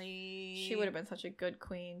only. She would have been such a good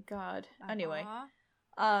queen. God. Anyway.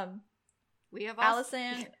 We have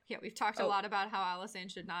Alysanne. Yeah, we've talked a lot about how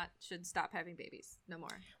Alysanne should stop having babies. No more.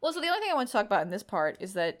 Well, so the only thing I want to talk about in this part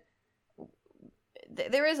is that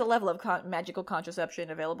there is a level of magical contraception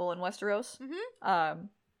available in Westeros.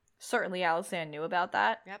 Certainly Alysanne knew about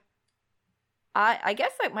that. Yep. I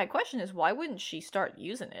guess like my question is, why wouldn't she start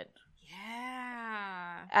using it?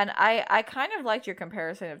 Yeah. And I kind of liked your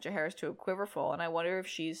comparison of Jaehaerys to a Quiverful, and I wonder if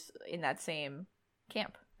she's in that same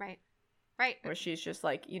camp. Right. Where she's just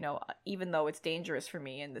like, even though it's dangerous for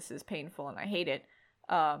me and this is painful and I hate it,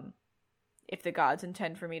 if the gods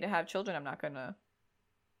intend for me to have children, I'm not gonna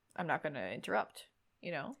interrupt,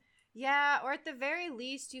 Yeah, or at the very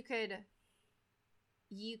least you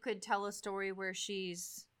could tell a story where she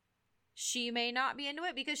may not be into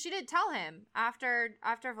it, because she did tell him after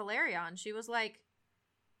Valerion, she was like,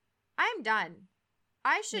 I'm done.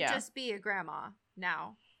 I should just be a grandma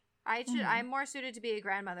now. I'm more suited to be a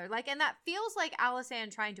grandmother. Like, and that feels like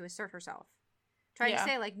Alysanne trying to assert herself. Trying to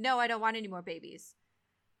say, like, no, I don't want any more babies.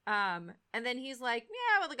 And then he's like,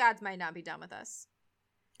 yeah, well, the gods might not be done with us.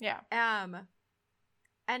 Yeah. And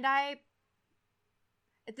at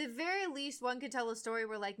the very least, one could tell a story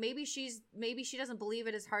where, like, maybe she doesn't believe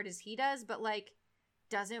it as hard as he does, but, like,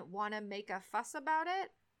 doesn't want to make a fuss about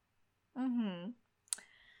it. I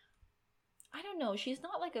don't know. She's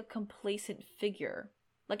not, like, a complacent figure.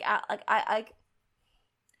 I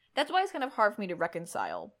that's why it's kind of hard for me to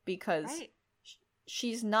reconcile, because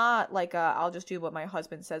she's not like I'll just do what my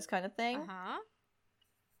husband says kind of thing.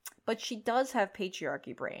 But she does have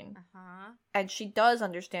patriarchy brain. And she does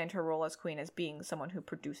understand her role as queen as being someone who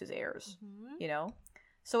produces heirs,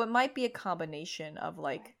 So it might be a combination of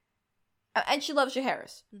like, and she loves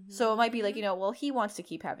Jaehaerys. So it might be like, well, he wants to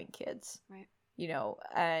keep having kids. Right.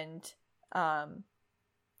 And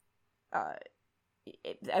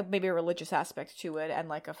maybe a religious aspect to it, and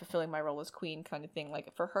like a fulfilling my role as queen kind of thing.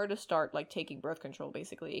 Like for her to start like taking birth control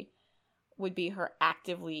basically would be her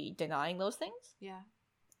actively denying those things. Yeah.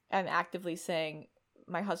 And actively saying,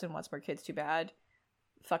 my husband wants more kids too bad,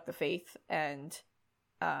 fuck the faith, and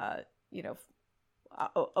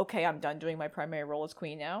okay, I'm done doing my primary role as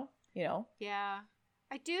queen now, Yeah.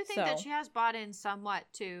 I do think that she has bought in somewhat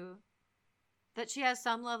to that she has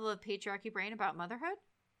some level of patriarchy brain about motherhood.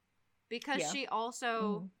 Because she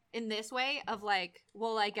also, in this way, of like,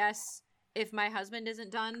 well, I guess if my husband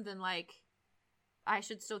isn't done, then like, I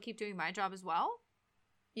should still keep doing my job as well.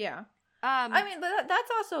 Yeah. I mean,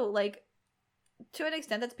 that's also like, to an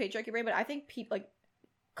extent, that's patriarchy brain. But I think people, like,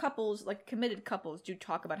 couples, like committed couples, do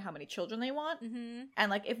talk about how many children they want, and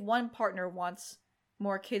like, if one partner wants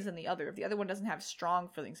more kids than the other, if the other one doesn't have strong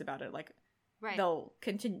feelings about it, like. Right. They'll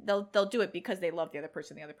continue. They'll do it because they love the other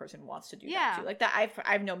person. The other person wants to do that too. Like that.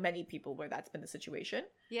 I've known many people where that's been the situation.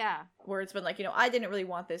 Yeah. Where it's been like, I didn't really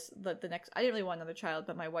want this. I didn't really want another child,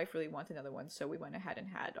 but my wife really wanted another one, so we went ahead and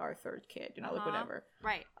had our third kid. Like whatever.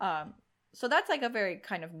 Right. So that's like a very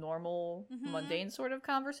kind of normal, mundane sort of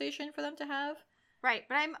conversation for them to have. Right,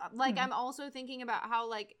 but I'm like I'm also thinking about how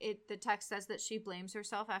like the text says that she blames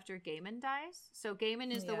herself after Gaiman dies. So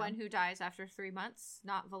Gaiman is the one who dies after 3 months,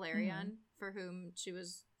 not Valerion, for whom she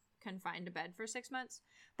was confined to bed for 6 months.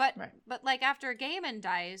 But like after Gaiman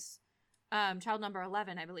dies, child number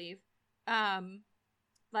 11, I believe.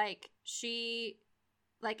 Like she,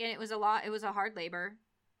 like, and it was a hard labor,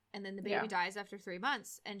 and then the baby dies after 3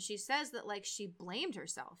 months, and she says that like she blamed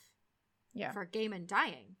herself, for Gaiman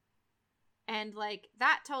dying. And, like,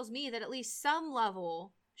 that tells me that at least some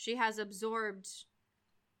level she has absorbed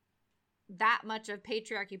that much of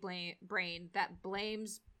patriarchy brain that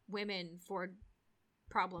blames women for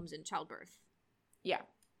problems in childbirth. Yeah.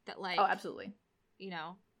 That, like... Oh, absolutely. You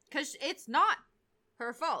know? Because it's not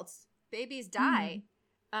her fault. Babies die.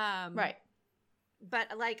 Right.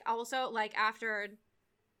 But, like, also, like, after...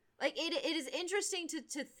 Like, it is interesting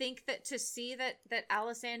to think that... To see that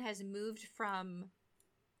Alysanne has moved from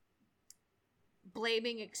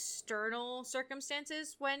blaming external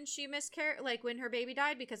circumstances when she miscarried... Like, when her baby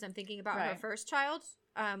died, because I'm thinking about her first child.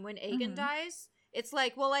 When Aegon dies. It's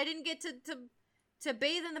like, well, I didn't get to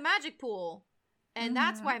bathe in the magic pool. And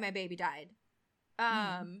that's why my baby died.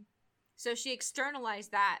 So she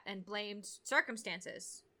externalized that and blamed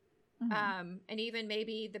circumstances. And even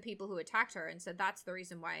maybe the people who attacked her and said, that's the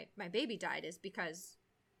reason why my baby died is because...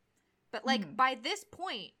 But, like, by this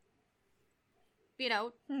point, you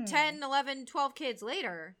know, 10, 11, 12 kids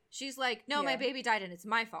later, she's like, no, my baby died and it's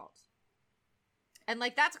my fault. And,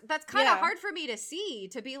 like, that's kind of hard for me to see,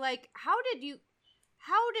 to be like, how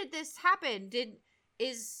did this happen?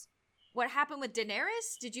 Is what happened with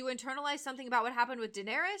Daenerys? Did you internalize something about what happened with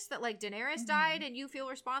Daenerys? That, like, Daenerys died and you feel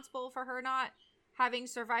responsible for her not having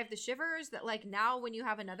survived the shivers? That, like, now when you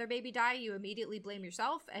have another baby die, you immediately blame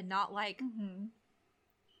yourself and not, like,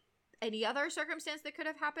 any other circumstance that could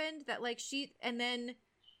have happened? That, like, she... And then,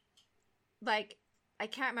 like, I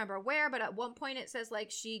can't remember where, but at one point it says, like,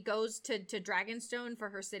 she goes to Dragonstone for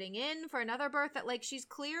her sitting in for another birth. That, like, she's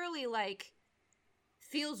clearly, like,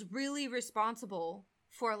 feels really responsible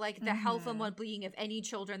for, like, the health and well-being of any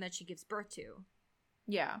children that she gives birth to.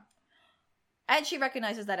 Yeah. And she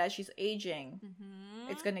recognizes that as she's aging,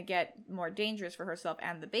 it's going to get more dangerous for herself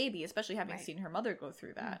and the baby, especially having seen her mother go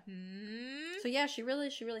through that. So yeah, she really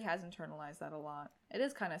has internalized that a lot. It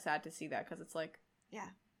is kind of sad to see that, because it's like,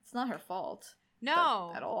 it's not her fault.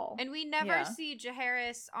 No. At all. And we never see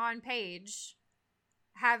Jaehaerys on page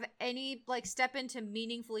have any, like, step in to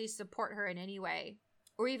meaningfully support her in any way.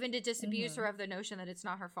 Or even to disabuse her of the notion that it's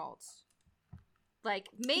not her fault. Like,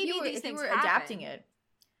 maybe these things happen. If you were adapting it.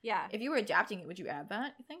 Yeah. If you were adapting it, would you add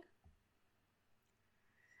that, you think?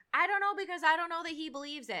 I don't know, because I don't know that he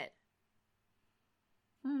believes it.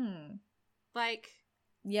 Like...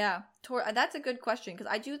 Yeah. That's a good question,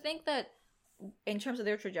 because I do think that in terms of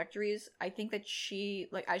their trajectories, I think that she,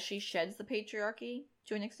 like, as she sheds the patriarchy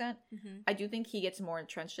to an extent, I do think he gets more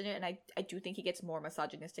entrenched in it, and I do think he gets more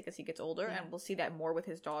misogynistic as he gets older, and we'll see that more with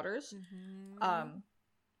his daughters.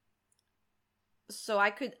 So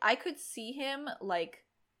I could see him, like,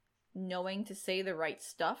 knowing to say the right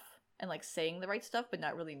stuff and, like, saying the right stuff but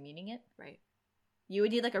not really meaning it. Right. You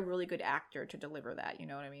would need, like, a really good actor to deliver that, you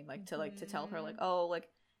know what I mean? Like, to tell her, like, oh, like,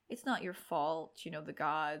 it's not your fault, you know, the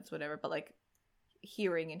gods, whatever, but, like,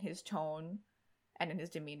 hearing in his tone and in his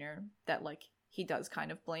demeanor that, like, he does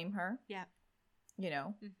kind of blame her. Yeah. You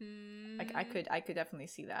know? Like, I could definitely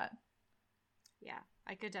see that. Yeah,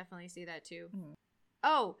 I could definitely see that too.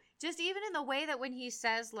 Oh, just even in the way that when he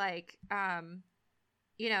says, like,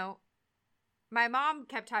 you know, my mom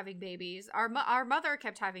kept having babies, our mother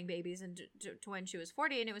kept having babies and to when she was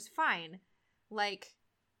 40, and it was fine. Like,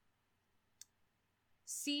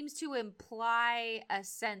 seems to imply a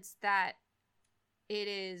sense that it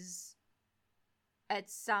is at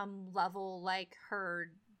some level, like,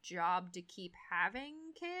 her job to keep having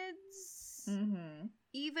kids.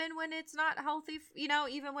 Even when it's not healthy, you know,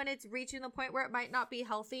 even when it's reaching the point where it might not be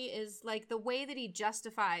healthy, is, like, the way that he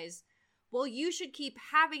justifies, well, you should keep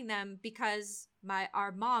having them because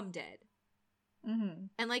our mom did.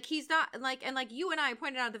 And, like, he's not, like, and, like, you and I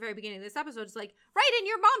pointed out at the very beginning of this episode, it's like, right, and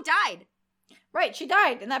your mom died. Right, she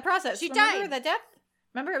died in that process. She Remember died. That death?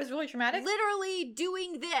 Remember, it was really traumatic? Literally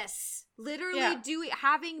doing this. Literally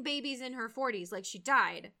having babies in her 40s. Like, she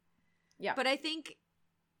died. Yeah. But I think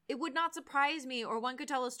it would not surprise me, or one could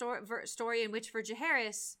tell a story in which, for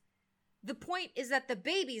Jaehaerys, the point is that the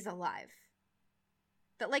baby's alive.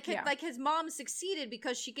 That, like, like, his mom succeeded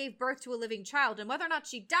because she gave birth to a living child. And whether or not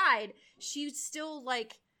she died, she's still,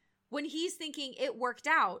 like, when he's thinking it worked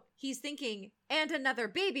out, he's thinking, and another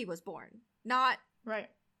baby was born. Not... Right.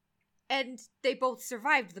 And they both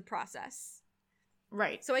survived the process.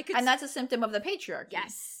 Right. So I could... And that's a symptom of the patriarchy.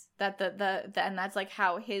 Yes. That and that's, like,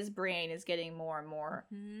 how his brain is getting more and more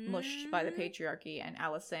mushed by the patriarchy, and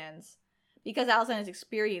Alysanne's... Because Alysanne is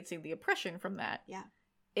experiencing the oppression from that. Yeah.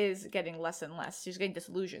 Is getting less and less. She's getting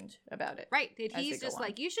disillusioned about it. Right. He's just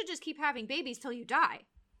like, you should just keep having babies till you die.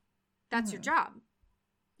 That's your job.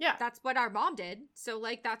 Yeah. That's what our mom did. So,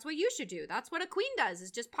 like, that's what you should do. That's what a queen does,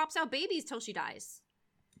 is just pops out babies till she dies.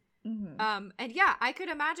 And yeah, I could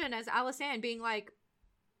imagine as Alysanne being like,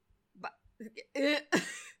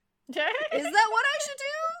 Is that what I should do?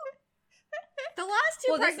 The last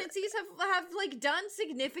two pregnancies have like done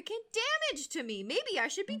significant damage to me. Maybe I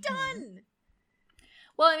should be done.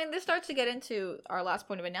 Well, I mean, this starts to get into our last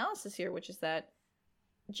point of analysis here, which is that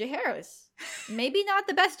Jaehaerys, maybe not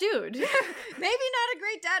the best dude. Maybe not a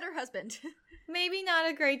great dad or husband. Maybe not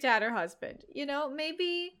a great dad or husband. You know,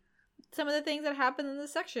 maybe some of the things that happen in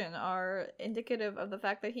this section are indicative of the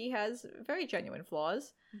fact that he has very genuine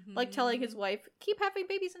flaws. Like telling his wife, keep having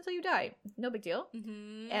babies until you die. No big deal.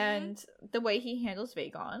 And the way he handles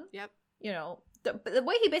Vagon. Yep. You know, the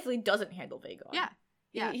way he basically doesn't handle Vagon. Yeah.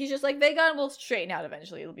 Yeah. He's just like, Vagon will straighten out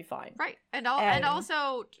eventually. It'll be fine. Right. And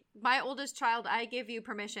also, my oldest child, I give you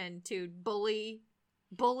permission to bully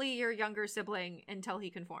your younger sibling until he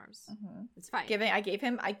conforms. It's fine. I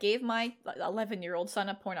gave my 11-year-old son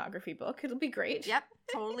a pornography book. It'll be great. Yep.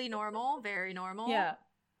 Totally normal. Very normal. Yeah.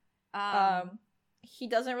 He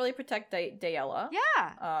doesn't really protect Daella.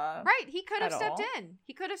 Yeah. Right. He could have stepped in.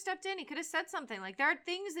 He could have stepped in. He could have said something. Like, there are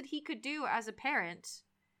things that he could do as a parent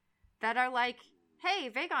that are like,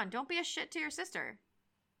 hey, Vagon, don't be a shit to your sister.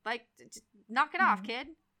 Like, knock it off, kid.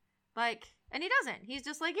 Like, and he doesn't. He's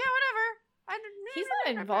just like, yeah, whatever. He's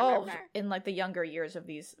not involved in, like, the younger years of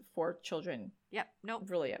these 4 children. Yep. Nope.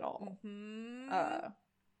 Really at all.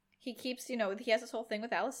 He keeps, he has this whole thing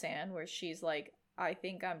with Alysanne where she's like, I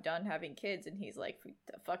think I'm done having kids, and he's like,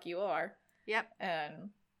 the fuck you are. Yep. And,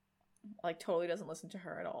 like, totally doesn't listen to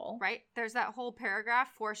her at all. Right? There's that whole paragraph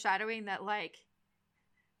foreshadowing that, like,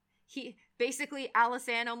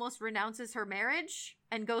 Alysanne almost renounces her marriage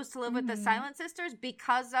and goes to live with the Silent Sisters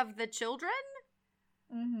because of the children.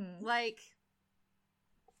 Like,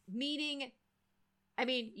 meaning, I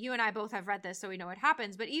mean, you and I both have read this, so we know what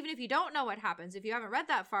happens, but even if you don't know what happens, if you haven't read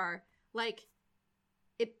that far, like,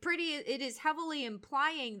 it is heavily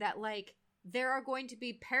implying that, like, there are going to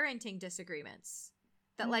be parenting disagreements.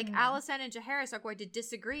 That, like, Alysanne and Jaehaerys are going to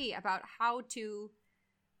disagree about how to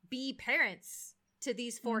be parents to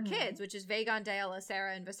these 4 kids, which is Vagon, Daella,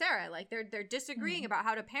 Sarah, and Visera. Like, they're disagreeing about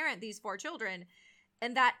how to parent these 4 children,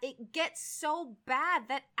 and that it gets so bad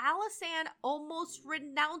that Alysanne almost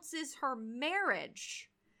renounces her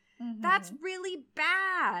marriage. That's really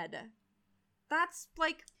bad. That's,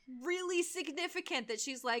 like, really significant that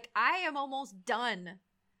she's like, I am almost done.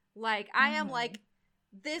 Like, I am, like,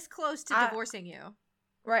 this close to divorcing you.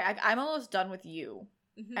 Right, I'm almost done with you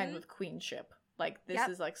and with queenship. Like, this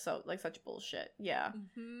is, like, such bullshit. Yeah.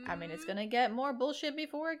 I mean, it's gonna get more bullshit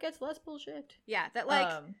before it gets less bullshit. Yeah, that,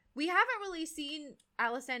 like, we haven't really seen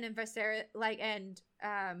Alysanne and Visera, like, and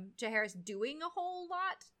Jaehaerys doing a whole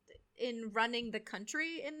lot in running the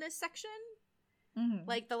country in this section.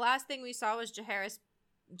 Like, the last thing we saw was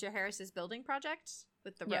Jaehaerys' building project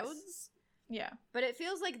with the roads. Yeah. But it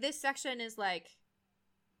feels like this section is, like,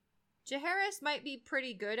 Jaehaerys might be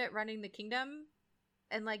pretty good at running the kingdom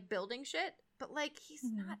and, like, building shit, but, like, he's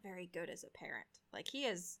not very good as a parent. Like, he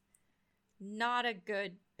is not a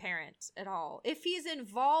good parent at all. If he's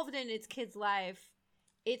involved in his kid's life,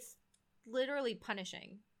 it's literally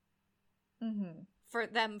punishing for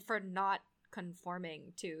them for not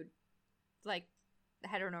conforming to, like,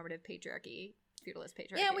 heteronormative patriarchy, feudalist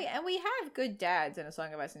patriarchy. Yeah, we have good dads in A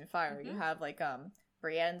Song of Ice and Fire. You have, like,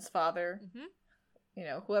 Brienne's father. You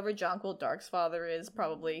know, whoever Jonquil Dark's father is,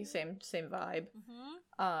 probably same vibe.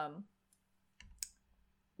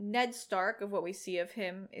 Ned Stark, of what we see of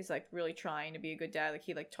him, is, like, really trying to be a good dad. Like,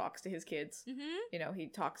 he, like, talks to his kids. You know, he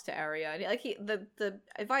talks to Arya. And, like, the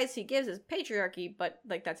advice he gives is patriarchy, but,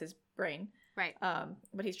 like, that's his brain. Right.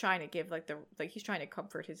 But he's trying to give, like, he's trying to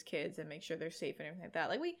comfort his kids and make sure they're safe and everything like that.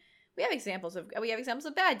 Like, we have examples of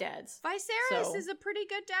bad dads. Viserys is a pretty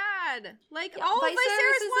good dad. Like, all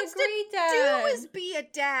Viserys wants to do is be a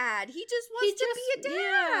dad. He just wants to be a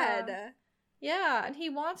dad. Yeah, and he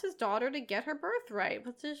wants his daughter to get her birthright.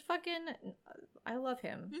 But just fucking, I love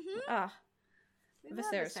him.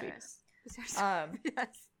 Viserys sweet.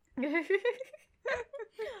 Yes.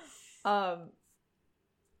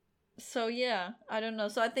 So yeah, I don't know.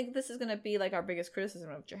 So I think this is gonna be, like, our biggest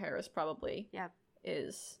criticism of Jaehaerys, probably. Yeah.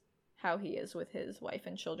 Is how he is with his wife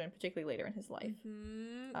and children, particularly later in his life.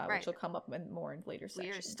 Which will come up more in later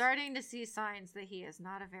sections. We are starting to see signs that he is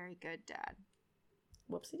not a very good dad.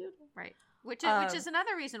 Whoopsie doodle. Right. Which is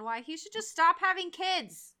another reason why he should just stop having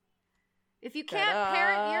kids. If you can't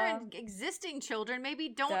parent your existing children, maybe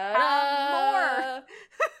don't have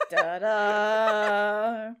more.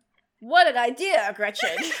 What an idea,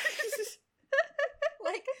 Gretchen.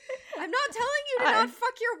 Like, I'm not telling you to not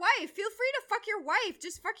fuck your wife. Feel free to fuck your wife.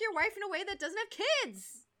 Just fuck your wife in a way that doesn't have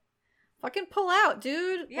kids. Fucking pull out,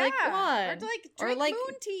 dude. Yeah. Like, come on. Or, like, drink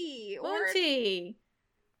moon tea. Moon tea.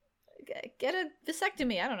 get a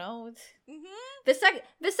vasectomy. I don't know.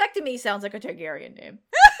 Mm-hmm. Vysectomy sounds like a Targaryen name.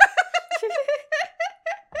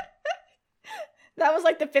 That was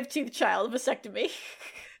like the 15th child vasectomy.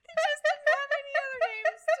 Just didn't have any other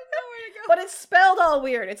names. Didn't know where to go. But it's spelled all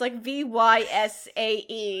weird. It's like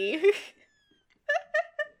Vysae.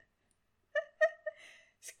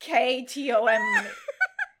 It's KTOMEY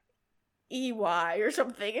or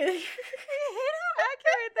something. I hate how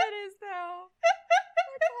accurate that is, though.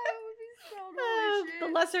 That's how it would be spelled. Holy shit.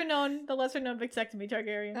 The lesser known vasectomy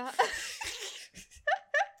Targaryen.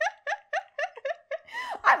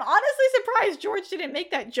 I'm honestly surprised George didn't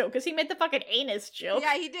make that joke, because he made the fucking anus joke.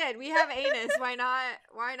 Yeah, he did. We have anus. Why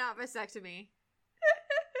not vasectomy?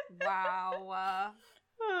 Wow.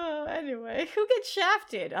 Anyway, who gets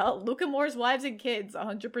shafted? Luca Moore's wives and kids,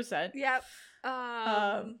 100%. Yep.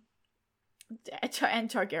 And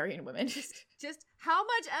Targaryen women. Just how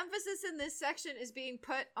much emphasis in this section is being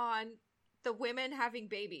put on the women having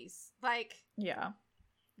babies? Like, yeah.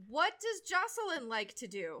 What does Jocelyn like to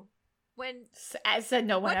do? When I said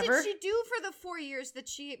no one ever. What did she do for the 4 years that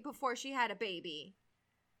before she had a baby?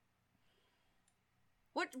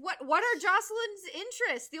 What are Jocelyn's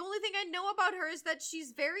interests? The only thing I know about her is that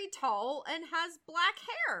she's very tall and has black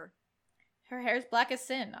hair. Her hair's black as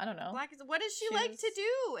sin. I don't know. What does she like to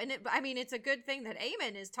do? And it's a good thing that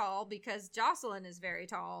Aemon is tall, because Jocelyn is very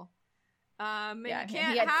tall. Yeah, you can't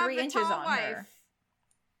he had have 3 a inches tall on wife her.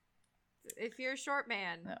 if you're a short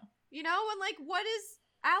man. No. You know, and like, what is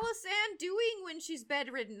Alysanne doing when she's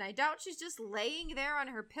bedridden? I doubt she's just laying there on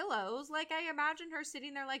her pillows. Like, I imagine her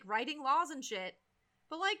sitting there like writing laws and shit.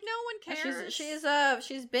 But like, no one cares. She's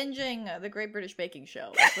binging the Great British Baking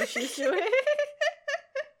Show. That's what she's doing.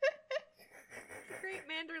 Great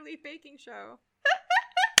Manderley Baking Show.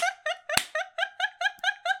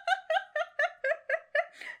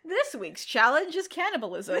 This week's challenge is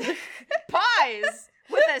cannibalism. Pies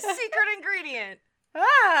with a secret ingredient.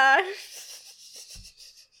 Ah.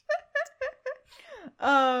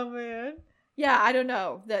 Oh man. Yeah, I don't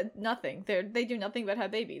know. Nothing. They do nothing but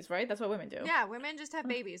have babies, right? That's what women do. Yeah, women just have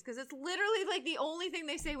babies, because it's literally like the only thing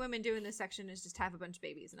they say women do in this section is just have a bunch of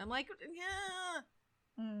babies, and I'm like, yeah.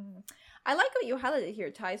 I like what you highlighted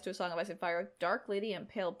here. Ties to A Song of Ice and Fire. Dark Lady and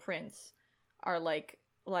Pale Prince are like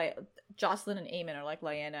Jocelyn and Aemon are like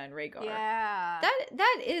Lyanna and Rhaegar. Yeah,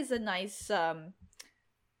 that is a nice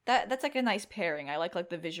that's like a nice pairing. I like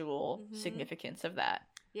the visual significance of that.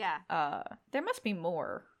 Yeah. There must be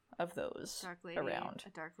more of those Dark Lady, around. A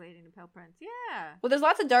Dark Lady and a Pale Prince. Yeah. Well, there's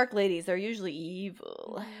lots of dark ladies. They're usually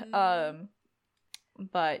evil.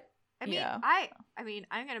 But I mean, yeah. I mean,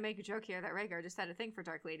 I'm gonna make a joke here that Rhaegar just had a thing for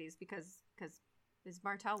dark ladies because his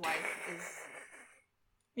Martell wife is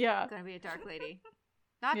gonna be a dark lady.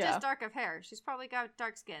 Not just dark of hair. She's probably got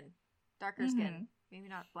darker skin. Maybe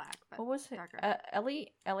not black, but what was it? darker. Elia,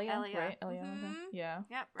 right? Elia. Mm-hmm. Yeah.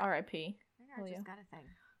 Yep. R.I.P. Rhaegar just got a thing.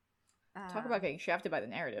 Talk about getting shafted by the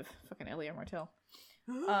narrative. Fucking Elia Martell.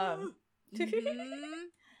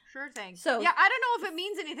 Sure thing. So yeah, I don't know if it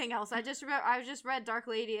means anything else. I just read Dark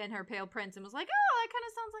Lady and her Pale Prince and was like, oh, that kind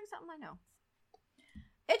of sounds like something I know.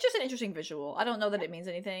 It's just an interesting visual. I don't know that it means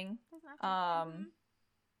anything.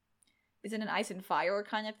 Is it an ice and fire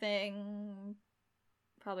kind of thing?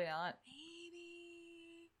 Probably not.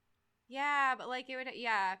 Maybe. Yeah, but like it would.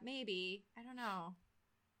 Yeah, maybe. I don't know.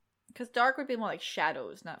 Because dark would be more like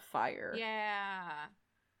shadows, not fire. Yeah.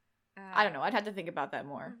 I don't know. I'd have to think about that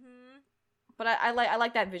more. But I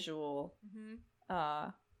like that visual.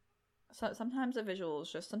 So sometimes the visual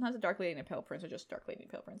is just sometimes a dark lady and a pale prince are just dark lady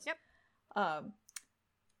and pale prince. Yep.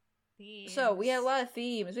 Themes. So we had a lot of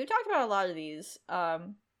themes. We've talked about a lot of these.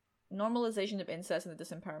 Normalization of incest and the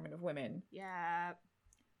disempowerment of women. Yeah.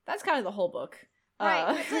 That's kind of the whole book.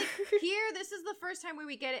 Right. It's like here, this is the first time where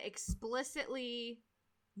we get it explicitly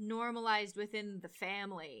normalized within the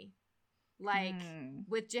family. Like,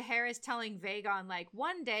 with Jaehaerys telling Vaegon, like,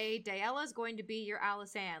 one day, Daella's going to be your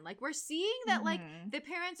Alysanne. Like, we're seeing that, like, the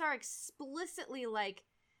parents are explicitly, like,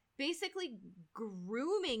 basically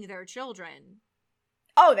grooming their children.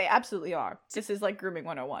 Oh, they absolutely are. This is, like, grooming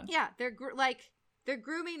 101. Yeah, they're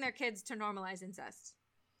grooming their kids to normalize incest.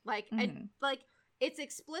 Like, and, like, it's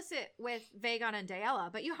explicit with Vaegon and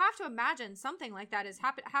Daella, but you have to imagine something like that has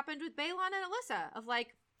happened with Balon and Alyssa, of,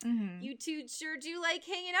 like, you two sure do like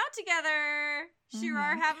hanging out together. Sure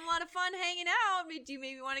are having a lot of fun hanging out. Do you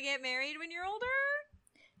maybe want to get married when you're older?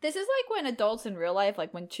 This is like when adults in real life,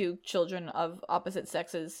 like when two children of opposite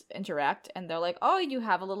sexes interact and they're like, oh, you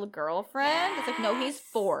have a little girlfriend? Yes. It's like, no, he's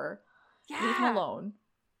 4. Yeah. Leave him alone.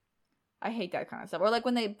 I hate that kind of stuff. Or like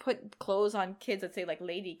when they put clothes on kids that say like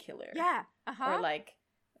lady killer. Yeah. Or like,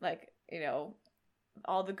 you know,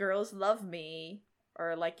 all the girls love me,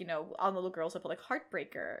 or like, you know, all the little girls will put like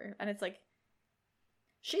heartbreaker, and it's like,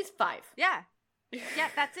 she's 5. Yeah. Yeah,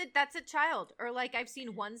 that's a child. Or like I've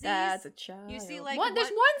seen onesies. That's a child. You see like there's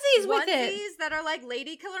onesies with it. Onesies that are like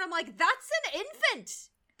lady killer. I'm like, that's an infant.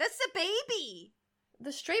 That's a baby.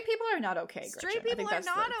 The straight people are not okay. Straight people are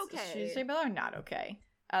not okay. Straight people are not okay.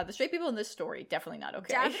 The straight people in this story definitely not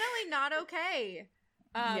okay. Definitely not okay.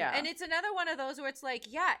 Yeah. And it's another one of those where it's like,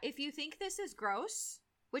 yeah, if you think this is gross,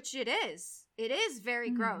 which it is very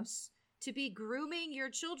gross to be grooming your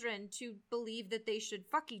children to believe that they should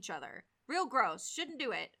fuck each other. Real gross. Shouldn't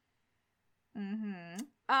do it.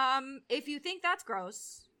 If you think that's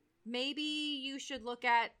gross, maybe you should look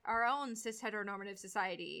at our own cis heteronormative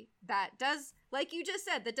society that does, like you just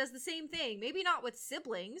said, that does the same thing. Maybe not with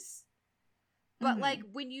siblings, but like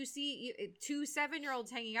when you see 2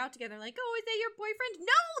 7-year-olds hanging out together, like, oh, is that your boyfriend?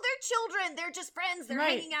 No, they're children. They're just friends. They're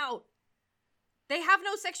hanging out. They have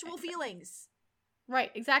no sexual feelings.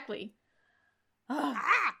 Right, exactly.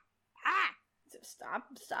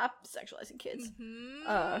 Stop sexualizing kids.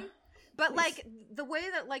 But like the way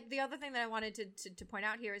that, like, the other thing that I wanted to point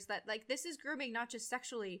out here is that, like, this is grooming not just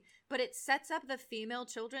sexually, but it sets up the female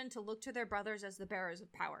children to look to their brothers as the bearers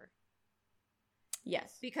of power.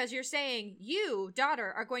 Yes. Because you're saying, you,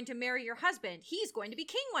 daughter, are going to marry your husband. He's going to be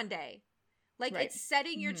king one day. Like, it's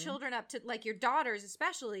setting your children up to, like, your daughters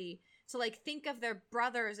especially, to, like, think of their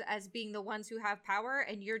brothers as being the ones who have power,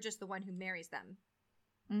 and you're just the one who marries them.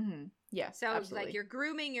 Yeah, so absolutely. Like, you're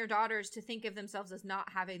grooming your daughters to think of themselves as not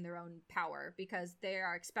having their own power because they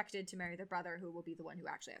are expected to marry their brother, who will be the one who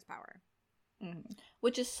actually has power.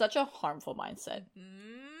 Which is such a harmful mindset.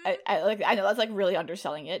 I know that's like really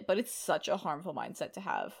underselling it, but it's such a harmful mindset to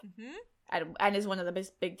have, and is one of the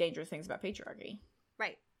big dangerous things about patriarchy.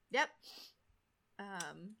 Right. Yep.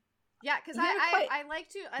 Yeah, because I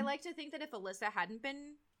like to think that if Alyssa hadn't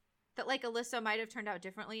been, that like Alyssa might have turned out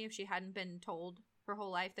differently if she hadn't been told her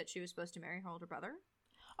whole life that she was supposed to marry her older brother.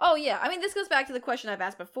 Oh yeah, I mean, this goes back to the question I've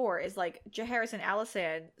asked before, is like Jaehaerys and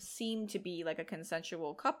Alysanne seem to be like a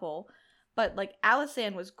consensual couple, but like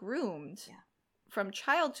Alysanne was groomed from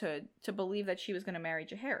childhood to believe that she was going to marry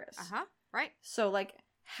Jaehaerys. Right. So like,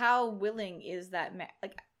 how willing is that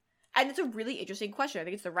like, and it's a really interesting question. I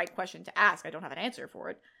think it's the right question to ask. I don't have an answer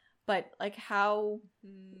for it, but like how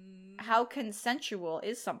consensual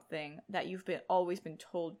is something that you've always been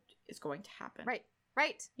told is going to happen? Right.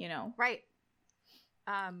 You know? Right.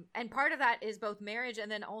 And part of that is both marriage, and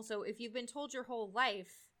then also if you've been told your whole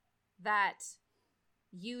life that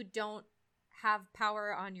you don't have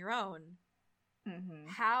power on your own,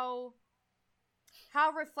 how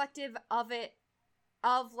reflective of it,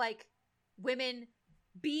 of like women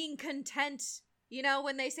being content, you know,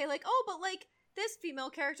 when they say like, oh, but like this female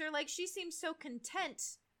character, like she seems so content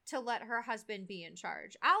to let her husband be in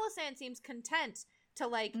charge. Alysanne seems content to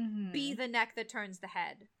like be the neck that turns the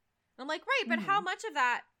head. I'm like, right, but how much of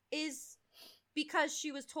that is because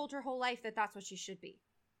she was told her whole life that that's what she should be?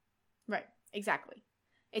 Right, exactly.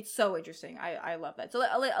 It's so interesting. I love that. So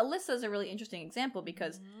Alyssa is a really interesting example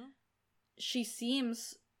because she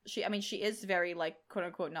is very like, quote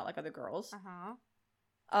unquote, not like other girls.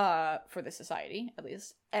 For this society, at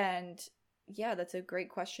least. And yeah, that's a great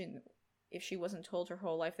question. If she wasn't told her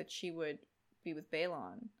whole life that she would be with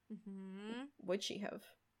Balon, would she have?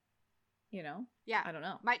 You know? Yeah. I don't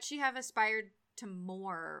know. Might she have aspired to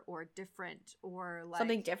more or different or like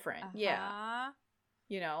something different? Yeah.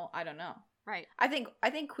 You know, I don't know. Right. I think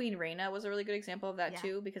Queen Rhaena was a really good example of that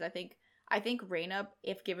too, because I think Rhaena,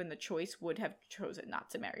 if given the choice, would have chosen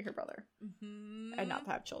not to marry her brother and not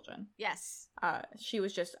to have children. Yes. She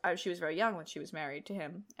was very young when she was married to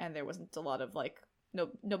him, and there wasn't a lot of like,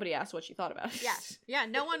 nobody asked what she thought about it. Yeah.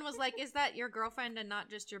 No one was like, is that your girlfriend and not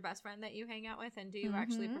just your best friend that you hang out with? And do you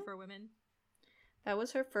actually prefer women? That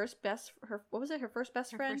was her first best. What was it? Her first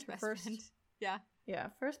best friend. Friend. Yeah. Yeah.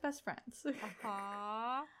 First best friends. You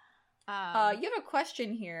have a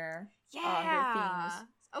question here. Yeah. Themes.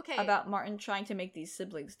 Okay. About Martin trying to make these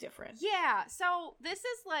siblings different. Yeah. So this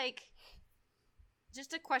is like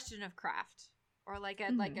just a question of craft, or like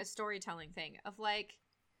a storytelling thing of like,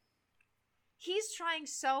 he's trying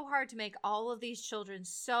so hard to make all of these children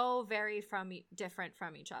so very different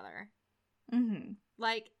from each other.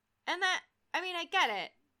 Like, and that, I mean, I get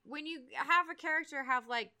it. When you have a character have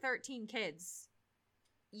like 13 kids,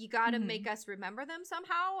 you gotta make us remember them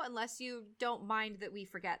somehow, unless you don't mind that we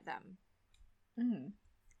forget them.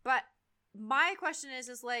 But my question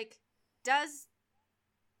is like, does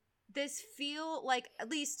this feel like, at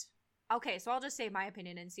least, okay, so I'll just say my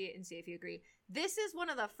opinion and see if you agree. This is one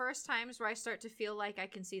of the first times where I start to feel like I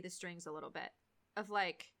can see the strings a little bit of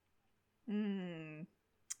like,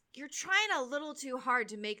 You're trying a little too hard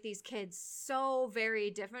to make these kids so very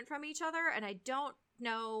different from each other, and I don't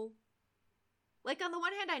know. Like, on the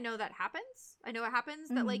one hand, I know that happens. I know it happens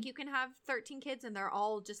that, like, you can have 13 kids and they're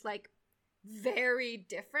all just, like, very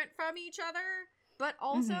different from each other. But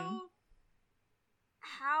also,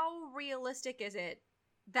 how realistic is it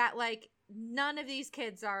that, like, none of these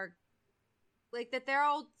kids are, like, that they're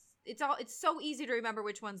all, it's so easy to remember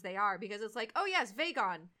which ones they are, because it's like, oh yes,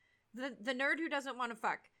 Vagon, the nerd who doesn't want to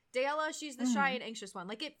fuck. Daela, she's the shy and anxious one.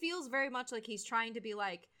 Like, it feels very much like he's trying to be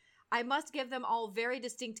like, I must give them all very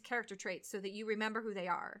distinct character traits so that you remember who they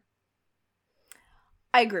are.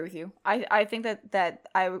 I agree with you. I think that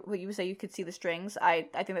what you say, you could see the strings. I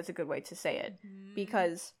think that's a good way to say it,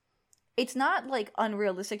 because it's not, like,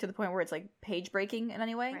 unrealistic to the point where it's, like, page breaking in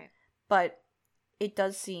any way, but it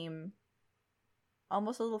does seem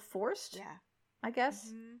almost a little forced. Yeah, I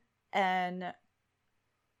guess. And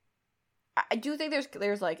I do think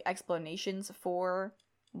there's like explanations for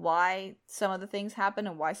why some of the things happen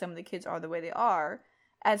and why some of the kids are the way they are,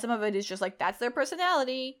 and some of it is just like, that's their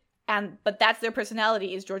personality, but that's their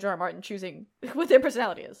personality is George R. R. Martin choosing what their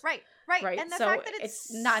personality is. Right. And the so fact that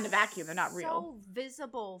it's not in a vacuum, they're not real. So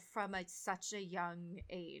visible from such a young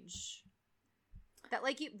age that,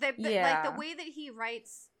 like, like the way that he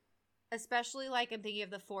writes, especially, like, I'm thinking of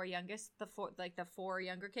the four younger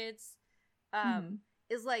kids,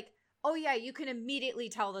 is like, oh yeah, you can immediately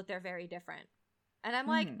tell that they're very different. And I'm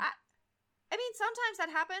like, I mean, sometimes that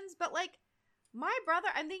happens, but, like,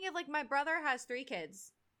 I'm thinking of, like, my brother has 3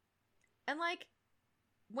 kids. And, like,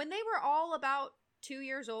 when they were all about 2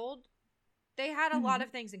 years old, they had a lot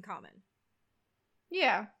of things in common.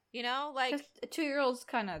 Yeah. You know, like, 2-year-olds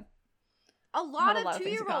kind of, a lot of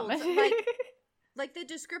 2-year-olds, like the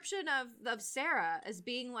description of Sarah as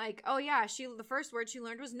being like, oh yeah, the first word she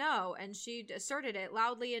learned was no, and she asserted it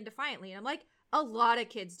loudly and defiantly. And I'm like, a lot of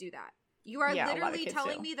kids do that. You are literally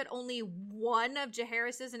telling me that only one of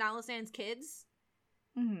Jaehaerys's and Alysanne's kids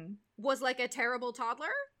was, like, a terrible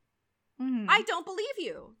toddler? I don't believe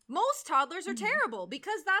you. Most toddlers are terrible,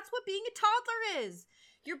 because that's what being a toddler is.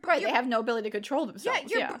 They have no ability to control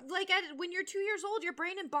themselves. Like, when you're 2 years old, your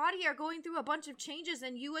brain and body are going through a bunch of changes,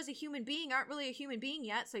 and you as a human being aren't really a human being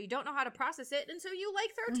yet, so you don't know how to process it, and so you,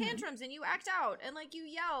 like, throw tantrums, and you act out, and, like, you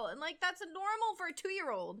yell, and, like, that's normal for a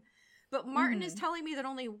 2-year-old. But Martin is telling me that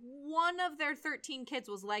only one of their 13 kids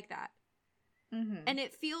was like that. And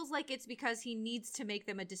it feels like it's because he needs to make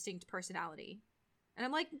them a distinct personality. And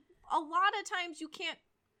I'm like, a lot of times you can't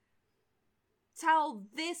tell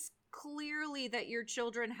this clearly that your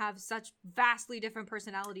children have such vastly different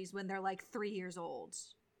personalities when they're, like, 3 years old.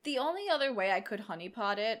 The only other way I could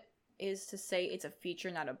honeypot it is to say it's a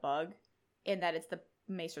feature, not a bug, in that it's the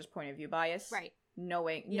Maester's point of view bias. Right.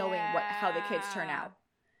 Knowing how the kids turn out.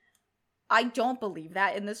 I don't believe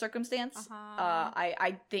that in this circumstance.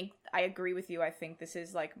 I think I agree with you. I think this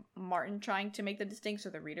is, like, Martin trying to make them distinct so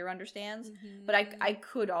the reader understands. But I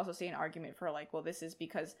could also see an argument for, like, well, this is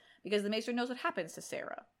because the Maester knows what happens to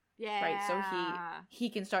Sarah. Yeah. Right. So he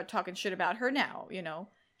can start talking shit about her now. You know,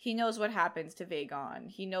 he knows what happens to Vagon.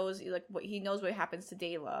 He knows, like, what happens to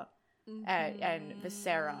Daela and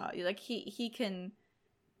Visera. Like, he can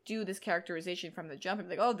do this characterization from the jump and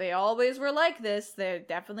be like, oh, they always were like this. There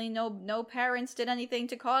definitely no parents did anything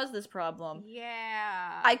to cause this problem.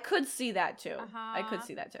 Yeah. I could see that too. I could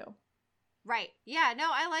see that too. Right. Yeah, no,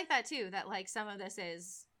 I like that too. That, like, some of this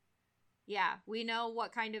is, yeah, we know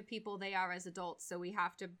what kind of people they are as adults, so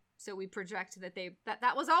we project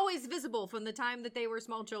that was always visible from the time that they were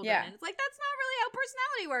small children. Yeah. And it's like, that's not really how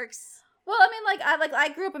personality works. Well, I mean, I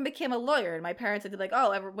grew up and became a lawyer, and my parents would be like,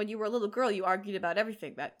 oh, when you were a little girl, you argued about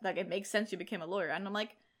everything. That, like, it makes sense you became a lawyer. And I'm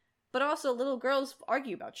like, but also little girls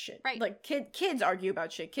argue about shit. Right. Like, kids argue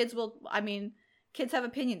about shit. Kids have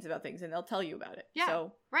opinions about things, and they'll tell you about it. Yeah,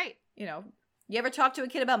 so, right. You know, you ever talk to a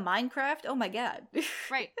kid about Minecraft? Oh my god.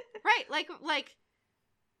 Right. Like,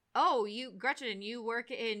 oh, Gretchen, you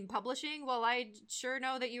work in publishing? Well, I sure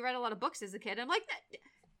know that you read a lot of books as a kid. I'm like,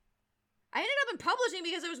 I ended up in publishing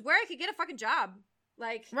because it was where I could get a fucking job.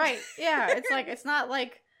 Like, right. Yeah. It's like, it's not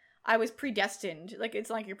like I was predestined. Like, it's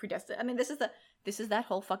not like you're predestined. I mean, this is that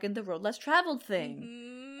whole fucking the road less traveled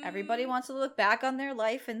thing. Everybody wants to look back on their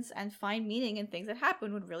life and find meaning in things that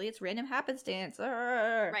happen when really it's random happenstance.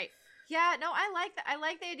 Right. Yeah, no, I like that. I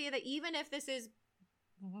like the idea that even if this is,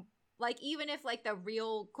 like, the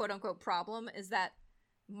real quote unquote problem is that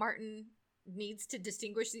Martin needs to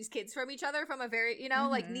distinguish these kids from each other from a very,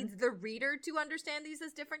 like, needs the reader to understand these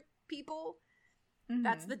as different people.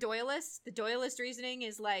 That's the Doyleist. The Doyleist reasoning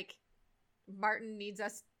is, like, Martin needs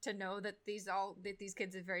us to know that these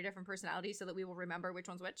kids have very different personalities so that we will remember which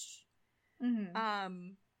one's which.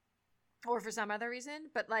 or for some other reason.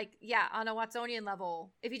 But like, yeah, on a Watsonian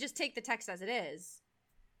level, if you just take the text as it is,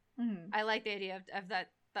 I like the idea of that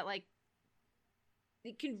like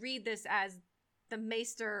you can read this as the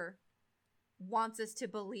Maester wants us to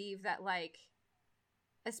believe that, like,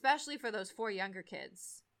 especially for those 4 younger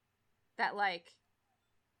kids, that like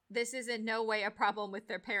this is in no way a problem with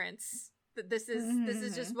their parents. That this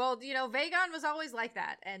is just, well, you know, Vagon was always like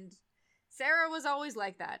that, and Sarah was always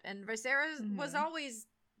like that, and Viserys was always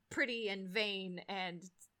pretty and vain and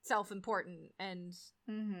self-important, and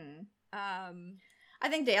I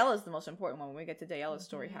think Daella is the most important one when we get to Daella's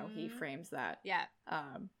story, how he frames that. Yeah.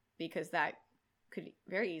 Because that could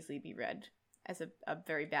very easily be read as a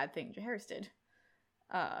very bad thing Jaehaerys did.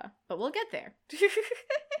 But we'll get there. What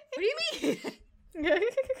do you mean?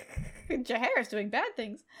 Jaehaerys doing bad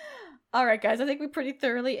things. All right, guys, I think we pretty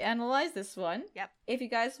thoroughly analyzed this one. Yep. If you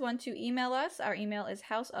guys want to email us, our email is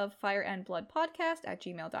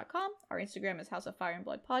houseoffireandbloodpodcast@gmail.com. Our Instagram is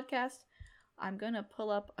houseoffireandbloodpodcast. I'm going to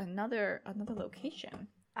pull up another location.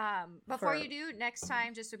 Before you do, next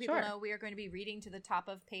time, just so people know, we are going to be reading to the top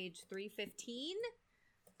of page 315.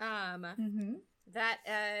 That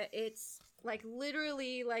it's like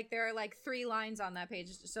literally like there are like 3 lines on that page.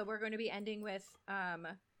 So we're going to be ending with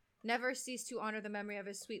never cease to honor the memory of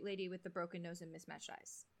his sweet lady with the broken nose and mismatched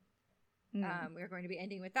eyes. We're going to be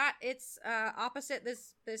ending with that. It's opposite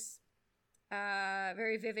this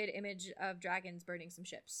very vivid image of dragons burning some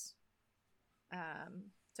ships.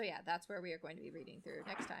 So yeah, that's where we are going to be reading through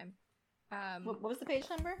next time. What was the page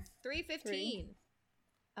number? 315.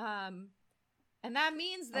 And that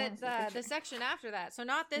means that the section after that, so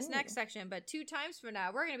not this next section, but 2 times from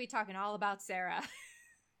now, we're going to be talking all about Sarah.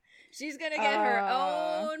 She's going to get her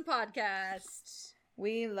own podcast.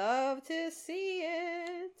 We love to see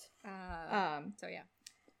it. So yeah.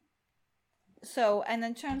 So, and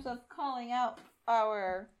in terms of calling out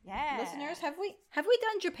our listeners, have we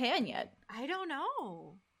done Japan yet? I don't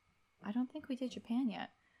know. I don't think we did Japan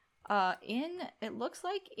yet. It looks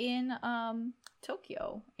like in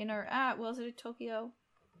Tokyo. In our was it Tokyo?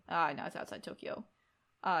 No, it's outside Tokyo.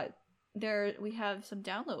 There we have some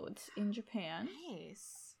downloads in Japan.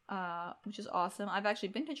 Nice. Which is awesome. I've actually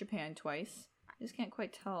been to Japan twice. I just can't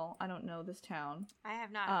quite tell. I don't know this town. I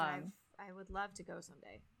have not, but I would love to go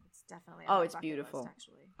someday. It's definitely it's beautiful. List,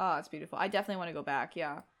 actually. Oh, it's beautiful. I definitely want to go back.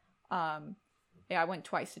 Yeah. I went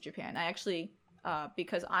twice to Japan. I actually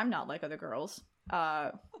because I'm not like other girls.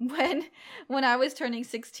 When I was turning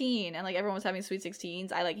 16 and like everyone was having sweet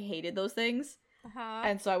 16s, I like hated those things.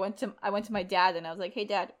 And so I went to my dad and I was like, "Hey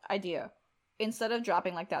dad, idea. Instead of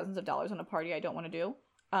dropping like thousands of dollars on a party I don't want to do,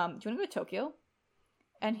 do you want to go to Tokyo?"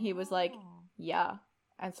 And he was like, "Yeah."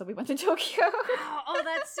 And so we went to Tokyo. Oh,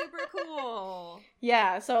 that's super cool.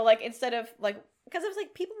 Yeah, so like instead of like, because it was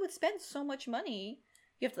like people would spend so much money.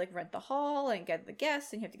 You have to like rent the hall and get the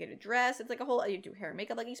guests and you have to get a dress. It's like a whole, you do hair and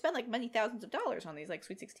makeup. Like you spend like many thousands of dollars on these like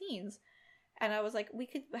sweet 16s. And I was like, we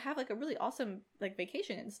could have like a really awesome like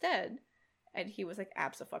vacation instead. And he was like,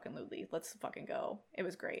 abso-fucking-lutely. Let's fucking go. It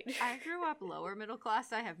was great. I grew up lower middle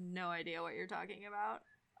class. I have no idea what you're talking about.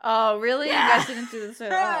 Oh, really? Yeah. You guys didn't do this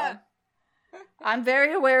at all. I'm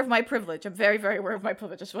very aware of my privilege. I'm very, very aware of my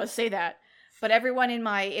privilege. I just want to say that. But everyone in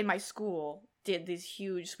my school did these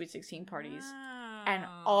huge Sweet 16 parties. And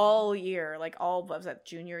all year, like all was that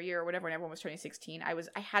junior year or whatever, when everyone was turning 16, I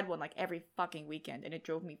had one like every fucking weekend, and it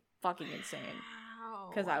drove me fucking insane.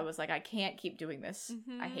 Because I was like, I can't keep doing this.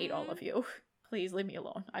 I hate all of you. Please leave me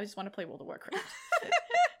alone. I just want to play World of Warcraft.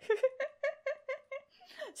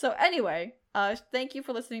 So anyway, thank you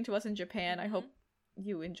for listening to us in Japan. I hope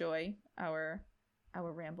you enjoy our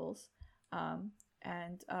rambles. And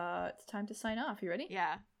it's time to sign off. You ready?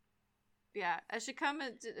 Yeah. It should come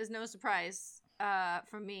as no surprise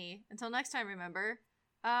from me. Until next time, remember,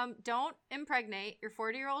 don't impregnate your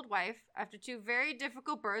 40-year-old wife after 2 very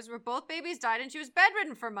difficult births where both babies died and she was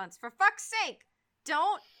bedridden for months. For fuck's sake,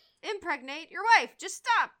 don't impregnate your wife. Just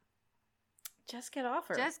stop. Just get off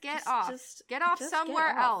her. Just get off. Get off just somewhere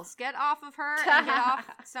get off. else. Get off of her and get off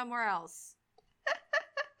somewhere else.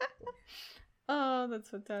 Oh, that's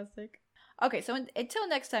fantastic. Okay, so until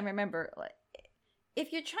next time, remember, like,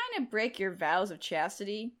 if you're trying to break your vows of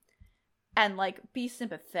chastity and like be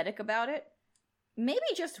sympathetic about it, maybe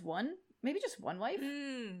just one wife.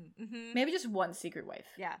 Maybe just one secret wife.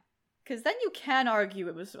 Yeah. Because then you can argue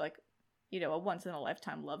it was like, you know, a once in a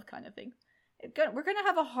lifetime love kind of thing. We're gonna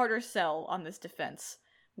have a harder sell on this defense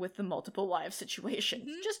with the multiple wives situation.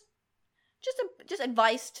 Just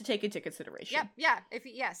advice to take into consideration. Yep. Yeah. If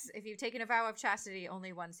you've taken a vow of chastity,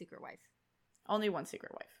 only one secret wife. Only one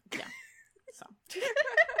secret wife. Yeah. So.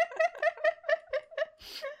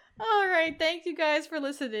 All right. Thank you guys for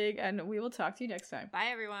listening, and we will talk to you next time. Bye,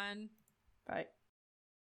 everyone. Bye.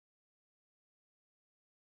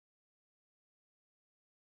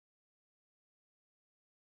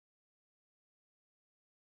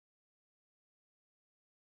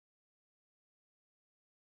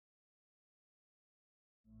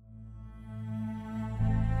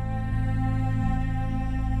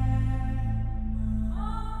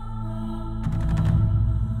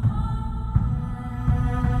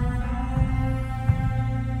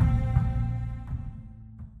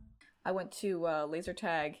 I went to laser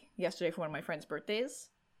tag yesterday for one of my friend's birthdays.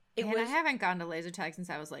 I haven't gone to laser tag since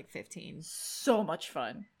I was like 15. So much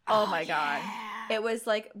fun. Oh my god. It was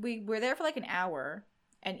like, we were there for like an hour,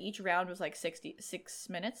 and each round was like 66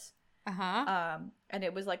 minutes. And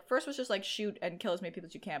it was like, first was just like shoot and kill as many people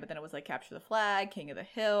as you can, but then it was like capture the flag, King of the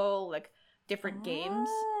Hill, like different games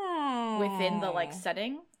within the like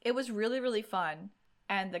setting. It was really, really fun.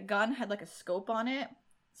 And the gun had like a scope on it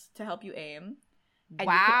to help you aim. And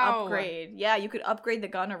you could upgrade. Yeah, you could upgrade the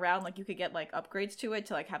gun around. Like, you could get, like, upgrades to it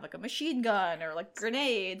to, like, have, like, a machine gun or, like,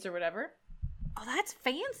 grenades or whatever. Oh, that's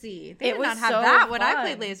fancy. They did not have that when I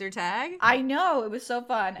played laser tag. I know. It was so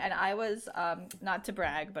fun. And I was, not to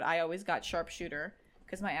brag, but I always got sharpshooter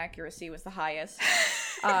because my accuracy was the highest.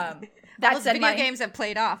 Those video games have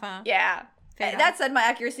played off, huh? Yeah. That said, my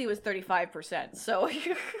accuracy was 35%. So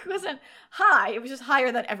it wasn't high. It was just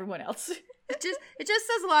higher than everyone else. It just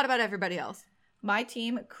says a lot about everybody else. My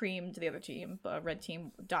team creamed the other team. The red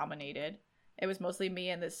team dominated. It was mostly me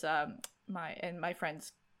and this my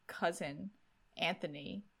friend's cousin,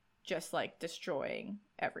 Anthony, just like destroying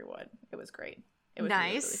everyone. It was great. It was really,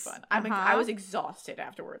 really fun. I was exhausted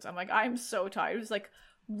afterwards. I'm like, I'm so tired. It was like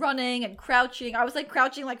running and crouching. I was like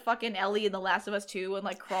crouching like fucking Ellie in The Last of Us 2 and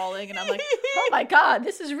like crawling, and I'm like, oh my god,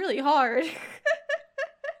 this is really hard.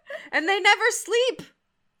 And they never sleep.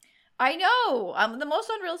 I know. The most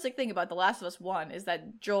unrealistic thing about The Last of Us 1 is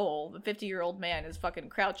that Joel, the 50-year-old man, is fucking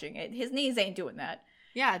crouching. His knees ain't doing that.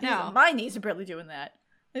 Yeah, no. My knees are barely doing that.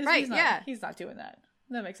 Right, yeah. He's not doing that.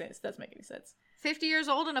 That makes sense. Doesn't make any sense. 50 years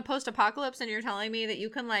old in a post-apocalypse, and you're telling me that you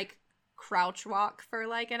can, like, crouch walk for,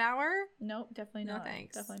 like, an hour? Nope, definitely not. No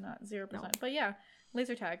thanks. Definitely not. 0%. Nope. But yeah,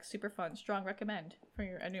 laser tag, super fun. Strong recommend for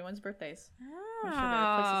anyone's birthdays. Oh. I'm sure there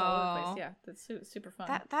are places all over the place. Yeah, that's super fun.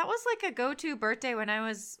 That was like a go-to birthday when I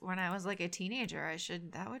was like a teenager.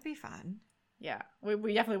 That would be fun. Yeah,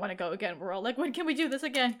 we definitely want to go again. We're all like, when can we do this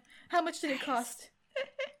again? How much did it cost?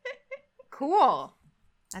 Cool.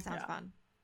 That sounds fun.